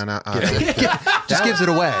 The run out. Just gives it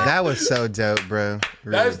away. That was so dope, bro.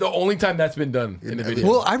 Really. That is the only time that's been done in the video.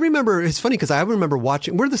 Well, I remember, it's funny because I remember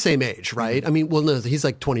watching, we're the same age, right? I mean, well, no, he's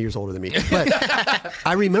like 20 years older than me. But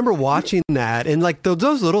I remember watching that and like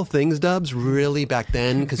those little things, Dubs, really back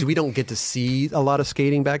then, because we don't get to see a lot of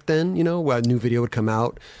skating back then, you know, where a new video would come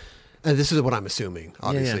out. And this is what I'm assuming,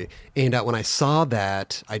 obviously. Yeah. And when I saw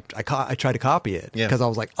that, I tried to copy it because I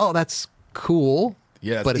was like, oh, that's cool.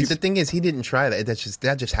 Yeah, but the thing is, he didn't try that.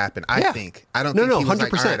 That just happened. I think. I don't think he was 100%.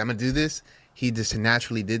 Like, all right, I'm gonna do this. He just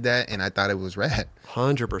naturally did that, and I thought it was rad.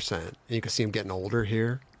 100%. And you can see him getting older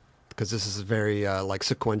here because this is very like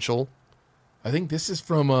sequential. I think this is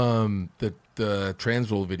from the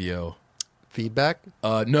Transworld video. Feedback?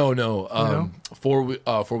 No. Four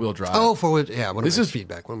wheel drive. Oh, four-wheel. Yeah. This is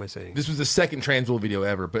feedback. What am I saying? This was the second Transworld video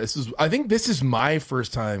ever, but I think this is my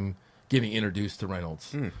first time getting introduced to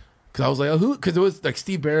Reynolds. Because I was like, oh, who? Because it was like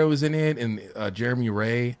Steve Barrow was in it and Jeremy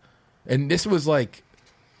Ray. And this was like,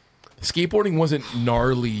 skateboarding wasn't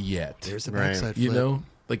gnarly yet. There's the backside flip. You know?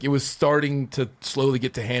 Like it was starting to slowly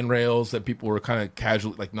get to handrails that people were kind of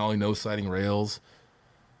casually, like nollie nose sliding rails.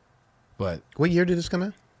 But. What year did this come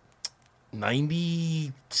out?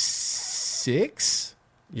 96?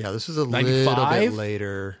 Yeah, this is a 95? little bit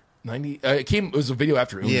later. 90. It was a video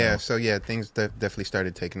after Uno. Yeah, so things definitely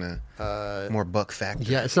started taking a more buck factor.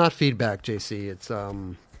 Yeah, it's not feedback, JC. It's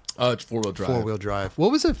it's four-wheel drive. Four-wheel drive.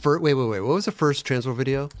 What was it first? Wait. What was the first Transworld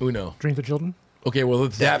video? Uno. Dream for Children. Okay, well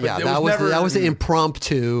it's that. Yeah, that was the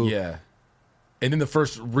impromptu. Yeah, and then the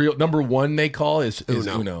first real number one they call is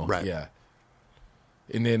Uno. Right. Yeah.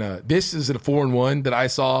 And then this is a 4-in-1 that I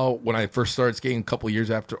saw when I first started skating a couple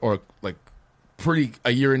years after, or like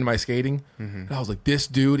a year into my skating. And I was like, this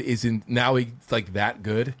dude now he's like that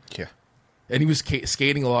good. Yeah. And he was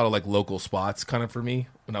skating a lot of like local spots kind of for me.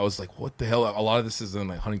 And I was like, what the hell? A lot of this is in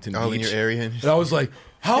like Huntington Beach. In your area. And I was like,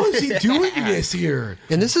 how is he doing this here?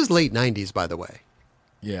 And this is late 90s, by the way.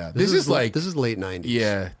 Yeah. This is late 90s.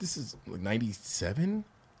 Yeah. This is like 97.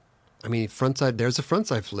 I mean, there's a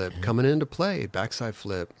frontside flip coming into play, backside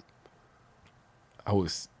flip. I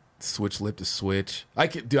was switch lip to switch. I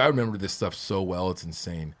remember this stuff so well. It's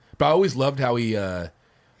insane. But I always loved how he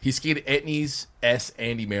skated Etnies S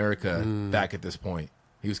Andy America back at this point.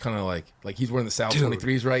 He was kind of like he's wearing the South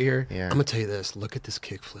 23s right here. Yeah. I'm going to tell you this. Look at this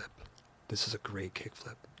kickflip. This is a great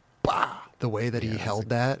kickflip. Bah! The way that he held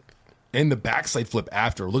that. And the backside flip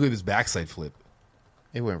after. Look at this backside flip.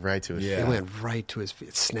 It went right to his feet. It went right to his feet.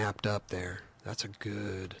 It snapped up there. That's a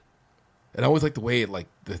good. And I always like the way it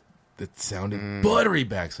sounded buttery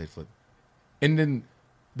backside flip. And then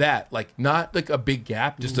that, like not like a big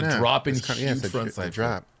gap, just a drop in huge frontside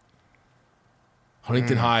drop.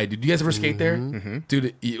 Huntington High. Did you guys ever skate there?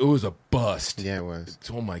 Dude, it was a bust. Yeah, it was.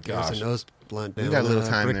 Oh my gosh. There's a nose blunt down. We got a little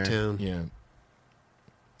time Bricktown. there. Yeah.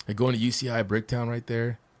 And going to UCI Bricktown right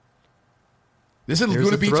there. This is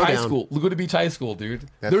Laguna Beach High School. Laguna Beach High School, dude.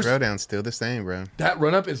 That throwdown's still the same, bro. That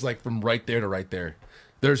run up is like from right there to right there.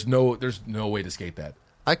 There's no way to skate that.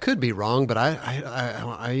 I could be wrong, but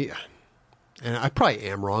I probably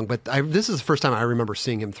am wrong. But this is the first time I remember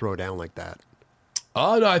seeing him throw down like that.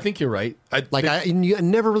 Oh no, I think you're right. I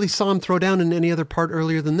never really saw him throw down in any other part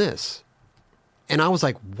earlier than this, and I was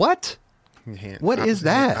like, "What? What is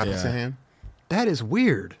that? Opposite hand. That is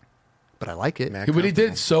weird." But I like it. But he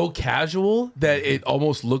did it so casual that it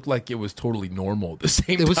almost looked like it was totally normal at the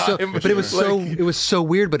same time. It was so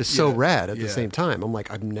weird, but it's so rad at the same time. I'm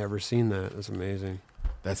like, I've never seen that. That's amazing.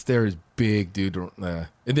 That stair is big, dude. And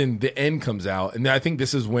then the end comes out, and I think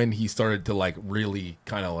this is when he started to like really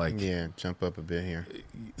kind of like jump up a bit here,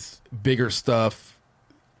 bigger stuff.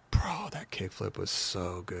 Bro, that kickflip was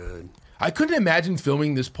so good. I couldn't imagine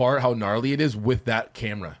filming this part, how gnarly it is with that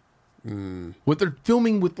camera. What they're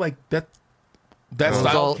filming with like that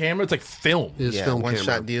style camera, it's like film. It's film one camera.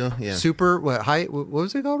 shot deal. Yeah, Super what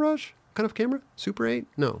was it called, Raj? What kind of camera? Super 8?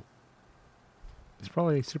 No. It's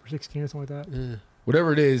probably Super 16 or something like that.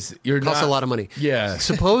 Whatever it is, Costs a lot of money. Yeah.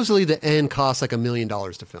 Supposedly the end costs like $1 million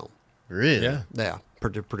to film. Really? Yeah. Yeah,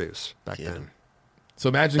 to produce back then. So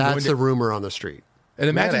imagine that's the rumor on the street. And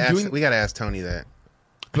imagine we got to ask Tony that.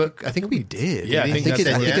 But I think we did. Yeah, I think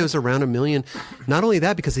it was around $1 million. Not only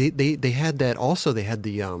that, because they had that also. They had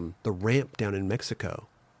the ramp down in Mexico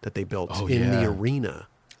that they built in the arena.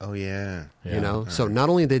 Oh yeah. You know, so not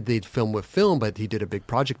only did they film with film, but he did a big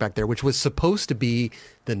project back there, which was supposed to be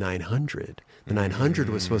the 900. The 900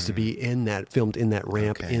 was supposed to be filmed in that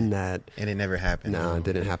ramp in that, and it never happened. No, it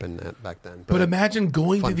didn't happen back then. But imagine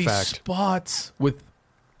going to these spots with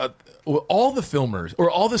all the filmers or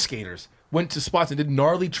all the skaters went to spots and did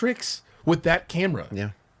gnarly tricks with that camera.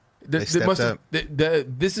 Yeah, this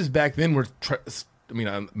is back then where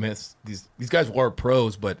these guys were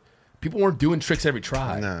pros, but people weren't doing tricks every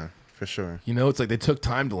try. No, for sure. You know, it's like they took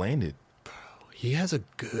time to land it. He has a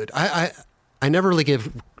good. I never really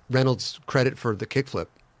give Reynolds credit for the kickflip.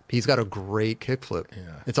 He's got a great kickflip.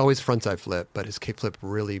 Yeah. It's always frontside flip, but his kickflip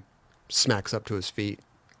really smacks up to his feet.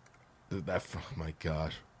 Oh my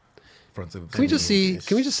gosh. Frontside.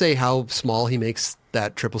 Can we just say how small he makes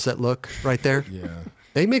that triple set look right there? Yeah.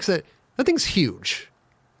 He makes that thing's huge.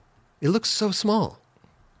 It looks so small.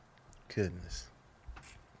 Goodness.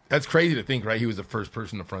 That's crazy to think, right? He was the first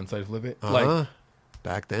person to frontside flip it. Like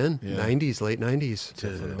back then, 90s, late 90s.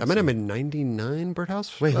 That might have been 99,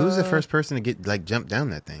 Birdhouse. Wait, who's the first person to get jump down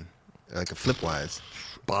that thing? Like a flip wise?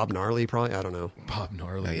 Bob Gnarly, probably. I don't know. Bob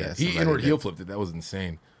Gnarly. Oh, yeah, He inward heel flipped it. That was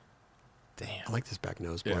insane. Damn. I like this back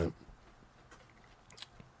nose blunt.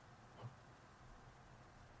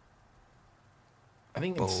 I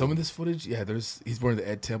think in some of this footage, he's wearing the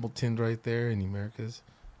Ed Templeton right there in the Americas.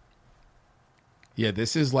 Yeah,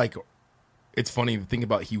 this is like, it's funny to think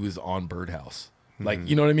about he was on Birdhouse. Like,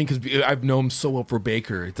 you know what I mean? Because I've known him so well for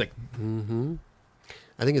Baker. It's like... Mm-hmm.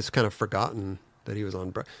 I think it's kind of forgotten that he was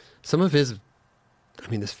on... Some of his... I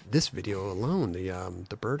mean, this video alone,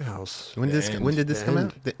 the Birdhouse... When did this come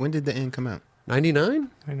out? When did the end come out?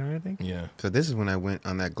 99? 99, I think. Yeah. So this is when I went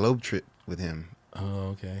on that globe trip with him. Oh,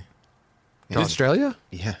 okay. In Australia?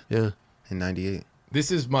 Yeah. Yeah. In 98.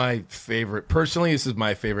 This is my favorite... Personally, this is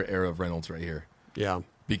my favorite era of Reynolds right here. Yeah.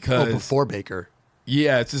 Because... before Baker.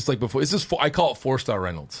 Yeah, it's just like before. It's just I call it 4-star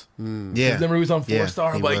Reynolds. Yeah, remember he was on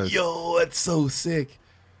 4-star. I'm like, was. yo, that's so sick.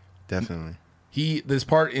 Definitely. This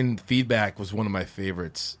part in Feedback was one of my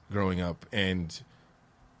favorites growing up, and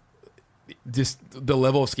just the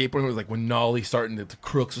level of skateboarding was like when Nollie the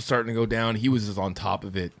crooks was starting to go down. He was just on top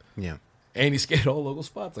of it. Yeah, and he skated all local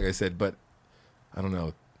spots, like I said. But I don't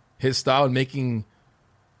know, his style and making.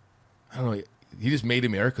 I don't know. He just made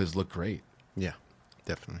Americas look great. Yeah,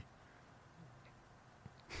 definitely.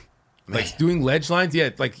 Like doing ledge lines,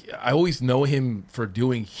 like I always know him for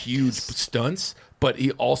doing huge stunts, but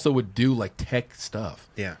he also would do like tech stuff.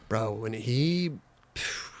 Yeah, bro. When he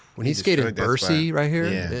skated Bercy right here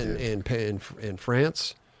in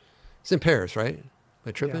France, it's in Paris, right? Am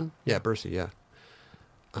I tripping? Yeah, Bercy. Yeah.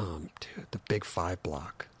 Dude, the big 5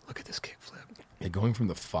 block. Look at this kickflip. Yeah, going from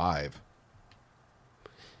the 5.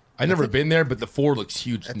 I've never been there, but the 4 looks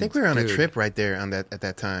huge. I think we were on a trip right there at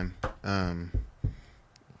that time.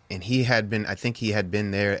 And I think he had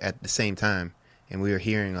been there at the same time. And we were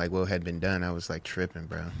hearing like what had been done. I was like tripping,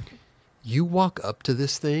 bro. You walk up to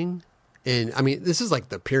this thing, and I mean, this is like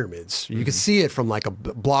the pyramids. You can see it from like a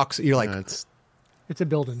blocks. You're like, it's a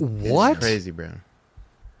building. What? It's crazy, bro.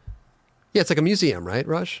 Yeah, it's like a museum, right,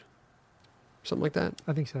 Rush? Something like that.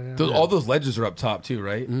 I think so. Yeah. All those ledges are up top too,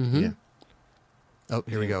 right? Mm-hmm. Yeah. Oh,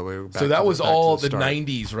 here we go. We're back so that was all the start.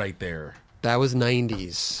 90s right there. That was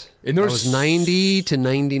 90s. And that was 90 to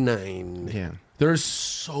 99. Yeah. There's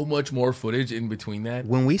so much more footage in between that.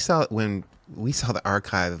 When we saw the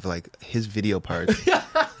archive of like his video parts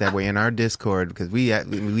that were in our Discord, because we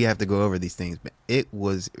have to go over these things, but it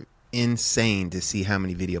was insane to see how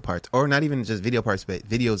many video parts, or not even just video parts, but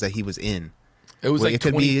videos that he was in. It was like it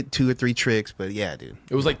could be 2 or 3 tricks, but yeah, dude.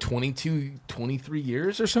 It was like 22, 23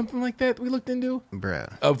 years or something like that we looked into.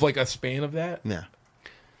 Bruh. Of like a span of that. Yeah.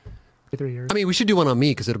 3 years. I mean, we should do one on me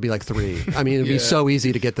because it'll be like 3. I mean, it'd be so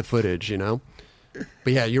easy to get the footage, you know?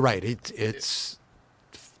 But yeah, you're right. It's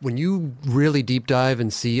when you really deep dive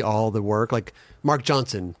and see all the work, like Mark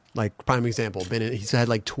Johnson, like prime example, he's had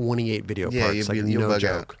like 28 video parts, like no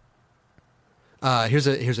joke. Here's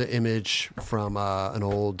an image from an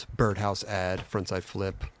old Birdhouse ad, frontside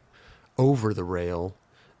flip, over the rail,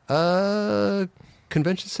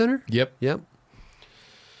 convention center. Yep.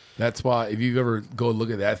 That's why if you ever go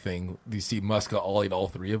look at that thing, you see Muska all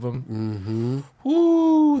 3 of them. Mm-hmm.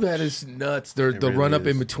 Woo, that is nuts. The really run up is.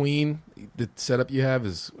 in between, the setup you have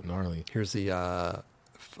is gnarly. Here's the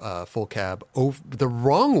full cab over the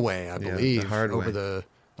wrong way, I believe. The hard over way. the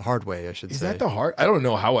hard way, I should Is say. that the hard? I don't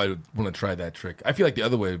know how I would want to try that trick. I feel like the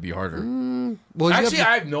other way would be harder. Well, you Actually, have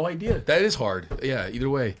I have no idea. That is hard. Yeah, either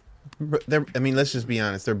way. I mean, let's just be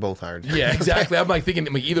honest. They're both hard. Yeah, exactly. I'm like thinking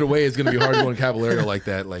like either way is going to be hard going Caballero like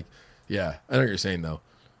that. Like, yeah, I know what you're saying though.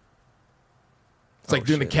 It's like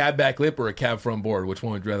doing a cab back lip or a cab front board. Which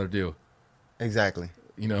one would you rather do? Exactly.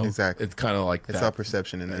 You know, Exactly. It's kind of like It's that, all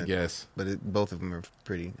perception in I that. guess. But both of them are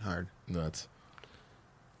pretty hard. Nuts.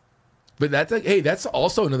 But that's like, hey, that's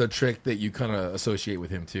also another trick that you kind of associate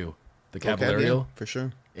with him too, the Caballero Yeah, for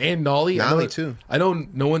sure. and Nolly. Nolly too. I know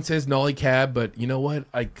no one says Nolly cab, but you know what?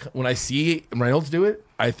 When I see Reynolds do it,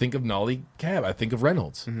 I think of Nolly cab. I think of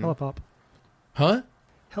Reynolds. Helipop. Huh?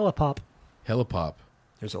 Helipop. Helipop.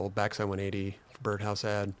 There's an old backside 180 for Birdhouse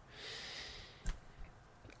ad.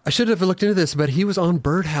 I should have looked into this, but he was on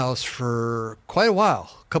Birdhouse for quite a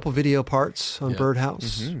while. A couple video parts on Yeah.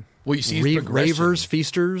 Birdhouse. Well, you see his progression. Ravers,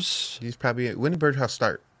 Feasters. He's probably when did Birdhouse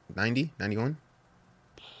start? 90, 91,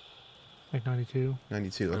 Like 92.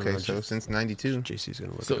 92. I Okay, don't know, so just- since 92. JC's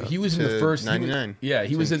going to look So it up. he was in the To first 99.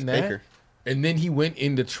 He was Since in that, Baker. and then he went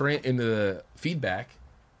into the feedback,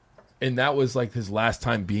 and that was like his last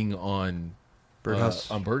time being on Birdhouse.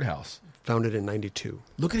 On Birdhouse. Founded in 92.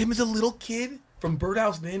 Look at him as a little kid from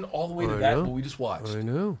Birdhouse, then all the way to I that. know. What we just watched. I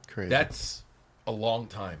know. Crazy. That's a long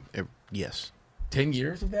time. Yes. 10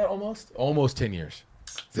 years of that almost 10 years.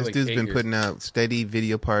 This like dude's 8 been years. putting out steady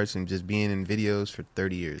video parts and just being in videos for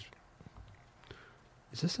 30 years.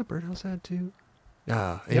 Is this a Birdhouse ad too?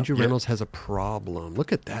 Andrew Yep. Reynolds has a problem.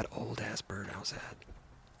 Look at that old ass Birdhouse ad.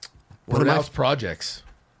 One of Birdhouse my- projects.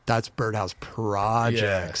 That's Birdhouse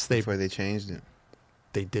Projects. Before they changed it.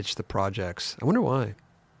 They ditched the projects. I wonder why.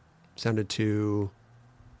 Sounded too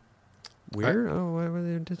weird. Why would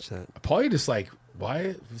they ditch that? Probably just like,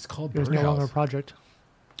 why it's called It was no longer a Birdhouse. project.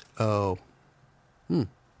 Oh,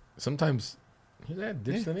 Sometimes,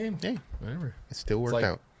 ditch the name. Hey, Whatever. it still worked like-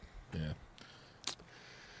 out. Yeah.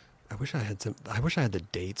 I wish I had the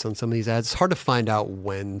dates on some of these ads. It's hard to find out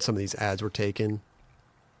when some of these ads were taken.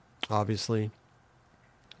 Obviously,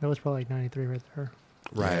 That was probably like 93 right there.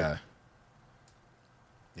 right. Yeah.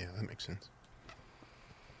 Yeah, that makes sense.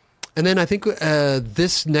 And then I think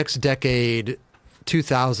this next decade,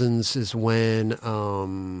 2000s, is when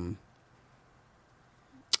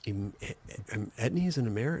Etnies in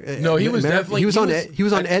America. No, he was definitely- he was on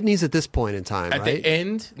at- Etnies at this point in time, At right? the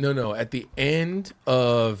end, at the end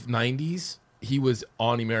of 90s, he was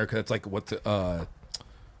on America. That's like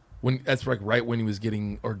when that's like right when he was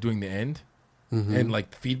getting or doing the end and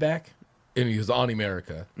like feedback, and he was on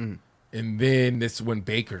America. And then this is when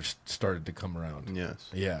Baker started to come around. Yes.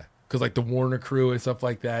 Yeah, because like the Warner crew and stuff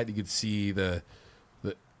like that, you could see their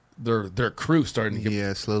crew starting to get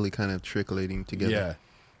Yeah, slowly kind of trickling together. yeah.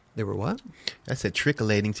 They were what? I said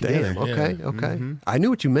trickling together. Damn. Okay. Okay. I knew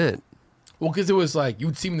what you meant. Well, because it was like you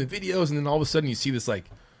would see him in the videos, and then all of a sudden you see this like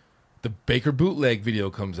the Baker bootleg video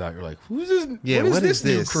comes out. You're like, who's this? Yeah, what is this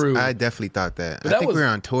new crew? I definitely thought that. But I that think was- we were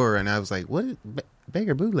on tour, and I was like, "What is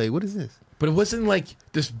Baker bootleg? What is this?" But it wasn't like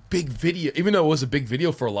this big video, even though it was a big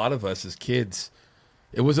video for a lot of us as kids.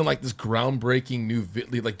 It wasn't like this groundbreaking new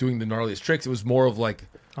like doing the gnarliest tricks. It was more of like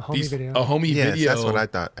A homie video. a homie Yes, video. that's what I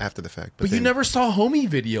thought after the fact. But you then- never saw homie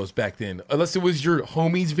videos back then, unless it was your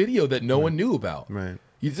homie's video that no one knew about. Right.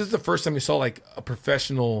 This is the first time you saw like a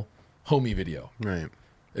professional homie video. Right.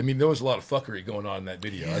 I mean, there was a lot of fuckery going on in that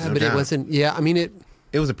video. Yeah, That's but it doubt. wasn't. Yeah, I mean it.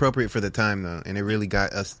 It was appropriate for the time though, and it really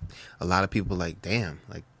got us. A lot of people like, damn,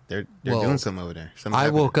 like they're Well, doing something over there. I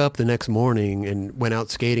woke up the next morning and went out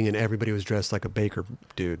skating, and everybody was dressed like a Baker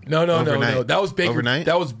dude. No. Overnight. That was Baker. Overnight?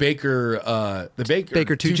 That was Baker. The Baker.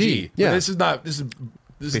 Baker 2G. But Yeah. This is not. This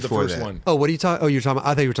is the Before first that. one. Oh, what are you talking? Oh, you're talking about.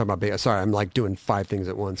 I thought you were talking about Baker. Sorry, I'm like doing 5 things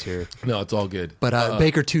at once here. No, it's all good. But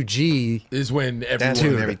Baker 2G is when everyone. That's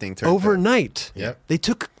when everything turned overnight. Yep. They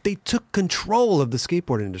took control of the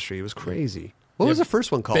skateboard industry. It was crazy. What was the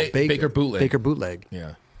first one called? Baker Bootleg. Baker Bootleg.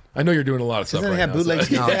 Yeah, I know you're doing a lot of stuff Doesn't right it have now. bootlegs?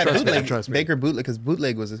 so- No, Yeah, trust me, bootleg. trust me. Baker bootleg because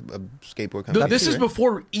bootleg was a skateboard company. This is right?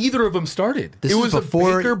 before either of them started. This it is was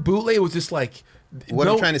before- a Baker bootleg. It was just like What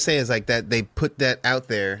I'm trying to say is like that they put that out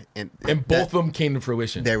there, and and both of them came to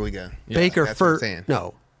fruition. There we go. Baker that's what I'm first. saying.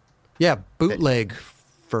 No. Yeah, bootleg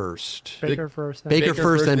first. Baker first. Then. Baker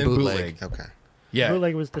first, then bootleg. Okay. Yeah,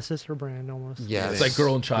 Bootleg was the sister brand almost. Yeah, it's like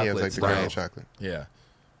Girl and Chocolate. Yeah, it was like the style. Girl and Chocolate. Yeah,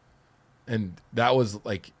 and that was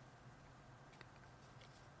like,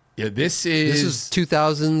 Yeah, this This is is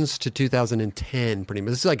 2000s to 2010, pretty much.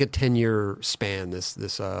 This is like a 10-year span. This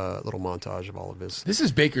little montage of all of his This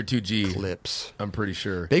is Baker 2G clips. I'm pretty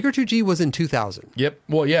sure. Baker 2G was in 2000. Yep.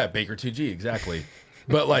 Well, yeah, Baker 2G, exactly.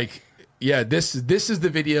 But like, yeah, this is the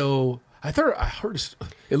video. I heard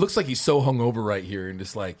it looks like he's so hungover right here and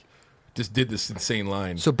just did this insane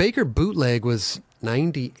line. So Baker Bootleg was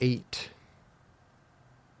 98.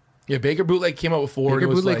 Yeah, Baker Bootleg came out with 4. Baker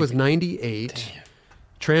and it Bootleg was was 98.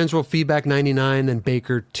 Transworld Feedback 99, then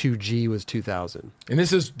Baker 2G was 2000. And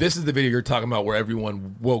this is the video you're talking about where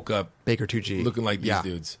everyone woke up Baker 2G looking like these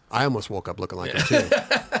dudes. I almost woke up looking like them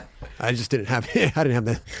too. I just didn't have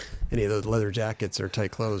any of those leather jackets or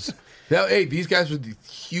tight clothes. Now, hey, these guys were the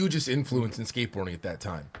hugest influence in skateboarding at that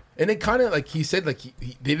time. And it kind of like he said, like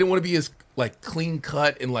they didn't want to be as like clean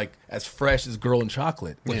cut and like as fresh as Girl in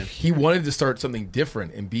Chocolate. Yeah. He wanted to start something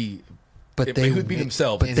different and be. But they would be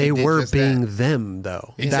themselves. But they were just being that. them,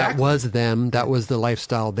 though. Exactly. That was them. That was the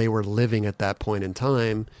lifestyle they were living at that point in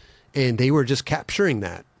time, and they were just capturing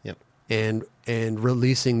that Yep. and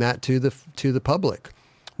releasing that to the public,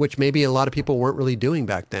 which maybe a lot of people weren't really doing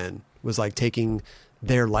back then. Was like taking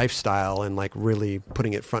their lifestyle and like really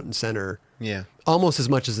putting it front and center, Yeah. almost as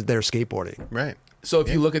much as their skateboarding. Right. So if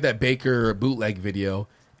you look at that Baker Bootleg video,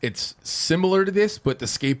 it's similar to this, but the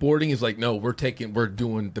skateboarding is like, no, we're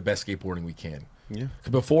doing the best skateboarding we can. Yeah. 'Cause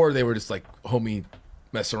before they were just like homie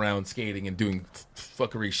mess around skating and doing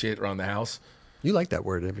fuckery shit around the house. You like that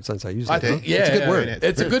word ever since I used it. I huh? think, yeah, it's a good yeah, word. yeah.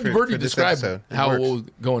 It's a good word to this describe episode. It how works. what was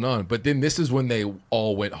going on. But then this is when they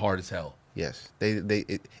all went hard as hell. Yes.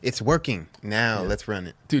 It's working now. Let's run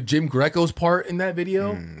it. Dude, Jim Greco's part in that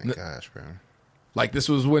video, My gosh, bro. like this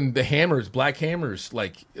was when the hammers, Black Hammers,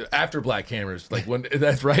 like after Black Hammers, like when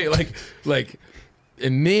that's right, like,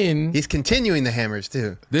 and then He's continuing the hammers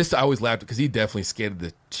too. this I always laughed because he definitely skated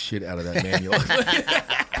the shit out of that manual.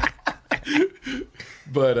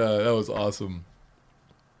 But that was awesome.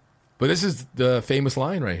 But this is the famous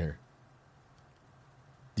line right here.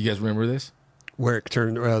 Do you guys remember this? Where it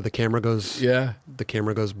turned, the camera goes. Yeah. The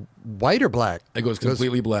camera goes white or black? It goes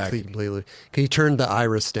completely black. Completely. He turned the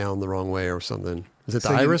iris down the wrong way or something. Is it the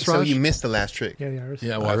So iris, so Raj? you missed the last trick. Yeah, the Iris.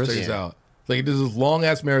 Yeah, well, Iris? check this Yeah. out. Like it does this long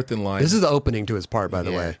ass marathon line. This is the opening to his part, by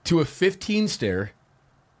the Yeah. way. to a 15 stair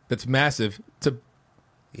that's massive.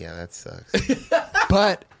 Yeah, that sucks.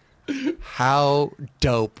 But how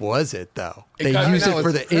dope was it, though? They got- used No, it for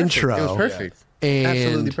it's the perfect. intro. It was perfect. And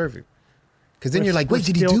Absolutely perfect. Because then We're- you're like, we're wait,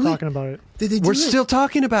 did he still do talking it? about it. Did they do We're it? still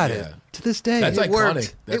talking about Yeah. it to this day. That's It iconic.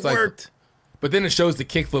 worked. That's It like- worked. But then it shows the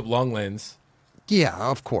kickflip long lens. Yeah,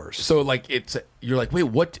 of course. So like you're like, wait,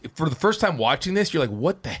 what? For the first time watching this, you're like,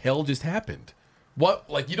 what the hell just happened? What?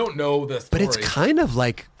 Like you don't know the story. But it's kind of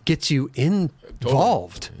like gets you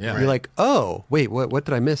involved. Yeah. You're like, oh, wait, what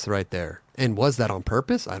did I miss right there? And was that on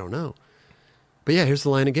purpose? I don't know. But yeah, here's the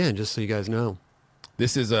line again, just so you guys know.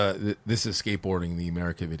 This is skateboarding the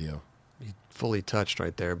America video. Fully touched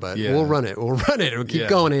right there, but Yeah. we'll run it. We'll keep Yeah.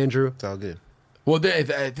 going, Andrew. It's all good. Well,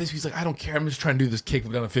 this he's like, I don't care. I'm just trying to do this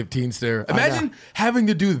kickflip down a 15 stair. Imagine having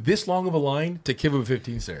to do this long of a line to kickflip a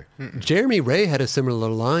 15 stair. Jeremy Ray had a similar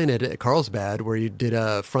line at Carlsbad where you did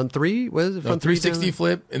a front three. What is it? No, Front 360 down?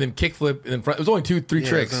 flip and then kickflip and then front. It was only 2-3 Yeah,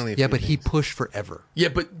 tricks. it was only a Yeah, few but he things. pushed forever. Yeah,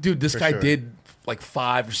 but dude, this For guy sure. did like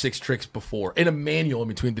 5 or 6 tricks before and a manual in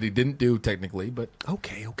between that he didn't do technically. But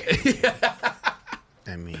Okay.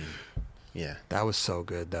 I mean, yeah. That was so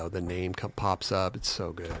good, though. The name pops up. It's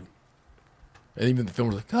so good. and even the film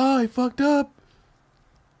was like, oh, he fucked up.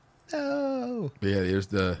 No. But yeah, there's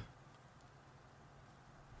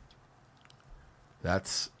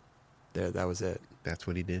that's There, that was it. That's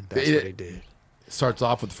what he did. That's It- what he did. starts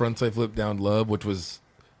off with frontside flip down love, which was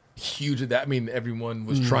huge. At that, I mean, everyone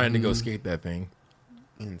was trying to go skate that thing.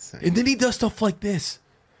 Insane. And then he does stuff like this,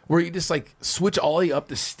 where you just like switch ollie up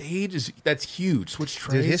the stage. That's huge. Switch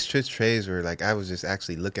trays. Dude, his switch trays were like, I was just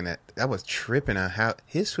actually looking at, I was tripping on how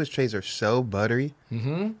his switch trays are so buttery.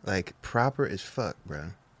 Mm-hmm. Like, proper as fuck, bro.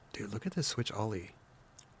 Dude, look at this switch ollie.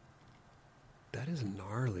 That is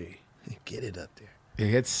gnarly. Get it up there.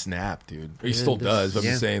 He had snap, dude. He Yeah, still this- does. But I'm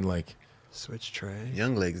yeah. just saying, like, Switch tray.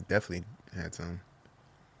 Young Legs definitely had some.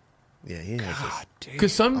 Yeah, he has God damn.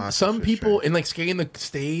 because some Awesome switch people tray. in like skating the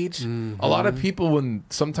stage, a lot of people when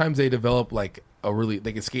sometimes they develop like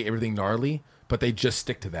they can skate everything gnarly, but they just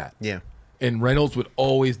stick to that. Yeah. And Reynolds would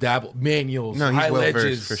always dabble manuals, No, he's high well-versed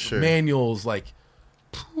ledges, for sure. manuals, like.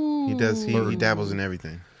 He does. He dabbles in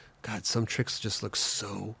everything. God, some tricks just look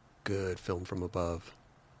so good filmed from above.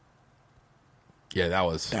 Yeah, that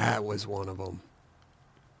was. That was one of them.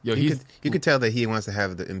 Yo, You could tell that he wants to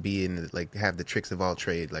have and be in like have the tricks of all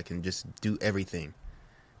trade, like and just do everything.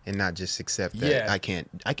 and not just accept that I can't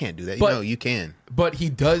do that. But, you can. But he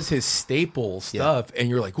does his staple stuff, and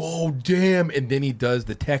you're like, whoa, damn! And then he does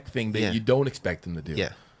the tech thing that you don't expect him to do.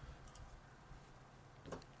 Yeah.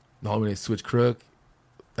 No, when they switch crook,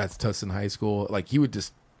 that's Tustin High School. Like he would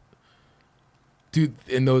just, dude.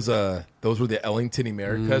 And those were the Ellington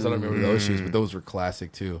Americas. I don't remember those shoes, but those were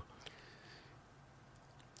classic too.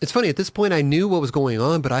 It's funny, at this point I knew what was going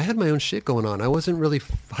on, but I had my own shit going on. I wasn't really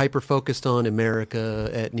hyper focused on America,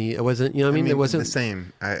 Etnie. I wasn't, you know what I mean? It wasn't the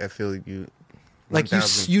same. I feel you. Like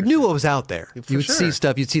you knew what was out there. You would sure. see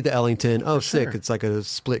stuff. You'd see the Ellington. Oh, sick! It's like a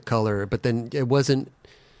split color. But then it wasn't.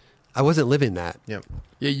 I wasn't living that. Yep.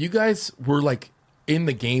 Yeah, you guys were like in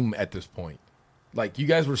the game at this point. Like you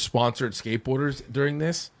guys were sponsored skateboarders during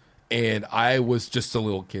this, and I was just a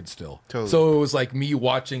little kid still. Totally. So it was like me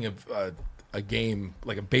watching a game,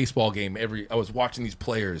 like a baseball game. I was watching these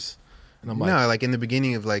players, and I'm like, no, like in the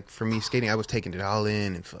beginning of like for me skating, I was taking it all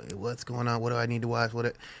in and what's going on, what do I need to watch,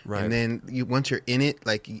 right. And then once you're in it,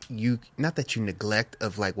 like you not that you neglect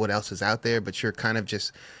of like what else is out there, but you're kind of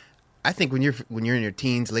just. I think when you're in your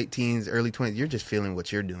teens, late teens, early 20s, you're just feeling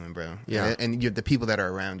what you're doing, bro. Yeah, and you're the people that are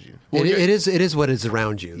around you. Well, it is what is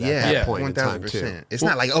around you. At that point in time too. 1000%. It's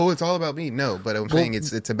not like it's all about me. No, but I'm saying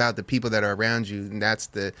it's about the people that are around you, and that's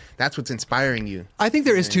what's inspiring you. I think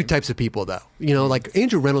there is two types of people, though. You know, like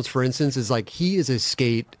Andrew Reynolds, for instance, is like he is a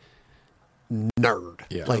skate nerd.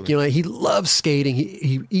 Yeah. Like, you know, he loves skating.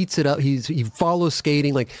 He eats it up. He follows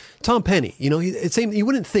skating. Like Tom Penny, you know, you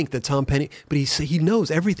wouldn't think that Tom Penny, but he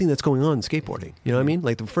knows everything that's going on in skateboarding. You know what I mean?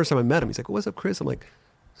 Like the first time I met him, he's like, "What's up, Chris?" I'm like,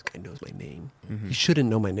 "This guy knows my name. He shouldn't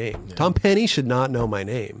know my name. Yeah. Tom Penny should not know my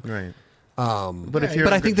name." Right. But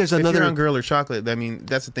I think there's another. If you're on Girl or Chocolate, I mean,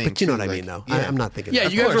 that's the thing. But you know what I mean, though. Yeah. I'm not thinking. Yeah,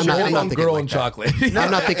 you guys are on Girl and Chocolate.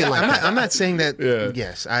 I'm not thinking like that. I'm not saying that. Yeah.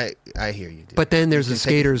 Yes, I hear you. Dude. But then there's the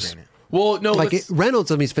skaters. Well, no, like Reynolds.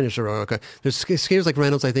 Let me finish the row. Okay, there's skaters like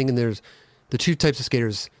Reynolds, I think, and there's the two types of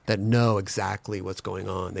skaters that know exactly what's going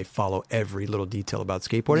on. They follow every little detail about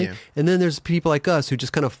skateboarding, and then there's people like us who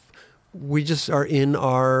just we just are in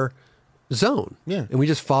our zone, and we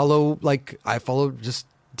just follow. Like I follow just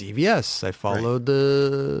DVS. I followed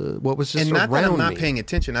what was just and not around that I'm not me. paying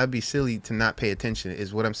attention. I'd be silly to not pay attention.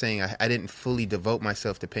 Is what I'm saying. I didn't fully devote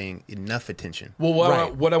myself to paying enough attention. Well,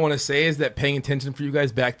 what I want to say is that paying attention for you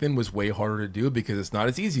guys back then was way harder to do because it's not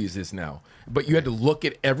as easy as this now. But you had to look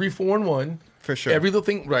at every 4-in-1 for sure. Every little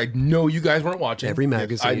thing. I know you guys weren't watching every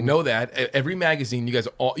magazine. I know that every magazine. You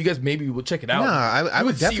guys maybe will check it out. No, I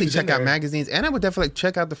would definitely check out magazines, and I would definitely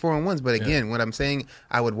check out the 4-in-1s. But again, what I'm saying,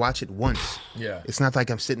 I would watch it once. Yeah, it's not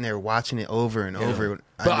like I'm sitting there watching it over and over.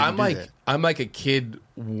 But I'm like a kid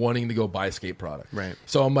wanting to go buy a skate product. Right.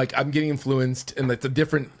 So I'm getting influenced, and it's a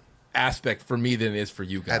different aspect for me than it is for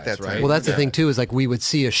you guys. At that time. Right? Well, that's the thing too. Is like we would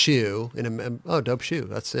see a shoe and dope shoe.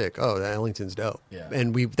 That's sick. Oh, that Ellington's dope. Yeah.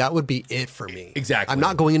 And that would be it for me. Exactly. I'm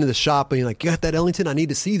not going into the shop being like, "You got that Ellington? I need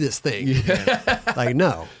to see this thing." Yeah. Like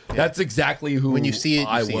no. That's exactly who when you see it,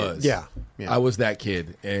 I was. Yeah. I was that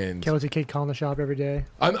kid, and Ken was a kid calling the shop every day.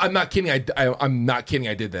 I'm not kidding. I'm not kidding.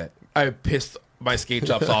 I did that. I pissed my skate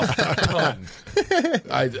shops off a ton.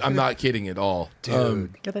 I'm not kidding at all,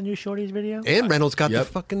 dude. Got that new Shorties video? And Reynolds got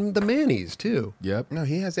the Mannies too. Yep. No,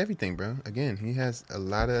 he has everything, bro. Again, he has a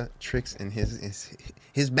lot of tricks in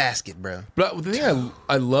his basket, bro. But the thing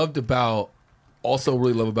I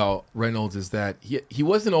really love about Reynolds is that he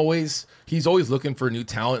wasn't always. He's always looking for new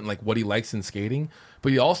talent and like what he likes in skating.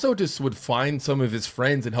 But he also just would find some of his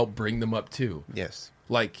friends and help bring them up too. Yes.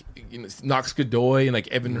 Like Knox Godoy and like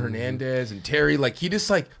Evan Hernandez and Terry, like he just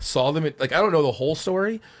like saw them. I don't know the whole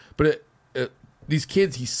story, but these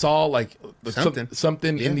kids, he saw like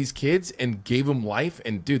something in these kids and gave them life.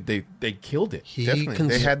 And dude, they killed it.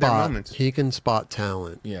 They had their moments. He can spot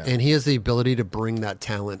talent, and he has the ability to bring that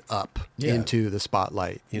talent up into the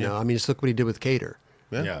spotlight. You know, I mean, just look what he did with Cater.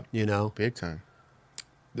 Yeah, you know, big time.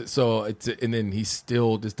 So and then he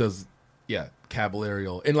still just does. Yeah,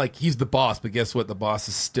 Caballerial. And like he's the boss, but guess what? The boss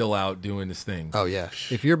is still out doing his thing. Oh yeah.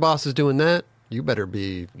 If your boss is doing that, you better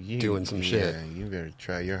be doing some shit. Yeah, you better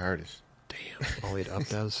try your hardest. Damn. Ollie up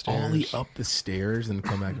those stairs. Ollie up the stairs and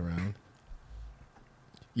come back around.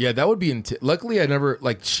 Yeah, that would be luckily I never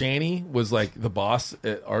like Shani was like the boss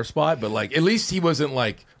at our spot, but like at least he wasn't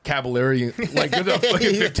like Cavallari like good enough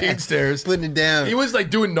fucking 15 stairs. Putting it down. He was like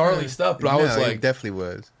doing gnarly stuff, but I was like he definitely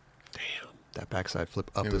was. That backside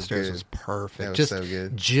flip up the stairs was perfect. That was just so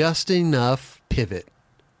good. Just enough pivot.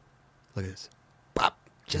 Look at this. Pop.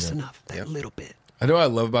 Just enough. That little bit. I know what I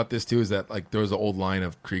love about this too is that like there was an old line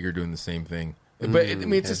of Krieger doing the same thing. But I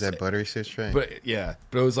mean it's just that buttery stitch tray. But it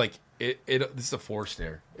was like this is a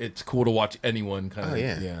 4-stair. It's cool to watch anyone kind of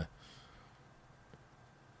yeah.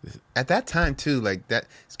 At that time too, like that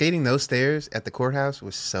skating those stairs at the courthouse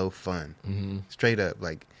was so fun. Straight up,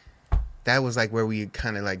 like that was like where we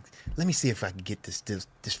kind of like, let me see if I can get this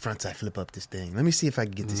frontside flip up this thing. Let me see if I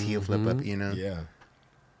can get this heel flip up. You know? Yeah.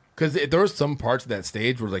 Because there were some parts of that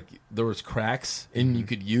stage where like there was cracks, and you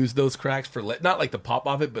could use those cracks for not like the pop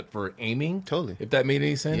off it, but for aiming. Totally. If that made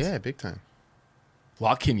any sense. Yeah, big time.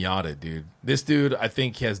 La Quinata, dude. This dude, I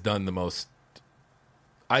think, has done the most.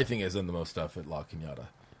 I think has done the most stuff at La Quinata.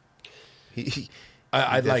 He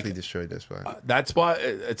I'd definitely like destroyed that spot. that spot.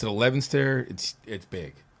 It's an 11 stair. It's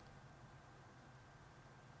big.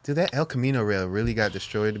 Dude, that El Camino rail really got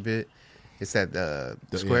destroyed a bit. It's that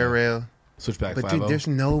square rail. Switchback 5-0. But dude, there's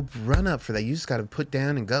no run up for that. You just got to put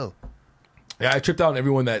down and go. Yeah, I tripped out on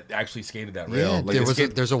everyone that actually skated that rail. Yeah,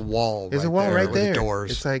 like there's a wall. There's a wall right with there. The doors.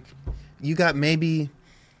 It's like you got maybe.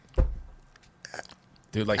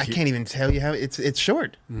 Dude, like I can't even tell you how it's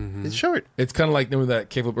short. It's short. It's kind of like remember that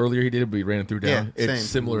kickflip earlier he did, but he ran it through down. Yeah, it's same.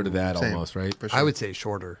 similar to that Same. almost, right? For sure. I would say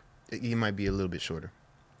shorter. You might be a little bit shorter.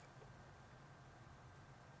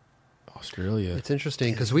 Australia. It's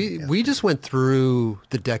interesting because we just went through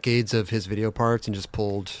the decades of his video parts and just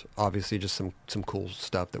pulled obviously just some cool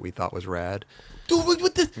stuff that we thought was rad. Dude,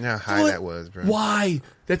 what the? You know how high that was, bro. Why?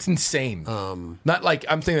 That's insane. Not like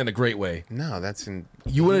I'm saying that in a great way. No, that's in.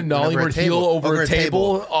 You want a Nollywood heel over a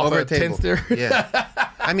table off a 10 stair? Yeah.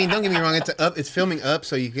 I mean, don't get me wrong. It's up. It's filming up,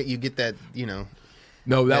 so you get that. You know.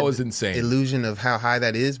 No, that was insane. Illusion of how high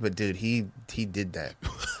that is, but dude, he did that.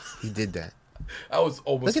 He did that. I was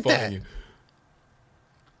almost Look at fucking you. Look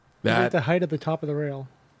That at the height of the top of the rail.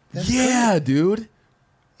 yeah, dude.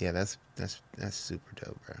 Yeah, that's super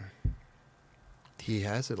dope, bro. He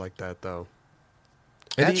has it like that though.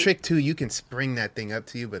 That trick too, you can spring that thing up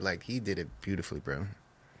to you, but like he did it beautifully, bro.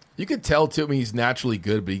 You could tell too. I mean, he's naturally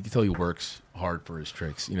good, but you can tell he works hard for his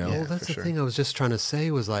tricks. You know. Yeah. Well, that's for the sure. thing I was just trying to say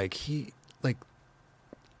was like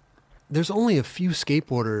there's only a few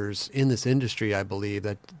skateboarders in this industry, I believe,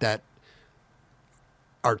 that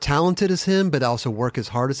are talented as him, but also work as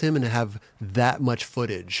hard as him and have that much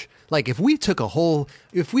footage. Like if we took all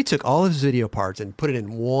of his video parts and put it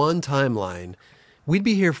in one timeline, we'd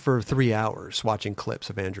be here for 3 hours watching clips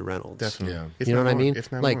of Andrew Reynolds. Definitely. Yeah. If You know not what I more, mean?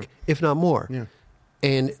 If not like, more. if not more. Yeah.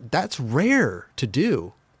 And that's rare to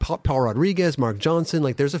do. Paul Rodriguez, Mark Johnson,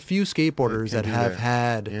 like there's a few skateboarders Can that do have that.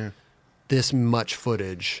 had Yeah. this much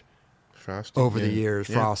footage Frost over the years.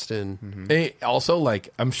 Yeah. Frostin. And he also, like,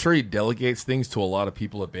 I'm sure he delegates things to a lot of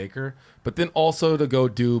people at Baker, but then also to go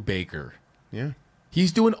do Baker. Yeah.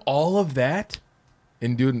 He's doing all of that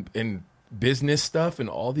and doing in business stuff and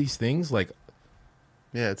all these things. Like,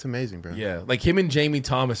 Yeah, it's amazing, bro. yeah, like him and Jamie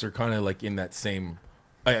Thomas are kind of like in that same.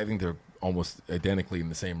 I think they're almost identically in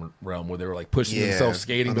the same realm where they were like pushing Yeah. themselves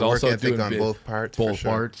skating, On but the work also ethic doing on both parts, for Both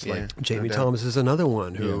sure. parts, Yeah. like Jamie doubt. Thomas is another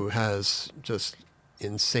one who Yeah. has just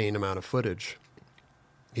insane amount of footage.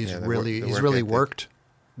 He's Yeah, the really work- the he's work really ethic.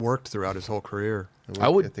 worked throughout his whole career. The I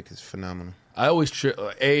work would- ethic is phenomenal. I always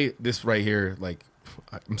this right here. Like,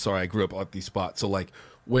 I'm sorry, I grew up at these spots. So like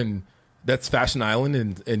when that's Fashion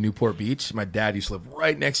Island in Newport Beach, my dad used to live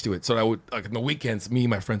right next to it. So I would like on the weekends, me and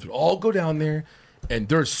my friends would all go down there, and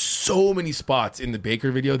there's so many spots in the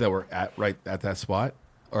Baker video that were right at that spot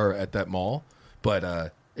or at that mall.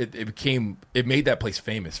 But it made that place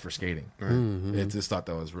famous for skating. Right. It just thought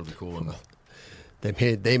that was really cool. And They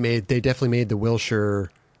definitely made the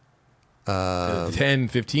Wilshire 10,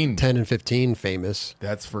 15. 10 and 15 famous.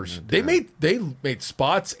 That's for sure. They made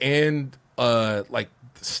spots and like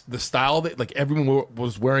the style that like everyone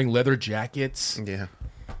was wearing leather jackets, Yeah.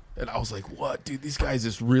 and I was like, "What, dude? These guys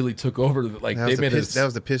just really took over." Like That they was, made that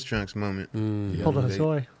was the piss drunks moment. yeah. Pulled a they-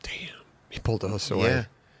 Hosoi. He pulled the hustle away. Yeah,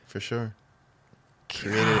 for sure.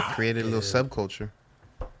 Created a little subculture.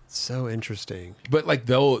 So interesting. But like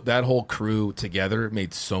though that whole crew together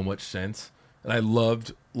made so much sense, and I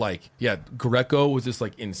loved Greco was just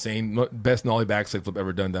like insane, best nollie backside flip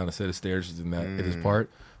ever done down a set of stairs is in his part.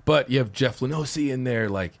 But you have Jeff Lenosi in there,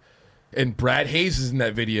 like, and Brad Hayes is in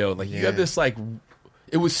that video. Like you have this like,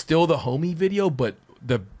 it was still the homie video, but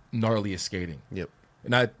the gnarliest skating. Yep.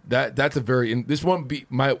 And that's a very this one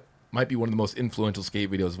might be one of the most influential skate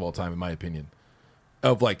videos of all time in my opinion,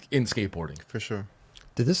 of like in skateboarding. For sure.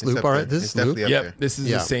 Did this It's loop up all there. right? This It's is loop? definitely up there. This is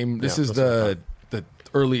Yeah. the same. This Yeah, is that's the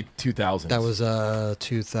early 2000s. That was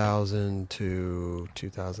 2000 to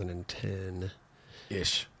 2010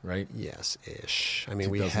 ish, right? Yes, ish. I mean,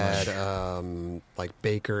 we had 2000-ish. like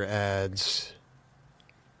Baker ads.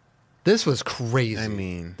 This was crazy. I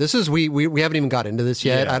mean, this is we haven't even got into this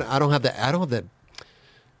yet. Yeah. I don't have the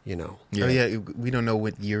you know. Oh yeah, we don't know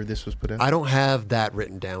what year this was put out. I don't have that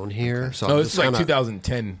written down here. Okay. So No, I'm it's just like kinda,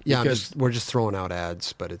 2010. Yeah, because we're just throwing out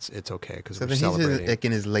ads, but it's okay because So we're then celebrating. he's like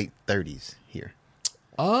in his late 30s here.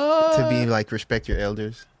 To be like respect your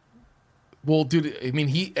elders. Well, dude, I mean,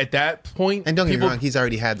 he at that point, And don't get me wrong, he's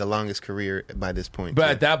already had the longest career by this point. but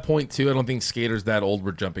too. at that point too, I don't think skaters that old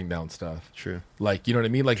were jumping down stuff. True. Like, you know what I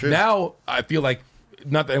mean? Like True. now, I feel like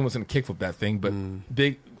not that anyone's gonna kickflip that thing, but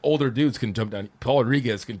big older dudes can jump down. Paul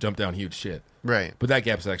Rodriguez can jump down huge shit. Right. But that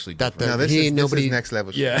gap's actually That- different. No, this He is ain't nobody- next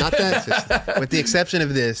level. shit. Yeah. Not that With the exception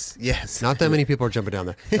of this, yes. not that many people are jumping down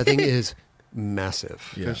there. That thing is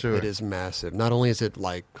massive. Yeah. For sure. It is massive. Not only is it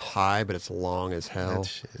like high, but it's long as hell. That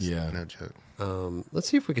shit is Yeah. no joke. Let's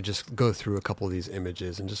see if we could just go through a couple of these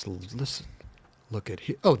images and just let's look at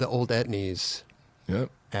here. Oh, the old Etnies Yep.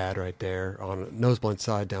 ad right there on Noseblunt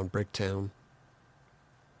side down Bricktown.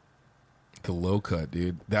 The low cut,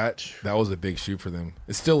 dude. That was a big shoe for them.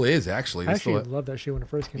 It still is actually. I They still- actually loved that shoe when it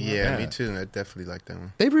first came out. Yeah, Yeah. me too. I definitely like that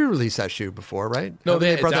one. They re-released that shoe before, right? No, Haven't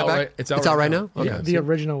it's out right- It's it's out out right right now. now. Yeah. Okay. The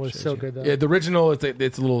original was so good though. Yeah, the original it's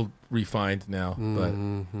a little refined now, but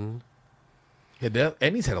yeah,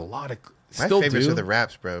 Edney's had a lot of My still favorites do. are the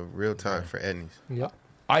wraps, bro. Real talk for Edney's. Yep.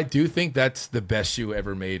 I do think that's the best shoe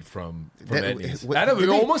ever made from Edney's. What- Out of did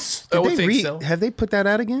they- almost, I did would they say re- so. Have they put that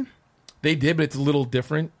out again? They did, but it's a little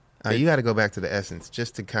different. You got to go back to the essence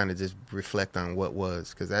just to kind of just reflect on what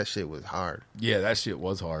was, because that shit was hard. Yeah, that shit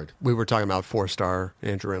was hard. We were talking about 4-star.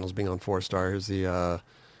 Andrew Reynolds being on 4-star. Here's the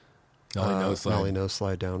Nolly no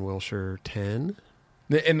slide down Wilshire 10.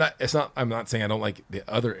 And it's not. I'm not saying I don't like the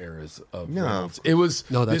other eras of No. Reynolds. It was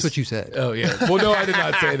No, that's what you said. Oh yeah. Well, no, I did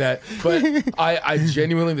not say that. But I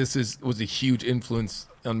genuinely was a huge influence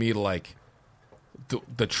on me to like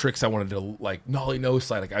the tricks I wanted to like Nolly no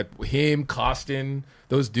slide. Like him, Costin,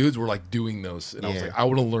 those dudes were like doing those, and I was Yeah. like, I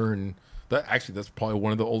want to learn. That actually, that's probably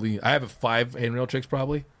one of the only. I have 5 handrail tricks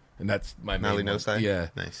probably, and that's my main Nolly no one. slide? Yeah,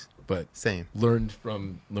 Nice. but Same. learned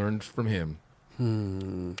from him.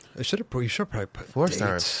 I should have. You should probably put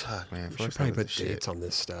 4-star. dates. Fuck, man. We 4-star should probably was the put shit. dates on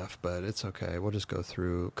this stuff, but it's okay. We'll just go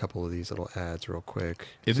through a couple of these little ads real quick.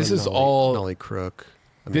 If So this is all- Nolly Crook,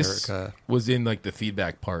 This America. was in like the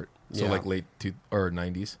feedback part, so Yeah. like late or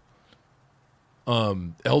 90s.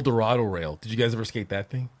 El Dorado rail. Did you guys ever skate that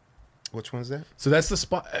thing? Which one's that? So that's the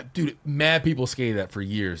spot, dude. Mad people skated that for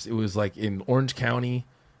years. It was like in Orange County.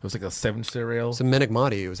 It was like a 7-stair rail. So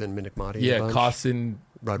Minikmati. It was in Minikmati. Yeah, Costin.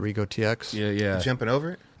 Rodrigo TX. Yeah. Jumping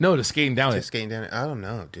over it? No, to skating down Just it. skating down it? I don't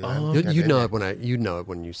know, dude. I Oh. don't think I've You been know there. it when you know it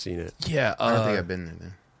when you've seen it. Yeah. I don't think I've been there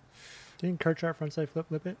then. Didn't Kirchart frontside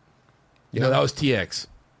flip it? No, that was TX.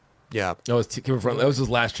 Yeah. That was came from. That was his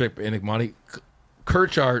last trip in Enigmati.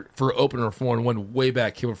 Kirchart for opener 4-1 way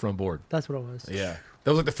back came from board. That's what it was. Yeah,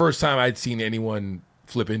 that was like the first time I'd seen anyone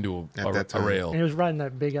flip into At that a time. rail. And he was riding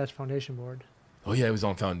that big ass foundation board. Oh yeah, it was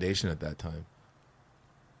on foundation at that time.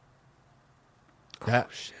 That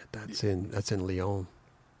Oh shit. That's in Lyon.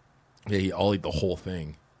 yeah, he ollied the whole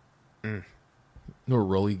thing. Mm. No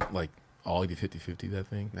rolly like ollied 50-50 that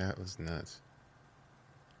thing. That was nuts.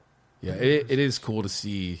 Yeah, it is cool to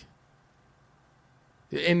see.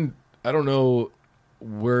 And I don't know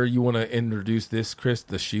where you want to introduce this, Chris,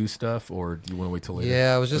 the shoe stuff, or do you want to wait till later?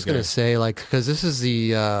 Yeah, I was just Okay. gonna say because this is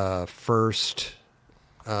the first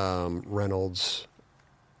Reynolds.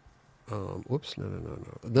 Whoops! No.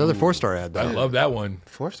 Another 4-star ad. I though. love that one.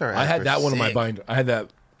 4-star. I had ads that were one on my sick, binder. I had that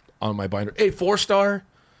on my binder. Hey, 4-star,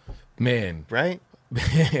 man, Right?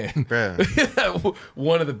 man, Bro.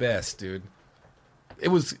 one of the best, dude. It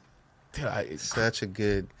was, dude, Such a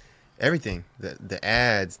good everything. The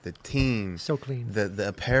ads, the team, So clean. the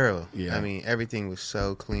apparel. Yeah. I mean, everything was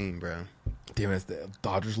so clean, bro. damn, that's the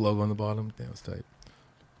Dodgers logo on the bottom. Damn, it's tight.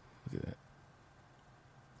 Look at that.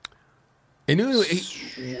 And you know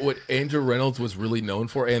what Andrew Reynolds was really known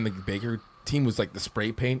for, and the Baker team was like the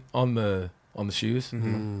spray paint on the shoes,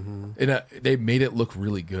 and they made it look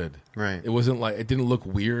really good. Right. It wasn't like it didn't look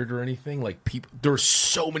weird or anything. Like people, there were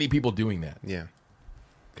so many people doing that. Yeah.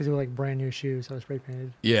 Because they were like brand new shoes. So I was spray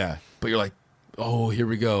painted. Yeah, but you're like, oh, here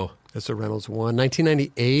we go. That's a Reynolds 1,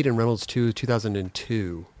 1998, and Reynolds 2,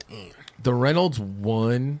 2002. The Reynolds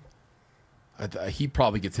one, he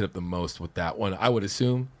probably gets hit up the most with that one. I would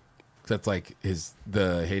assume. 'Cause that's like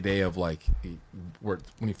the heyday of like when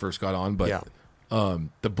he first got on. But Yeah.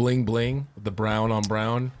 the bling bling, the brown on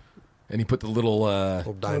brown, and he put the little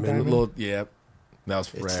diamond. yeah, that was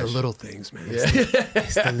fresh. It's the little things, man.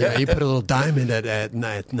 Yeah, you put a little diamond at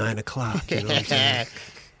 9 o'clock. You know what I'm saying?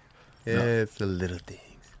 Yeah, it's the little thing.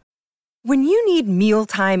 When you need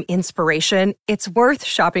mealtime inspiration, it's worth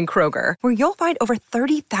shopping Kroger, where you'll find over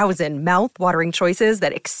 30,000 mouth-watering choices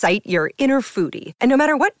that excite your inner foodie. And no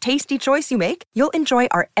matter what tasty choice you make, you'll enjoy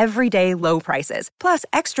our everyday low prices, plus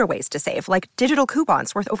extra ways to save, like digital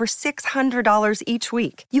coupons worth over $600 each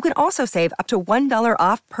week. You can also save up to $1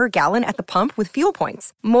 off per gallon at the pump with fuel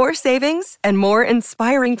points. More savings and more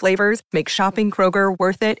inspiring flavors make shopping Kroger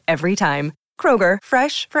worth it every time. Kroger,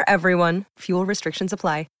 fresh for everyone. Fuel restrictions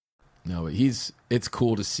apply. No, it's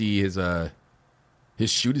cool to see his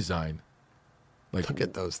shoe design. Like, look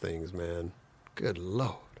at those things, man. Good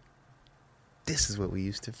Lord. This is what we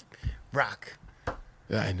used to rock.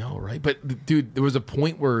 Yeah, I know, right? But dude, there was a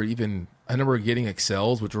point where even I remember getting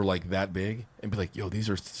XLs, which were like that big, and be like, "Yo, these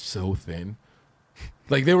are so thin."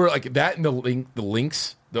 Like they were like that, and the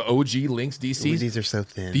links, the OG links DCs. Ooh, these are so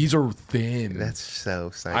thin. These are thin. That's so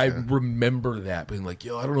psycho. I remember that being like,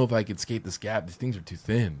 "Yo, I don't know if I could skate this gap. These things are too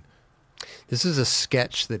thin." This is a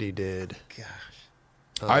sketch that he did.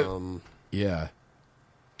 Gosh. Yeah.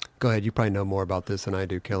 Go ahead. You probably know more about this than I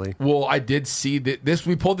do, Kelly. Well, I did see this.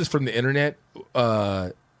 We pulled this from the internet.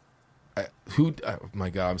 Oh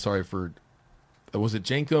my God, I'm sorry for. Was it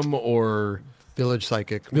Jankum or Village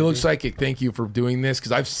Psychic? Maybe. Village Psychic. Thank you for doing this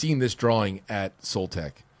because I've seen this drawing at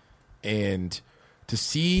Soltech, and to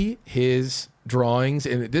see his drawings,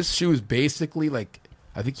 and this shoe is basically like.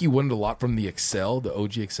 I think he wanted a lot from the Excel, the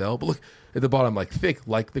OG Excel. But look at the bottom, like thick,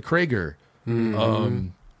 like the Krager. Mm-hmm.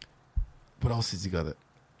 What else has he got?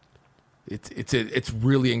 It's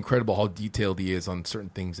really incredible how detailed he is on certain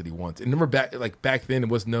things that he wants. And remember back then, it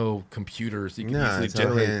was no computers. You could easily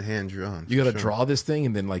generate hand drawn. You got to draw this thing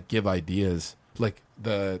and then like give ideas. Like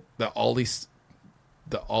the ollie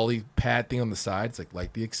pad thing on the side. It's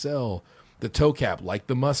like the Excel. The toe cap, like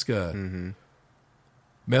the Muska. Mm-hmm.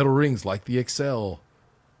 Metal rings, like the Excel.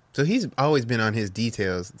 So he's always been on his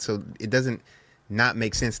details. So it doesn't not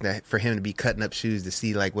make sense for him to be cutting up shoes to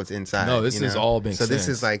see like what's inside. No, this is all makes sense. So this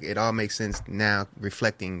is like it all makes sense now,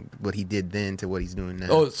 reflecting what he did then to what he's doing now.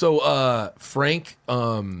 Oh, so Frank,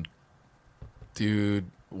 dude,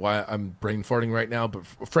 why I'm brain farting right now, but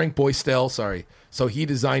Frank Boystel, sorry. So he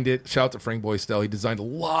designed it. Shout out to Frank Boystel. He designed a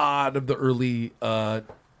lot of the early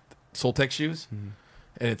Soltech shoes. Mm-hmm.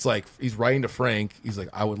 And it's like he's writing to Frank. He's like,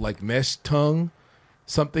 I would like mesh tongue,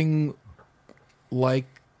 something like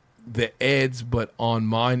the Eds, but on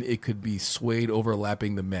mine it could be suede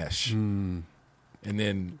overlapping the mesh. And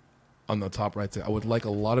then on the top right side, I would like a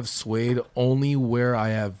lot of suede only where I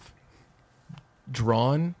have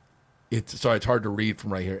drawn. It's hard to read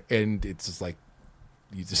from right here, and it's just like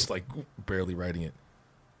he's just like barely writing it.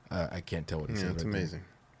 I can't tell what he said. It's right amazing.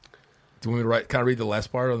 There. Do you want me to kind of read the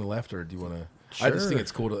last part on the left, or do you want to? Sure. I just think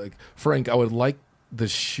it's cool to like Frank. I would like the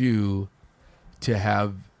shoe to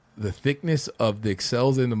have the thickness of the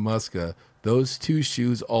Excels and the Muska. Those two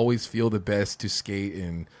shoes always feel the best to skate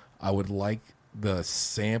in. I would like the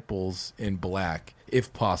samples in black,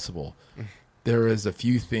 if possible. There is a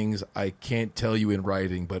few things I can't tell you in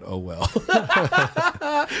writing, but oh well.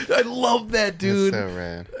 I love that, dude. That's so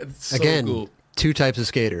rad. It's so Again, cool. Two types of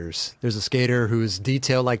skaters. There's a skater who's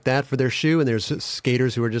detailed like that for their shoe, and there's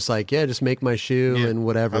skaters who are just like, yeah, just make my shoe and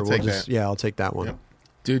whatever. I'll take that. Yeah, I'll take that one. Yep.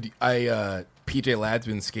 Dude, PJ Ladd's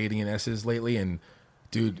been skating in S's lately, and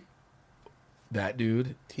dude, that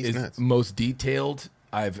dude is nuts. Most detailed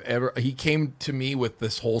I've ever. He came to me with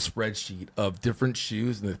this whole spreadsheet of different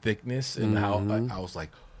shoes and the thickness, and how I was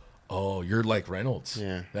like, oh, you're like Reynolds.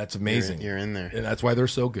 Yeah, that's amazing. You're in there, and that's why they're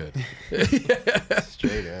so good.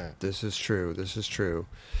 Straight up. This is true. This is true.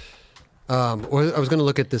 Well, I was going to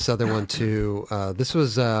look at this other one too. This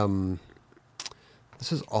is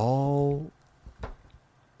all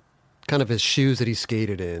kind of his shoes that he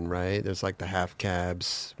skated in, right? There's like the half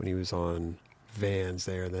cabs when he was on Vans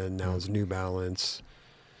there, then now it's New Balance.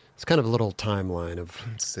 It's kind of a little timeline of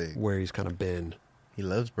where he's kind of been. He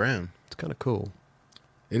loves brown. It's kind of cool.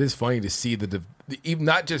 It is funny to see the even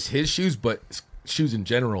not just his shoes, but shoes in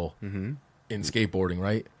general in skateboarding,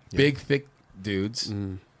 right? Yeah. Big, thick dudes,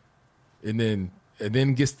 and then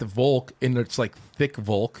gets the Volk, and it's like thick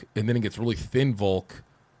Volk, and then it gets really thin Volk,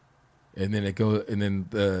 and then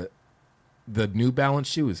the New Balance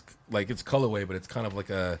shoe is like it's colorway, but it's kind of like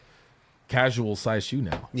a casual size shoe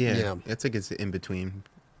now. Yeah. It's like it's in between.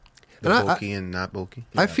 Bulky and not bulky.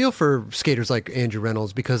 I feel for skaters like Andrew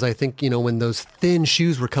Reynolds because I think, when those thin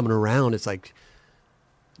shoes were coming around, it's like,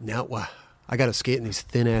 now I got to skate in these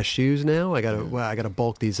thin ass shoes now. I got to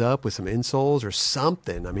bulk these up with some insoles or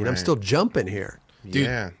something. I mean, I'm still jumping here.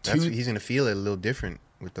 Dude, he's going to feel it a little different.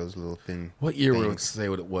 with those little thin. What year would I things. say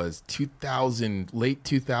what it was? 2000, late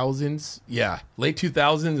 2000s. Yeah, late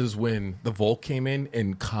 2000s is when the Volk came in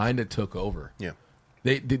and kind of took over. Yeah.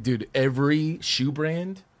 Dude, every shoe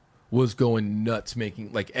brand was going nuts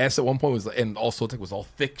making like S at one point was, and also it was all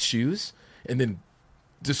thick shoes, and then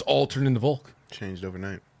just all turned into Volk. Changed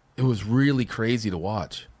overnight. It was really crazy to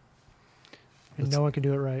watch. And no one can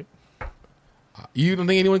do it right. You don't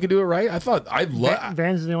think anyone could do it right? I thought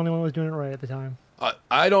Vans is the only one who was doing it right at the time.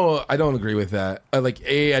 I don't agree with that. I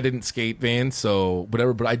didn't skate Vans, so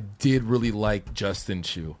whatever. But I did really like Justin's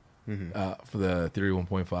shoe for the Theory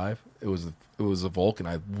 1.5. It was a Volk, and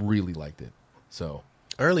I really liked it. So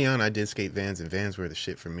early on, I did skate Vans, and Vans were the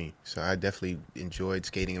shit for me. So I definitely enjoyed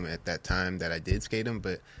skating them at that time that I did skate them.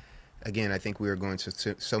 But again, I think we were going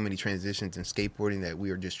to so many transitions in skateboarding that we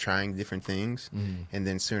were just trying different things. And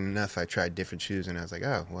then soon enough, I tried different shoes, and I was like,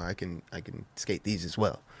 oh, well, I can skate these as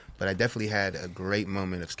well. But I definitely had a great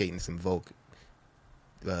moment of skating some Volk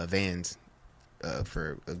Vans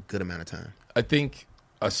for a good amount of time. I think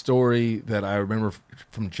a story that I remember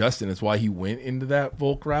from Justin is why he went into that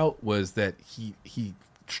Volk route was that he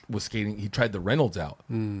was skating. He tried the Reynolds out,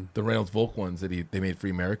 the Reynolds Volk ones that they made for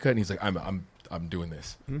America, and he's like, I'm doing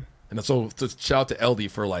this. And so shout out to LD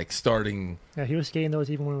for like starting. Yeah, he was skating those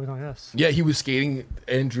even when he was on S. Yeah, he was skating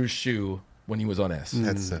Andrew's shoe when he was on S.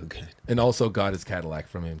 That's so good. And also got his Cadillac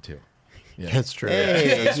from him too. Yeah. That's true.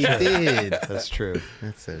 Hey, he did. That's true.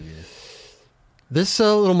 That's so good. This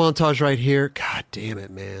little montage right here, God damn it,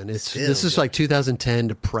 man! This is like 2010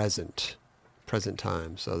 to present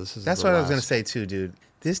time. So this is. That's what I was gonna say too, dude.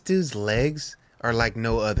 This dude's legs are like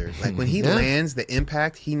no other. Like when he lands, the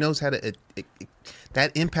impact, he knows how to.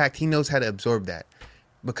 That impact, he knows how to absorb that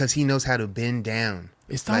because he knows how to bend down.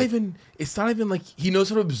 It's not even like he knows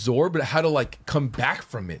how to absorb, but how to like come back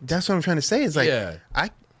from it. That's what I'm trying to say. It's like, yeah.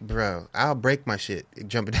 I'll break my shit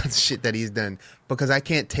jumping down the shit that he's done because I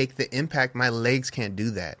can't take the impact. My legs can't do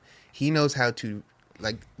that. He knows how to,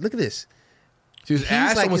 like, look at this. So his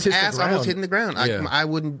ass almost hitting the ground. Yeah. I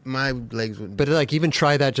wouldn't, my legs wouldn't. But like, even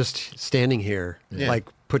try that just standing here. Yeah. Like,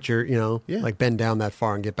 put your, like bend down that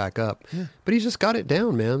far and get back up. Yeah. But he's just got it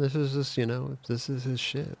down, man. This is just, this is his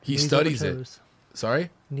shit. He Knees studies over it. toes. Sorry?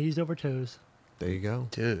 Knees over toes. There you go.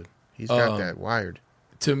 Dude, he's got that wired.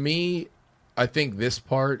 To me, I think this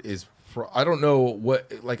part is, I don't know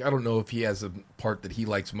if he has a part that he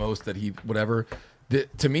likes most, that he, whatever.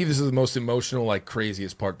 To me, this is the most emotional, like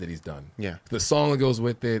craziest part that he's done. Yeah. The song that goes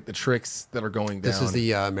with it, the tricks that are going down. This is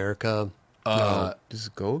the America. This is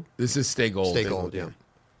gold? This is Stay Gold. Stay Gold, yeah.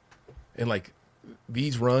 And like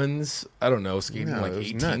these runs, I don't know, skating like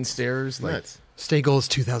 18 nuts. stairs. Like, Nuts. Stay Gold is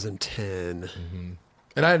 2010.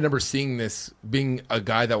 And I remember seeing this, being a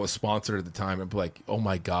guy that was sponsored at the time, and be like, oh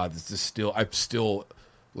my God, this is still, I still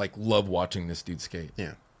like love watching this dude skate.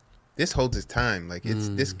 Yeah. This holds its time. Like it's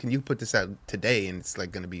this. Can you put this out today and it's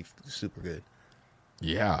like going to be super good?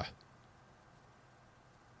 Yeah.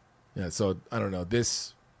 Yeah. So I don't know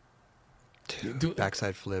this.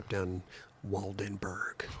 Backside flip down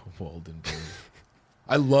Waldenberg.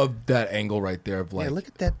 I love that angle right there of like. Yeah, look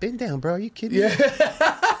at that bend down, bro. Are you kidding me?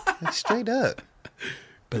 Like, straight up.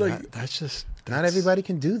 But like, that's not everybody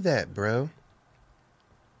can do that, bro.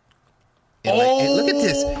 And and look at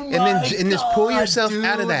this, and just pull yourself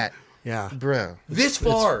out of that. Yeah, bro. This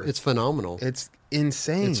far, it's phenomenal. It's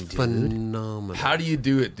insane. It's phenomenal. How do you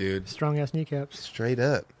do it, dude? Strong ass kneecaps. Straight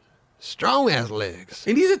up. Strong ass legs.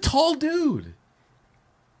 And he's a tall dude.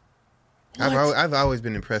 I've always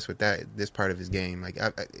been impressed with this part of his game. Like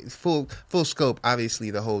full scope, obviously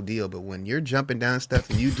the whole deal. But when you're jumping down stuff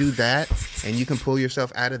and you do that, and you can pull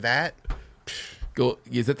yourself out of that. Go.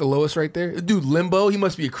 Is that the lowest right there, dude? Limbo. He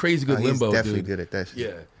must be a crazy good limbo. He's definitely dude. good at that shit.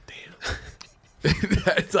 Yeah. Damn.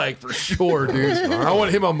 That's like for sure, dude. I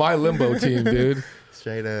want him on my limbo team, dude.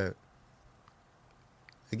 Straight up.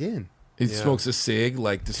 Again. He smokes a cig,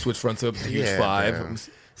 like to switch fronts up to huge five.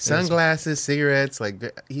 Sunglasses, cigarettes, like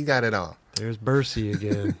he got it all. There's Bercy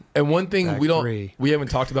again. And one thing we haven't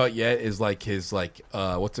talked about yet is like his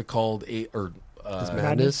what's it called? His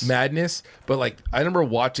madness. But like I remember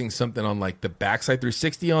watching something on like the backside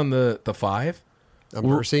 360 on the 5.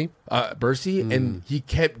 Bercy? And he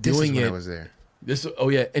kept doing it. I was there.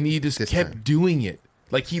 And he just kept doing it.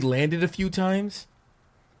 Like he landed a few times.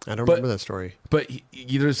 I don't remember that story. But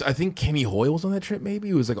there's, I think Kenny Hoyle was on that trip. Maybe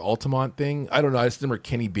it was like an Altamont thing. I don't know. I just remember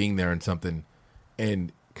Kenny being there and something,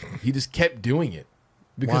 and he just kept doing it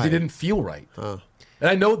because it didn't feel right. Huh. And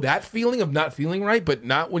I know that feeling of not feeling right, but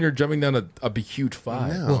not when you're jumping down a huge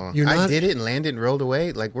 5. No, I did it and landed and rolled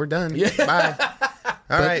away. Like we're done. Yeah. Bye.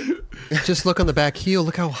 All right. Just look on the back heel.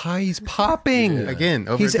 Look how high he's popping. Yeah. Again,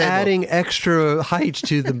 over He's the table. adding extra height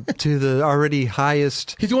to the already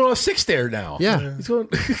highest. He's going on a 6 there now. Yeah. He's going.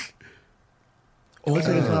 Looks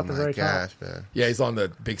like he's Oh not the my very gosh, top. man. Yeah, he's on the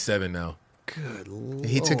big 7 now. Good Lord.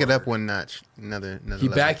 He took it up one notch. Another He level.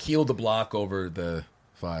 back heeled the block over the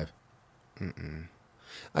 5.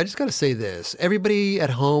 I just got to say this. Everybody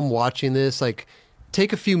at home watching this, like,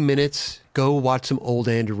 take a few minutes, go watch some old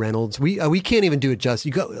Andrew Reynolds. We can't even do it justice.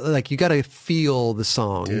 You got to feel the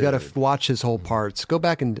song. You got to watch his whole parts. Go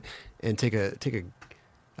back and take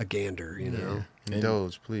a gander, you know.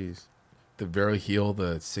 Indulge, please. The very heel,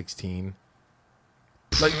 the 16.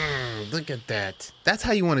 Like, Look at that. That's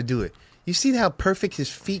how you want to do it. You see how perfect his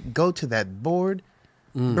feet go to that board?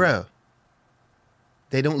 Bro.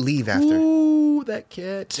 They don't leave after. ooh, that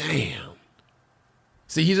catch. Damn.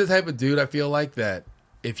 See, he's the type of dude I feel like that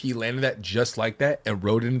if he landed that just like that and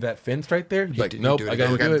rode into that fence right there, he'd be like, did- nope, do it I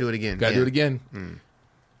again. gotta do it again. Gotta Yeah. do it again.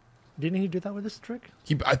 Didn't he do that with this trick?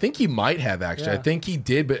 I think he might have actually. I Yeah. think he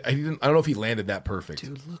did, but I don't know if he landed that perfect.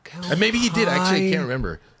 Dude, look how And maybe he did. Actually, I can't high-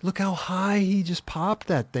 remember. Look how high he just popped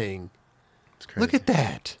that thing. It's crazy. Look at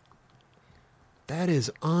that. That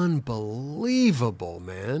is unbelievable,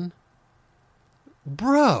 man.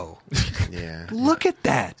 Bro, Yeah. look at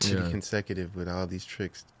that. To Yeah. be consecutive with all these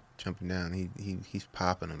tricks jumping down. He's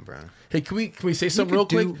popping them, bro. Hey, can we say You something real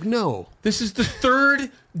could quick? No. This is the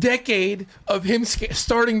 3rd decade of him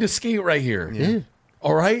starting to skate right here. Yeah.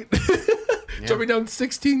 All right, jumping down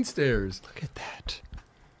 16 stairs. Look at that.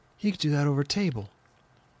 He could do that over a table.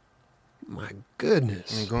 My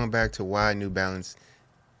goodness. And going back to why New Balance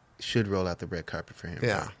should roll out the red carpet for him.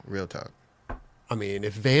 Yeah. Bro. Real talk. I mean,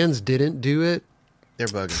 if Vans didn't do it, They're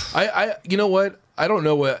bugging. I you know what? I don't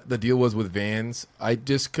know what the deal was with Vans. I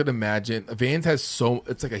just could imagine Vans has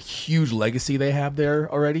it's like a huge legacy they have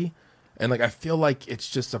there already, and like I feel like it's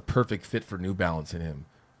just a perfect fit for New Balance and him.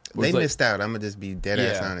 Where They it's like- missed out. I'm going to just be dead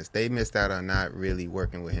ass Yeah. honest. They missed out on not really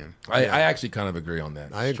working with him. I actually kind of agree on that.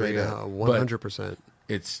 I agree Straight up. 100%.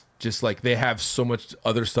 It's just like they have so much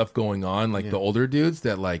other stuff going on, like the older dudes,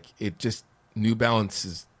 that like it just New Balance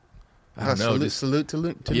is. I don't know. Salute to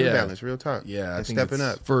New Yeah. Balance. Real talk. Yeah, I And think stepping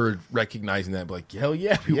it's up. for recognizing that. Like, hell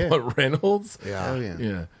yeah, we Yeah. want Reynolds. Yeah. Hell yeah.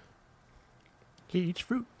 Yeah. He eats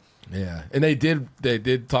fruit. Yeah, and they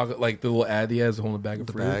did talk like the little ad he has holding a bag of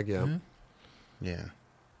The fruit. bag, yeah. Yeah.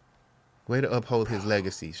 Way to uphold his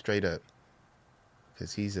legacy, straight up.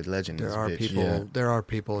 Because he's a legend. There this are bitch. people. Yeah. There are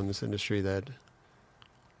people in this industry that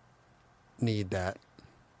need that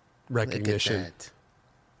Look at recognition. that.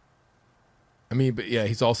 I mean, but yeah,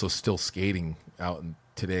 he's also still skating out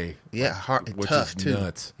today. Yeah, hard, which tough is too.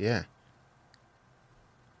 nuts. Yeah.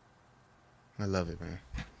 I love it, man.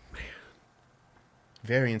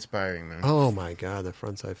 Very inspiring, man. Oh my God, the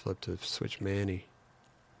frontside flip to switch Manny.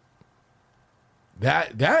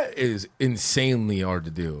 That is insanely hard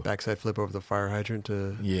to do. Backside flip over the fire hydrant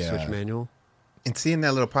to Yeah. switch manual. And seeing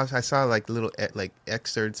that little process, I saw like little like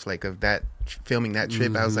excerpts like of that filming that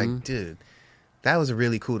trip. I was like, dude, that was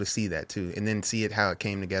really cool to see that too, and then see it how it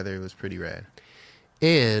came together. It was pretty rad.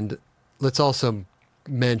 And let's also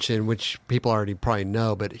mention, which people already probably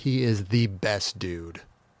know, but he is the best dude.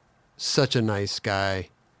 Such a nice guy.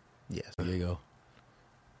 Yes. There you go.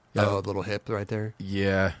 Oh, a little hip right there.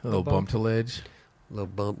 Yeah, a little bump to ledge. Little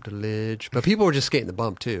bump to ledge. But people were just skating the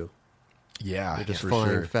bump too. Yeah, They're just for flying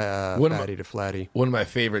sure. fatty to flatty. One of my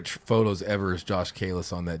favorite photos ever is Josh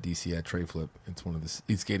Kalis on that DC at tray flip. It's one of the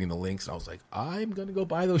he's skating the links. And I was like, I'm gonna go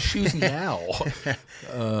buy those shoes now.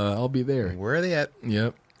 I'll be there. Where are they at?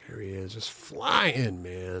 Yep. Here he is, just flying,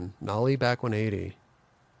 man. Nollie back 180.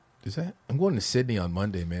 Is that? I'm going to Sydney on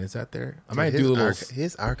Monday, man. Is that there? I Dude, might his do a little.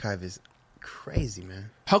 his archive is crazy, man.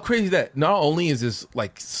 How crazy is that? Not only is this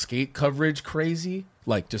like skate coverage crazy,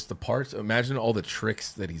 like just the parts. Imagine all the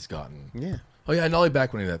tricks that he's gotten. Yeah. Oh yeah, Nollie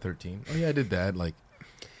back when he was at 13. Oh yeah, I did that. Like,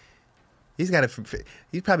 He's got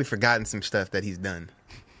he's probably forgotten some stuff that he's done,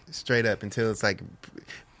 straight up, until it's like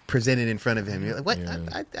presented in front of him. You're like, what?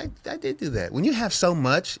 Yeah. I did do that. When you have so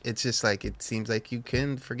much, it's just like it seems like you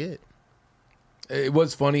can forget. it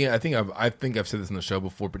was funny. I think I've said this in the show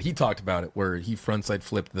before, but he talked about it where he frontside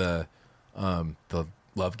flipped the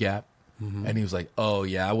love gap, and he was like, "Oh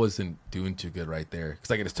yeah, I wasn't doing too good right there because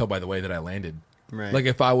I could just tell by the way that I landed." Right. Like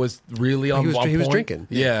if I was really on point, he was drinking.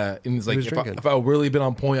 Yeah, and he's like, was if drinking. I really been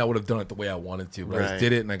on point, I would have done it the way I wanted to. But I Right. just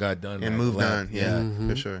did it and I got it done And I moved left. on. Yeah,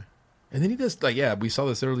 for sure. And then he does like, yeah, we saw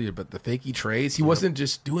this earlier, but the fakey trays, he wasn't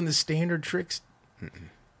just doing the standard tricks.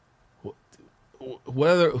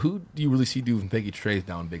 Who do you really see doing fakey trays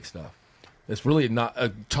down big stuff? It's really not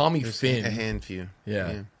Tommy There's Finn. a hand few.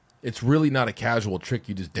 Yeah. It's really not a casual trick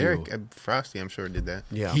you just do. Derek Frosty, I'm sure, did that.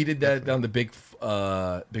 Yeah, he did that down the big Fort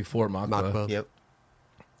Makba. Yep.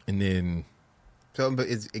 And then, so, but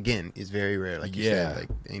it's very rare. Like you said, like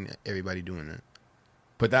ain't everybody doing that.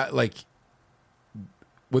 But that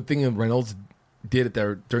what thing Reynolds did it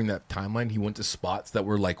there during that timeline, he went to spots that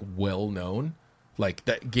were like well known, like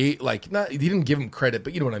that gate. Like not, he didn't give him credit,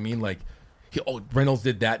 but you know what I mean. Like, Reynolds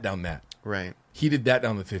did that down that. Right. He did that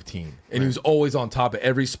down the 15, and he was always on top of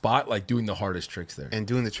every spot, like doing the hardest tricks there and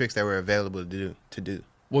doing the tricks that were available to do.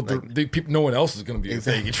 Well, like, no one else is going to be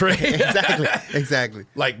taking a trick. Exactly.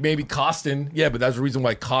 Like maybe Costin, but that's the reason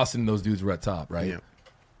why Costin and those dudes were at top, right? Yeah.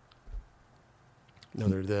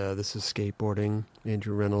 This is skateboarding.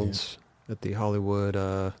 Andrew Reynolds at the Hollywood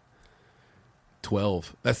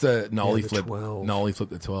 12. That's the nollie flip. 12. Nollie flip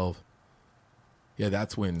the 12. Yeah,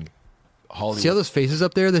 that's when Hollywood. See all those faces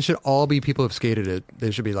up there? They should all be people who've skated it.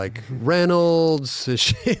 They should be like Reynolds. They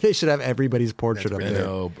should have everybody's portrait up there.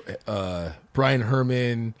 know, Brian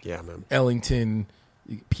Herman. Yeah, man. Ellington,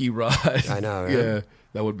 P. Rod. I know. Right? Yeah,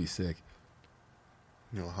 that would be sick.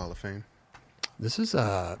 Hall of Fame. This is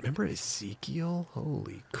remember Ezekiel?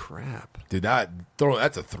 Holy crap. Dude,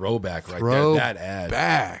 that's a throwback right there. That ad.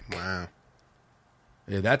 Back. Wow.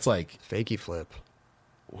 Yeah, that's like fakey flip.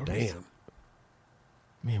 Damn.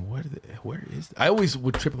 Man, where is I always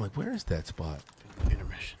would trip. I'm like, where is that spot?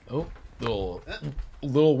 Intermission. Oh,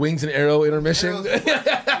 little wings and arrow intermission.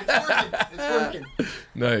 It's working.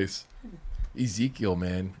 Nice. Ezekiel,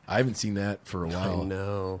 man. I haven't seen that for a while. I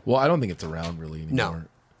know. Well, I don't think it's around really anymore. No.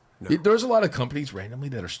 There's a lot of companies randomly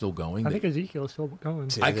that are still going. I think Ezekiel's still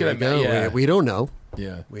going. I could imagine. Yeah. We don't know.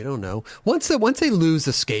 Yeah, we don't know. Once they lose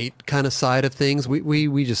the skate kind of side of things,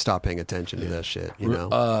 we just stop paying attention to that shit. You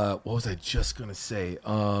know. What was I just gonna say?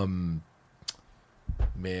 Man,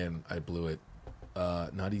 I blew it.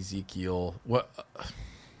 Not Ezekiel. What?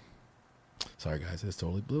 Sorry, guys, I just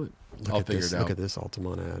totally blew it. I'll figure it out. Look at this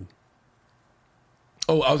Altamont ad.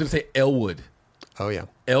 Oh, I was gonna say Elwood. Oh yeah,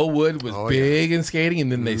 Elwood was big in skating,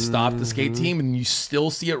 and then they stopped the skate team, and you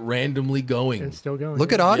still see it randomly going. It's still going.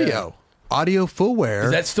 Look at audio. Yeah. Audio footwear.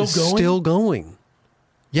 Is that still going? Still going.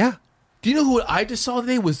 Yeah. Do you know who I just saw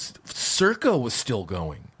today? Was Circa was still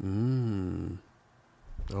going.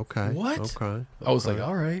 Okay. What? Okay. I was like,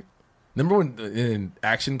 all right. Remember when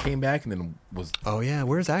Action came back and then was? Oh yeah,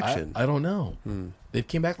 where's Action? I don't know. They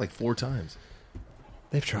came back like 4 times.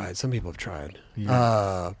 They've tried. Some people have tried.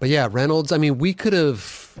 Yeah. But yeah, Reynolds. I mean, we could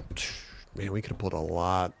have pulled a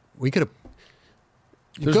lot. We could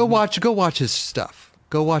have. Go watch his stuff.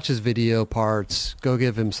 Go watch his video parts. Go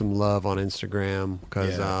give him some love on Instagram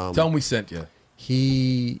because tell him we sent you.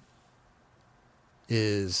 He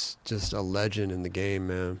is just a legend in the game,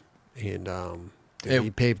 man, and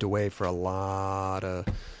he paved the way for a lot of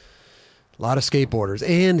skateboarders,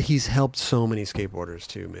 and he's helped so many skateboarders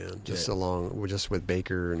too, man. Just with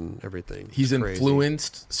Baker and everything. He's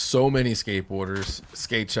influenced so many skateboarders,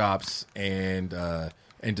 skate shops, and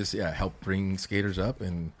just help bring skaters up,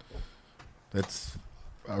 and that's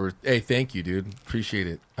our. Hey, thank you, dude. Appreciate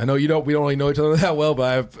it. I know we don't really know each other that well,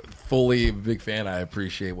 but I'm fully a big fan. I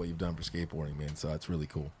appreciate what you've done for skateboarding, man. So it's really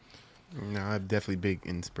cool. No, I'm definitely big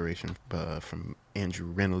inspiration from Andrew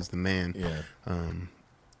Reynolds, the man. Yeah.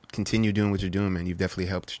 Continue doing what you're doing, man. You've definitely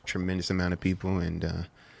helped a tremendous amount of people, and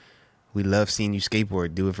we love seeing you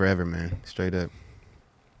skateboard. Do it forever, man. Straight up.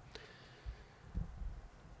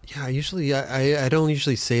 Yeah, I don't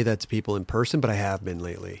usually say that to people in person, but I have been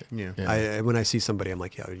lately. Yeah. When I see somebody, I'm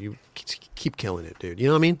like, yo, you keep killing it, dude. You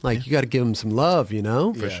know what I mean? Like, you got to give them some love, you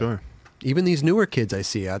know? For sure. Even these newer kids I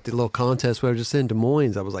see at the little contest where I was just in Des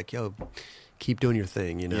Moines, I was like, yo, keep doing your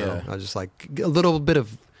thing, you know? Yeah. I was just like, a little bit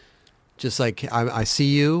of, just like, I see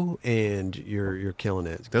you and you're killing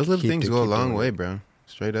it. Those little things go a long way, bro.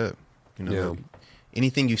 Straight up. You know,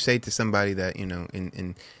 anything you say to somebody that, you know,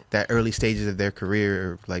 in that early stages of their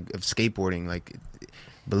career, like of skateboarding, like,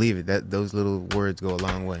 believe it, that those little words go a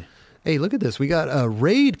long way. Hey, look at this. We got a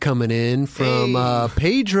raid coming in from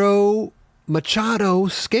Pedro Machado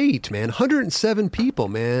Skate, man. 107 people,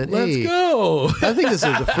 man. Let's go. I think this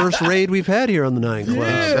is the first raid we've had here on the 9 Club.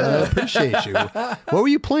 I appreciate you. What were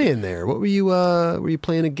you playing there? What were you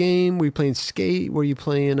playing a game? Were you playing skate? Were you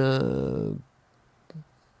playing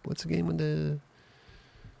what's the game with the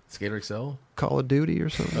Skater XL? Call of Duty or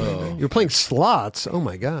something? Oh. You were playing slots. Oh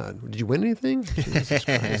my God. Did you win anything? Jesus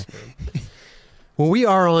Christ, man. Well, we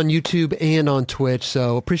are on YouTube and on Twitch,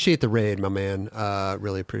 so appreciate the raid, my man.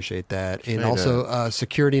 Really appreciate that. And also,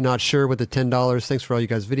 Security Not Sure with the $10. Thanks for all you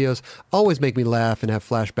guys' videos. Always make me laugh and have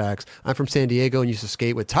flashbacks. I'm from San Diego and used to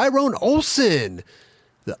skate with Tyrone Olsen.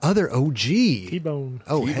 The other OG. T-Bone.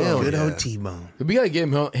 Oh, T-Bone. hell Good yeah. old T-Bone. We gotta get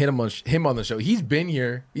him on the show. He's been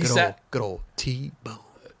here. Good old T-Bone.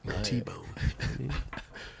 T-Bone.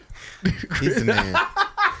 He's the man.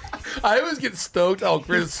 I always get stoked. Oh,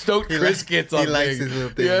 Chris gets on. He likes his little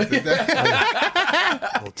things.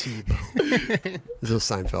 Old T-Bone. This is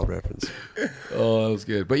a Seinfeld reference. Oh, that was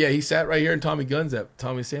good. But yeah, he sat right here in Tommy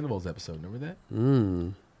Sandoval's episode. Remember that?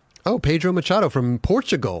 Oh, Pedro Machado from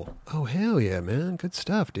Portugal. Oh, hell yeah, man. Good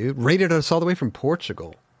stuff, dude. Rated us all the way from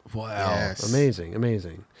Portugal. Wow. Yes. Amazing,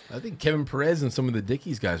 amazing. I think Kevin Perez and some of the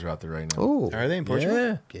Dickies guys are out there right now. Oh, Are they in Portugal?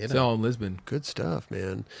 Yeah. Get It's 'em. all in Lisbon. good stuff,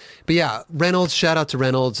 man. But yeah, Reynolds, shout out to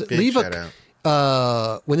Reynolds. Big shout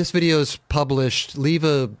out. When this video is published, leave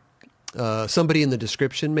a somebody in the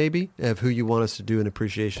description maybe of who you want us to do an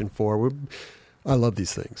appreciation for. I love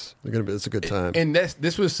these things. It's a good time. And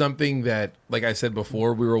this was something that, like I said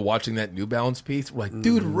before, we were watching that New Balance piece. We're like,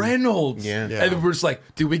 dude, Reynolds. Yeah. And we're just like,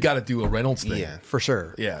 dude, we got to do a Reynolds thing. Yeah. For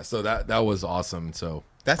sure. Yeah. So that was awesome. So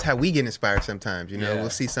That's how we get inspired sometimes. You know, Yeah. we'll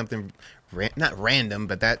see something not random,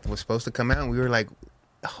 but that was supposed to come out, and we were like,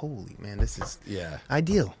 "Holy man, this is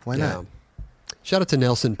ideal. Why not?" Shout out to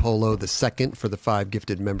Nelson Polo II for the 5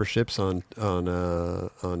 gifted memberships on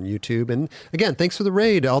YouTube. And again, thanks for the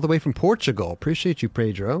raid all the way from Portugal. Appreciate you,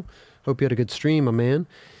 Pedro. Hope you had a good stream, my man.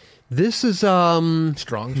 This is strong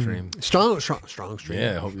stream. strong stream.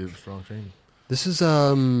 Yeah. I hope you have a strong stream. This is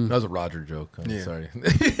That was a Roger joke. I'm sorry.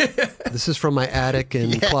 this is from my attic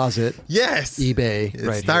and closet. Yes, eBay. It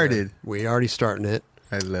right started. here. We already starting it.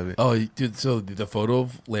 I love it. Oh, dude. So the photo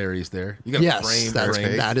of Larry's there. You got frame.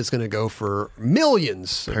 That is going to go for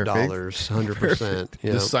millions of dollars. 100%.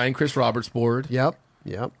 The signed Chris Roberts board. Yep.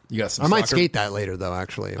 You got some. I might skate that later, though.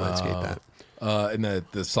 Actually, I might skate that. And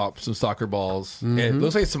some soccer balls. And it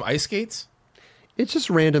looks like some ice skates. It's just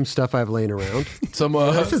random stuff I've laying around. Some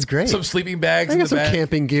this is great. Some sleeping bags. I in got the some back.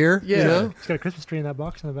 camping gear. Yeah. You know? It's got a Christmas tree in that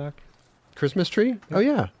box in the back. Christmas tree? Oh,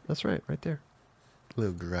 yeah. That's right. Right there.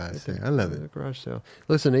 Little garage sale. I love it. Garage sale.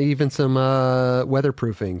 Listen, even some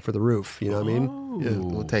weatherproofing for the roof. You know what I mean? Yeah,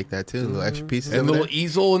 we'll take that too. Little extra pieces. And a over little there.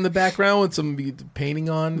 easel in the background with some painting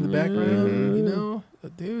on in the background. You know,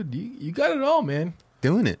 dude, you got it all, man.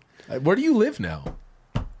 Doing it. Where do you live now?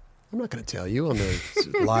 I'm not going to tell you on the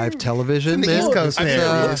live television. It's in the man. East Coast I mean,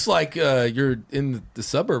 there. it looks like you're in the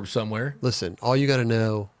suburbs somewhere. Listen, all you got to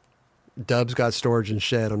know, Dub's got storage and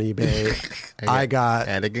shed on eBay. I got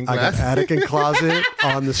attic and closet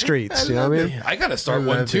on the streets. You know what I mean? I got to start I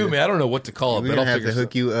one love too, it. man. I don't know what to call it, We're but gonna I'll have to figure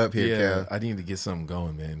hook you up here, Yeah, Cal. I need to get something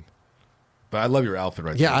going, man. But I love your outfit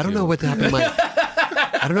right Yeah, there. I don't know what happened to my.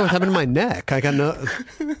 I don't know what happened to my neck.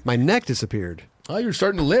 My neck disappeared. Oh, you're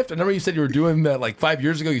starting to lift. I remember you said you were doing that like 5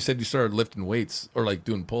 years ago. You said you started lifting weights or like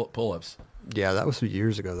doing pull-ups. Yeah, that was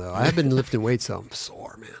years ago though. I have been lifting weights, so I'm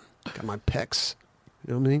sore, man. Got my pecs.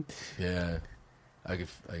 You know what I mean? Yeah, I could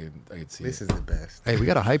see This it. is the best. Hey, we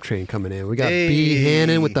got a hype train coming in. We got B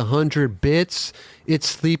Hannon with the 100 bits. It's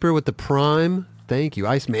Sleeper with the Prime. Thank you.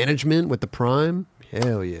 Ice Management with the Prime.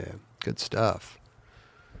 Hell yeah, good stuff.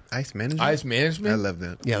 Ice management. Ice management. I love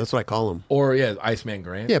that. Yeah, that's what I call him. Or Iceman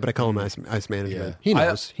Grant. Yeah, but I call him Ice Management. Yeah. He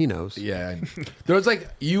knows. He knows. Yeah, there was like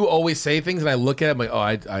you always say things, and I look at it, I'm like, oh,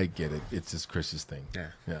 I get it. It's just Chris's thing. Yeah.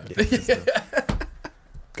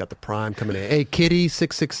 Got the Prime coming in. Hey, Kitty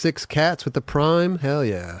 666 Cats with the Prime. Hell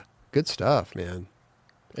yeah, good stuff, man.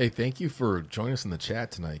 Hey, thank you for joining us in the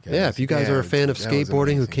chat tonight, guys. Yeah, if you guys Yeah, are a fan of that was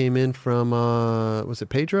skateboarding who amazing. came in from, was it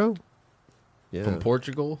Pedro? Yeah, from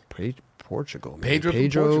Portugal. Portugal. Man. Pedro from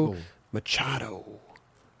Pedro Portugal. Machado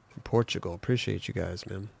from Portugal. Appreciate you guys,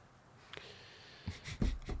 man.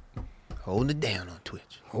 Holding it down on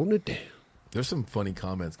Twitch. Holding it down. There's some funny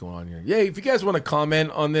comments going on here. Yeah, if you guys want to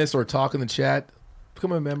comment on this or talk in the chat,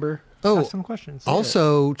 become a member. Oh, Ask some questions.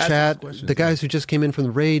 also, Ask chat, us questions, the guys who just came in from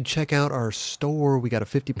the raid, check out our store. We got a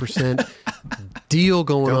 50% deal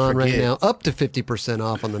going Don't on right forget. now, up to 50%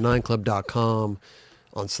 off on the 9club.com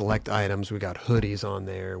on select items. We got hoodies on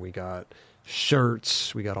there. We got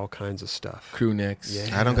shirts. We got all kinds of stuff. Crew necks.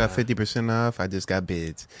 Yeah. I don't got 50% off. I just got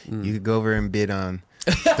bids. You could go over and bid on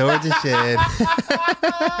storage and shed.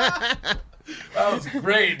 That was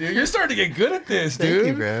great, dude. You're starting to get good at this, Thank dude.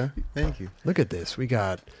 you, bro. Thank you. Look at this. We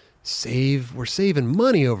got we're saving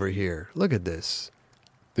money over here. Look at this.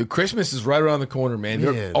 Dude, Christmas is right around the corner, man.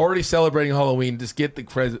 They're Man. already celebrating Halloween. Just get the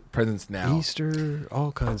presents now. Easter,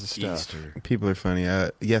 all kinds of stuff. Easter. People are funny.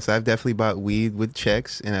 Yes, I've definitely bought weed with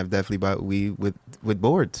checks, and I've definitely bought weed with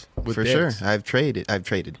boards With for bits. sure. I've traded.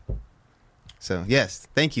 So yes,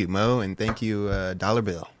 thank you, Mo, and thank you, Dollar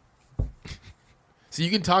Bill. So you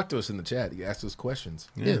can talk to us in the chat. You can ask us questions.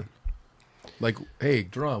 Yeah. Like, hey,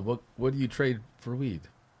 Drum, what do you trade for weed?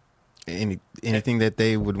 anything that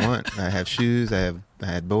they would want. I have shoes. I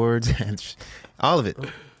had boards. I had all of it.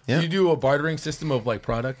 Yeah. Do you do a bartering system of like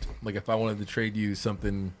product? Like if I wanted to trade you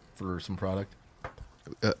something for some product,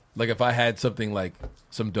 like if I had something like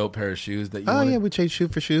some dope pair of shoes that you. Oh yeah, we trade shoe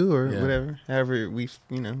for shoe or whatever. However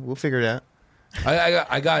we'll figure it out.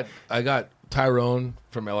 I got Tyrone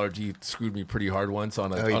from LRG screwed me pretty hard once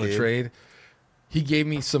on a trade. He gave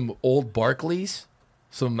me some old Barclays,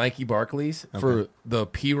 some Nike Barclays for the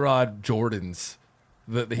P-Rod Jordans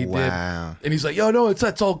that he did. And he's like, yo, no,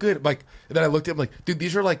 it's all good. Like, and then I looked at him like, dude,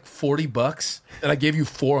 these are like $40 and I gave you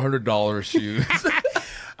 $400 shoes.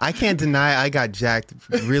 I can't deny I got jacked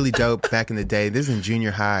really dope back in the day. This is in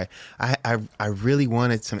junior high. I really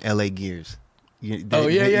wanted some LA Gears. You remember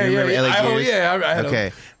LA Gears? I had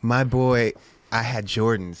okay. My boy, I had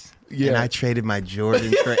Jordans. Yeah. And I traded my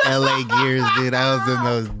Jordans for LA Gears, dude. I was the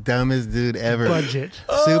most dumbest dude ever. Budget.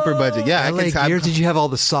 Super budget. Yeah. LA Gears, did you have all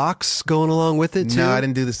the socks going along with it, too? No, I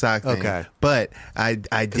didn't do the sock thing. Okay. But I did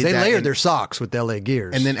that. They layered their socks with LA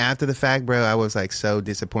Gears. And then after the fact, bro, I was like so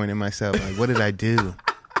disappointed in myself. Like, what did I do?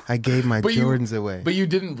 I gave my Jordans away. But you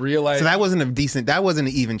didn't realize. So that wasn't an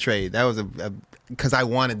even trade. That was because I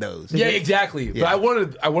wanted those. Yeah, exactly. Yeah.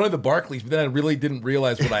 But I wanted the Barclays, but then I really didn't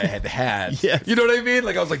realize what I had. Yes. You know what I mean?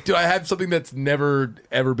 Like I was like, dude, I have something that's never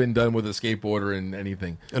ever been done with a skateboarder and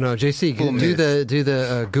anything. Oh no, JC, do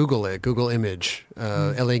the Google image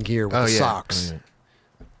LA Gear with the socks.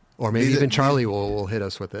 Or maybe even Charlie will hit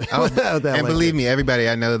us with it. And believe me, everybody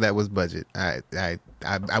I know that was budget. I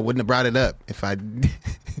wouldn't have brought it up if I didn't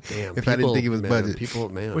think it was budget.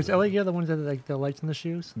 Was LA Gear the ones that had like the lights in the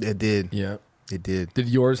shoes? It did. Yeah. It did. Did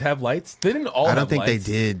yours have lights? They didn't all. I don't think they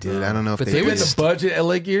did, dude. I don't know if they were in the budget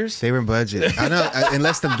LA Gears. They were in budget. I know,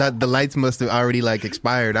 unless the lights must have already like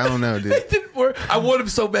expired. I don't know, dude. It didn't work. I wanted them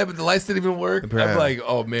so bad, but the lights didn't even work. Bro, I'm like,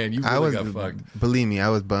 oh man, you really got fucked. Believe me, I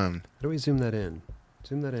was bummed. How do we zoom that in?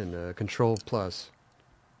 Zoom that in. Control plus.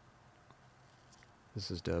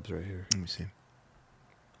 This is Dubs right here. Let me see.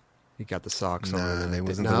 He got the socks on. No, they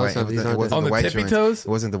wasn't on the tippy toes. It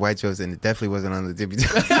wasn't the white toes, and it definitely wasn't on the tippy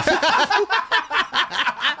toes.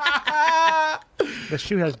 The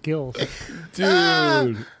shoe has gills.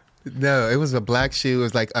 Dude. No, it was a black shoe. It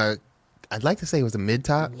was like I'd like to say it was a mid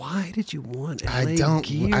top. Why did you want LA I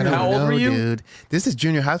don't How know, old were you? dude. This is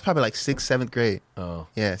junior high. I was probably like 6th, 7th grade. Oh.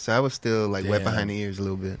 Yeah, so I was still like wet behind the ears a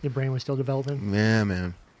little bit. Your brain was still developing. Yeah,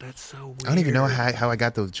 man. That's so weird. I don't even know how I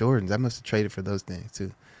got those Jordans. I must have traded for those things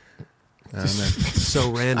too.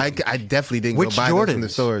 So random. I definitely didn't Which go buy Jordans? those from the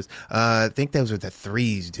stores. I think those were the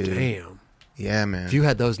 3s, dude. Damn. Yeah, man. If you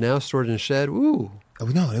had those now stored in a shed, ooh. Oh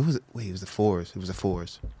no, it was the 4s. It was the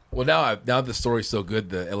 4s. Well, now the story's so good,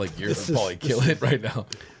 the LA Gears will probably kill it right now.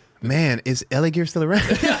 Man, is LA Gear still around?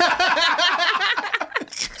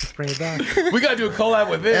 Bring it back. We gotta do a collab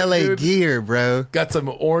with it. LA dude. Gear, bro. Got some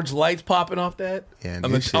orange lights popping off that. Yeah,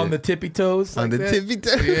 on the tippy toes. On like the that. tippy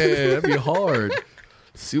toes. Yeah, that'd be hard.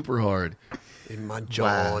 Super hard. In my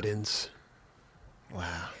Jordans.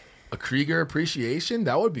 Wow. A Krieger appreciation?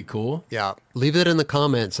 That would be cool. Yeah. Leave it in the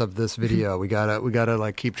comments of this video. We gotta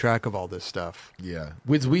like keep track of all this stuff. Yeah.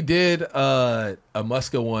 We did a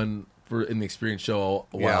Muska one in the experience show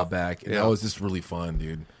a while back, and that was just really fun,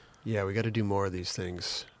 dude. Yeah, we got to do more of these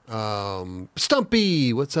things.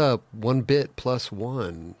 Stumpy, what's up? 1 bit plus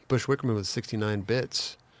 1. Bush Wickerman with 69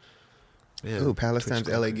 bits. Man, Ooh, Palestine's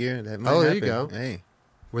LA Gear. That might there happen. you go. Hey.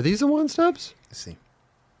 Were these the ones, Stubbs? Let's see.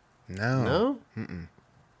 No. No? Mm-mm.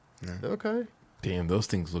 No. Okay. Damn, those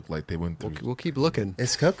things look like they went through. We'll keep looking.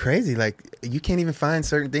 It's so crazy. Like, you can't even find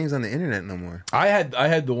certain things on the internet no more. I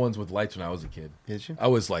had the ones with lights when I was a kid. Did you? I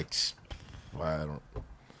was like, I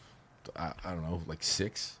don't know, like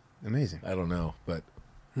 6. Amazing. I don't know, but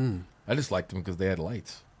I just liked them because they had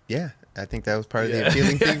lights. Yeah, I think that was part of the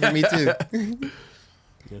appealing thing for me too.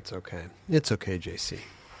 It's okay. It's okay, JC.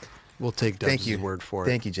 We'll take Dubs' word for it.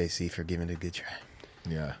 Thank you, JC, for giving it a good try.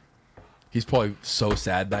 Yeah. He's probably so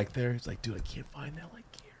sad back there. He's like, dude, I can't find LA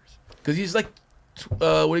Gears. Because he's like,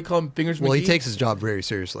 what do you call him? Fingers Well, McGee? he takes his job very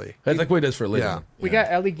seriously. That's like what he does for a living. Yeah. We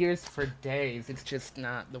got LA Gears for days. It's just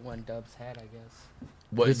not the one Dubs had, I guess.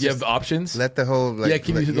 What, do you have the options? Let the whole can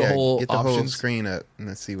you do the whole get the options? whole screen up and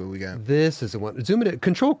let's see what we got. This is the one. Zoom it in.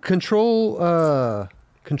 Control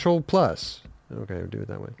plus. Okay, we'll do it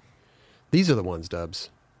that way. These are the ones, Dubs.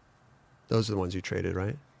 Those are the ones you traded,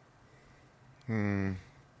 right? I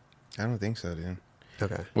don't think so, dude.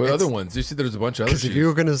 Okay. What other ones? You see there's a bunch of other Because if you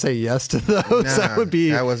were going to say yes to those, that would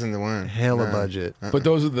be that wasn't the one. Hella budget. But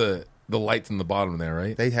those are the lights in the bottom there,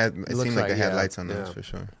 right? They had. It seemed like they had lights on those yeah. for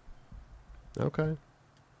sure. Okay.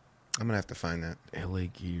 I'm gonna have to find that. LA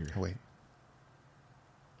Gear. Oh, wait.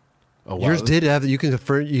 Oh, wow. Yours did have. You can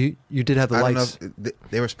confirm. You did have the I don't lights. know if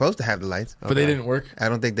they were supposed to have the lights, but they didn't work. I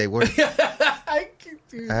don't think they worked.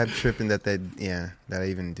 I'm tripping that I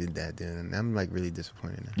even did that, dude. And I'm like really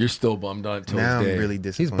disappointed now. You're still bummed on it till now. this day. I'm really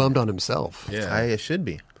disappointed. He's bummed on himself. Yeah, I should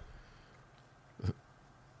be.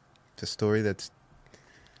 It's a story that's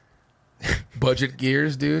budget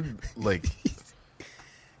gears, dude. Like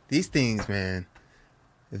these things, man.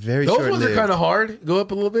 Very those short-lived. ones are kind of hard. Go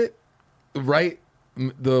up a little bit, the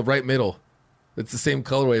right middle. It's the same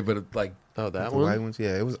colorway, but it's like that the one. white ones,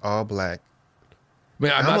 yeah, it was all black.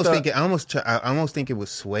 Man, I almost think it was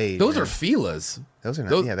suede. Those man. are Fila's. Those are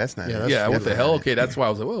not. Yeah, that's not. Yeah, it. Yeah, what the hell? not Okay, that's why I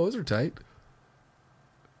was like, "Whoa, those are tight."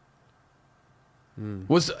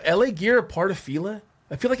 Was LA Gear a part of Fila?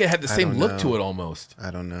 I feel like it had the same look to it almost.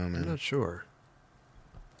 I don't know, man. I'm not sure.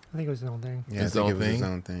 I think it was his own thing. Yeah, I think it was his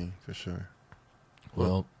own thing for sure.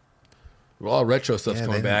 Well, all retro stuff's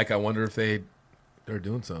coming they- back. I wonder if they're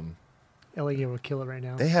doing something. LA Gear would kill it right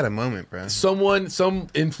now. They had a moment, bro. Some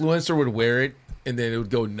influencer would wear it, and then it would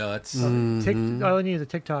go nuts. All I need is a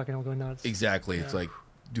TikTok and it'll go nuts. Exactly. It's like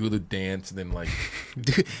do the dance and then like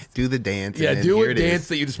do the dance. yeah, and then do here a it dance is.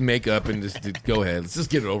 that you just make up and just go ahead. Let's just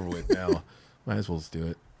get it over with now. Might as well just do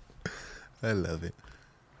it. I love it.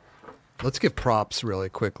 Let's give props really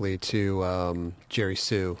quickly to Jerry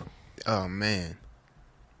Sue Oh man,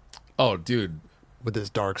 Oh, dude. with his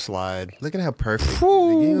dark slide. look at how perfect.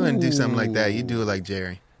 You wouldn't do something like that. You do it like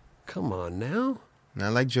Jerry, Come on now.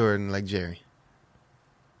 not like Jordan, like Jerry.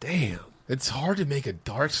 Damn. It's hard to make a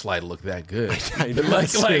dark slide look that good. I know, like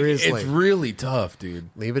seriously. it's really tough, dude.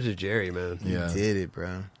 Leave it to Jerry, man. Yeah. He did it,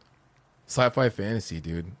 bro. Sci-fi fantasy,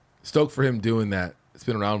 dude. Stoked for him doing that. It's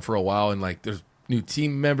been around for a while, and like there's new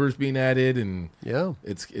team members being added, and Yeah.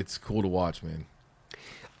 it's cool to watch, man.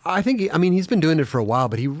 I think, he's been doing it for a while,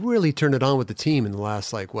 but he really turned it on with the team in the last,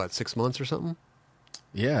 6 months or something?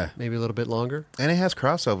 Yeah, Maybe a little bit longer? And it has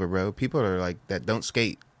crossover, bro. People are like that don't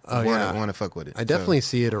skate. Oh, want to fuck with it. I definitely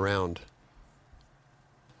see it around.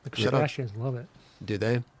 The Shut up. Kardashians love it. Do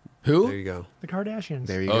they? Who? There you go. The Kardashians.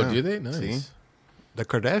 There you Oh, go. do they? Nice. See? The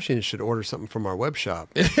Kardashians should order something from our web shop.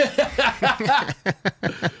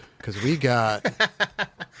 Because we got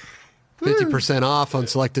 50% off on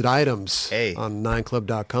selected items on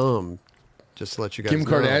 9club.com. Just to let you guys Kim know.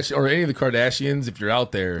 Kardashian or any of the Kardashians, if you're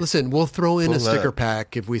out there. Listen, we'll throw in a Pull sticker up.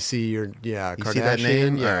 pack if we see your Kardashian. You see that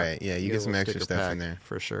name? Yeah. All right. Yeah, you Get get a some little extra sticker stuff pack in there.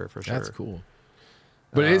 for sure. That's cool.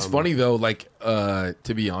 But it is funny though, like to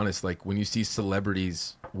be honest, like when you see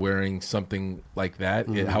celebrities wearing something like that,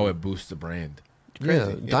 how it boosts the brand.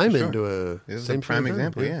 Yeah, Diamond to a This is same a prime sort of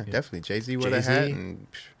example. thing. Yeah, definitely. Jay-Z wore that Jay-Z. hat. And,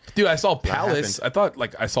 Dude, I saw happened? Palace. I thought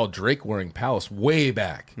I saw Drake wearing Palace way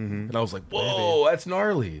back, and I was like, "Whoa, that's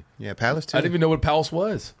gnarly." yeah, Palace too. I didn't even know what Palace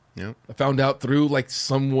was. Yep. I found out through like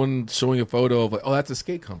someone showing a photo of like, "Oh, that's a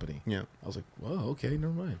skate company." Yeah. I was like, "Whoa, okay,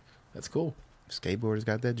 never mind. That's cool." Skateboarders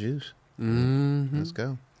got that juice. Let's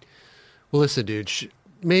go. Well, listen, dude.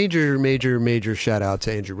 Major shout out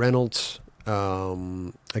to Andrew Reynolds.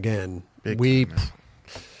 Again, Big we time, man.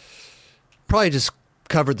 probably just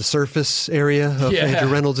covered the surface area of Yeah.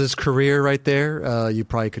 Andrew Reynolds' career right there. You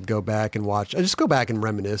probably could go back and watch. Just go back and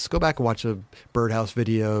reminisce. Go back and watch the Birdhouse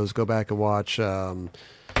videos. Go back and watch,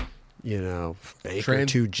 Baker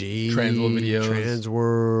 2G, Transworld videos.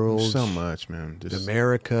 Transworld, So much, man. Just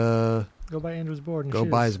America. Go buy Andrew's board and Go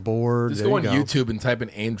shoes. buy his board. Just There go on you YouTube and type in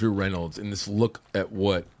Andrew Reynolds and just look at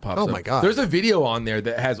what pops up. Oh, my God. There's a video on there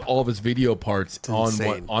that has all of his video parts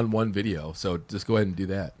insane. on one video. So just go ahead and do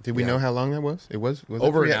that. Did we know how long that was? It was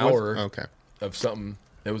Over it an hour. Okay. Of something.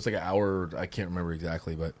 It was like an hour. I can't remember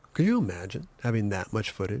exactly, but Could you imagine having that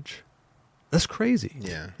much footage? That's crazy.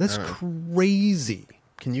 Yeah, That's I don't crazy.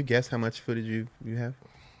 Can you guess how much footage you have?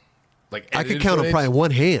 like I could edited count on footage? probably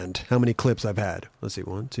one hand how many clips I've had. Let's see,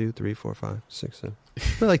 1, 2, 3, 4, 5, 6, 7.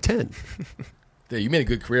 Probably like 10. Yeah, you made a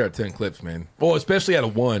good career out of 10 clips, man. Well, especially out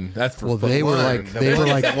of one. That's for Well, fun. they were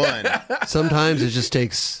like one. sometimes it just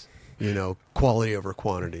takes, quality over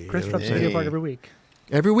quantity. Chris you know drops what a I'm video saying? part every week.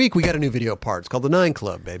 Every week we got a new video part. It's called the 9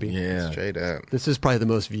 Club, baby. Yeah. Straight up. This is probably the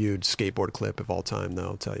most viewed skateboard clip of all time, though.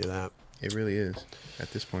 I'll tell you that. It really is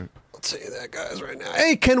at this point. I'll tell you that, guys, right now.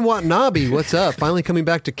 Hey, Ken Watanabe, what's up? Finally coming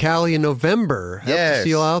back to Cali in November. Hope to Yes. see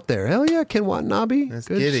you all out there. Hell yeah, Ken Watanabe. Let's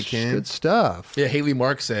Good get it, Ken. Good stuff. Yeah, Haley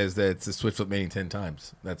Mark says that it's a switch flip Manny 10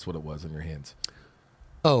 times. That's what it was on your hands.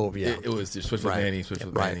 Oh, yeah. It was your switch flip Manny, switch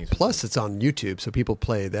flip Right. Manny. Plus, it's on YouTube, so people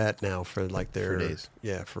play that now for like their For days.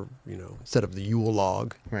 Yeah, for instead of the Yule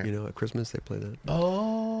log. Right. At Christmas they play that.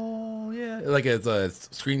 Oh, yeah. Like it's a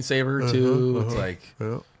screensaver, too. It's like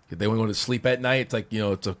Yeah. if they want to go to sleep at night. It's like,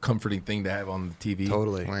 it's a comforting thing to have on the TV.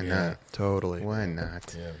 Totally. Why Yeah. not? Totally. Why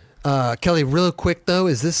not? Yeah. Kelly, real quick though,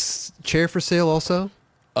 is this chair for sale also?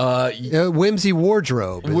 Whimsy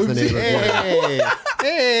Wardrobe is the name of it.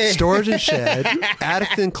 Hey. Storage and shed,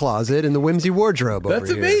 attic and closet, and the Whimsy Wardrobe over That's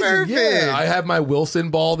here. amazing. Perfect. Yeah, I have my Wilson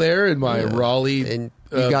ball there and my Raleigh And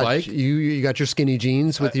you got bike. you got your skinny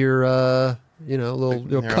jeans with your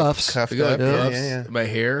little cuffs. Cuffed I got up. cuffs, Yeah. my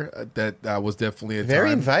hair. That was definitely a Very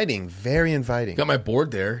time. inviting. Very inviting. Got my board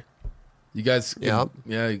there. You guys, Yep.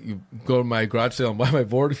 you go to my garage sale and buy my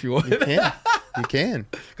board if you want. You can.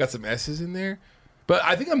 Got some S's in there. But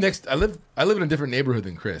I think I'm next. I live in a different neighborhood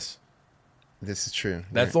than Chris. This is true.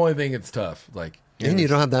 That's the only thing that's tough. Like, And you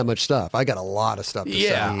don't have that much stuff. I got a lot of stuff to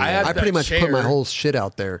sell. I have I pretty that much put chair. my whole shit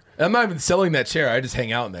out there. I'm not even selling that chair. I just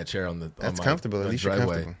hang out in that chair on the. That's on my, comfortable. At my least you're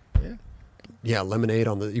driveway. comfortable. Yeah, lemonade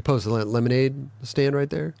on the. You post the lemonade stand right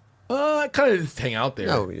there. I kind of just hang out there.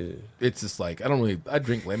 No, It's just like I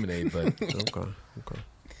drink lemonade, but okay.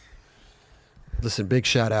 Listen, big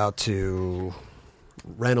shout out to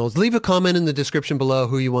Reynolds. Leave a comment in the description below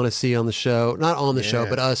who you want to see on the show. Not on the show,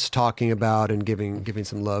 but us talking about and giving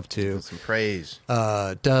some love to. Some praise.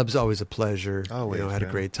 Dubs, always a pleasure. Always, had a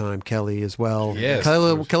man. great time. Kelly as well. Yes,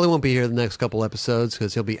 Kelly won't be here the next couple episodes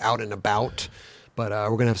because he'll be out and about. But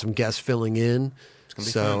we're gonna have some guests filling in.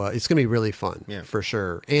 It's gonna be really fun, for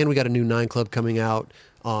sure. And we got a new 9 Club coming out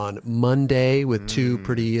on Monday with two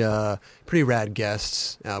pretty rad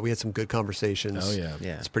guests. We had some good conversations. Oh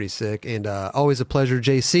yeah. It's pretty sick. And always a pleasure,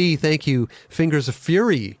 JC. Thank you, Fingers of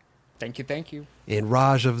Fury. Thank you. And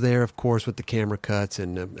Raj over there, of course, with the camera cuts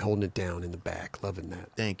and holding it down in the back. Loving that.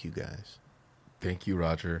 Thank you, guys. Thank you,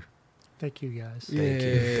 Roger. Thank you, guys. Thank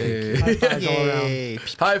you. High fives all around. Yay.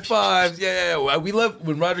 High fives. Yeah. We love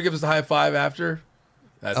when Roger gives us a high five after.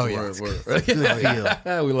 That's Oh, what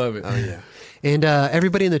yeah. we love it. Oh, yeah. And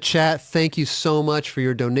everybody in the chat, thank you so much for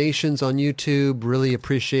your donations on YouTube. Really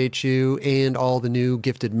appreciate you and all the new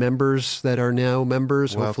gifted members that are now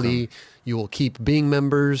members. Welcome. Hopefully you will keep being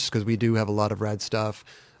members because we do have a lot of rad stuff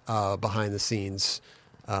behind the scenes,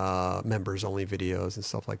 members only videos and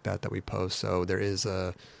stuff like that we post. So there is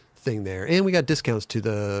a thing there. And we got discounts to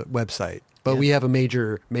the website. But we have a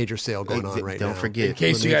major sale going on right now. Don't forget. In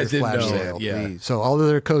case A you guys major didn't flash know, sale. yeah. Please. So all of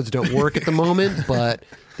their codes don't work at the moment, but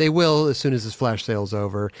they will as soon as this flash sale's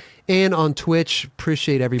over. And on Twitch,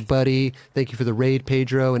 appreciate everybody. Thank you for the raid,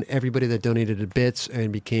 Pedro, and everybody that donated to bits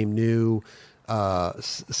and became new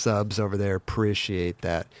subs over there. Appreciate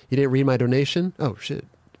that. You didn't read my donation? Oh shit.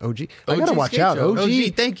 OG. I gotta OG watch Skate out. Show.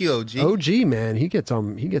 OG. Thank you, OG. OG, man, he gets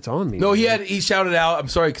on me. No, man. he shouted out. I'm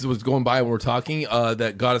sorry because it was going by when we were talking.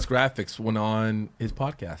 That Goddess Graphics went on his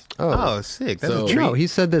podcast. Oh, sick. That's So- a treat. No, he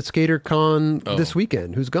said that SkaterCon this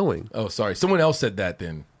weekend. Who's going? Oh, sorry. Someone else said that.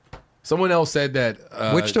 Then someone else said that.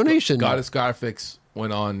 Which donation? Goddess Graphics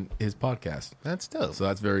went on his podcast. That's dope. So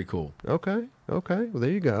that's very cool. Okay. Well, there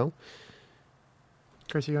you go.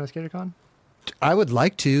 Chris, you going to SkaterCon? I would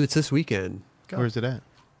like to. It's this weekend. Where's it at?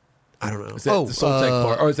 I don't know. Is that the Soltech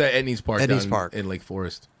Park? Or is that Etnies Park? Etnies down Park. in Lake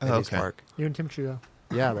Forest. Etnies okay. Park. You and Tim Chudo.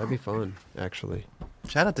 Yeah, that'd be fun, actually.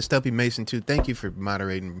 Shout out to Stumpy Mason, too. Thank you for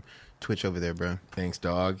moderating Twitch over there, bro. Thanks,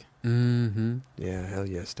 dog. Mm-hmm. Yeah, hell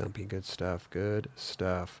yeah, Stumpy. Good stuff.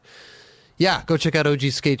 Yeah, go check out OG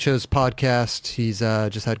Skate Show's podcast. He's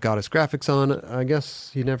just had Goddess Graphics on. I guess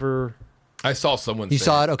he never... I saw someone. You say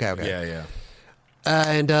saw it? Okay. Yeah.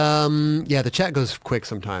 And the chat goes quick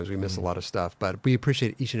sometimes. We miss a lot of stuff, but we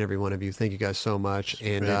appreciate each and every one of you. Thank you guys so much.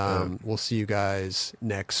 And we'll see you guys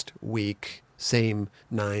next week. Same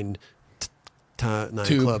 9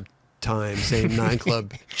 Club time, same 9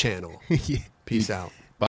 Club channel. Peace out.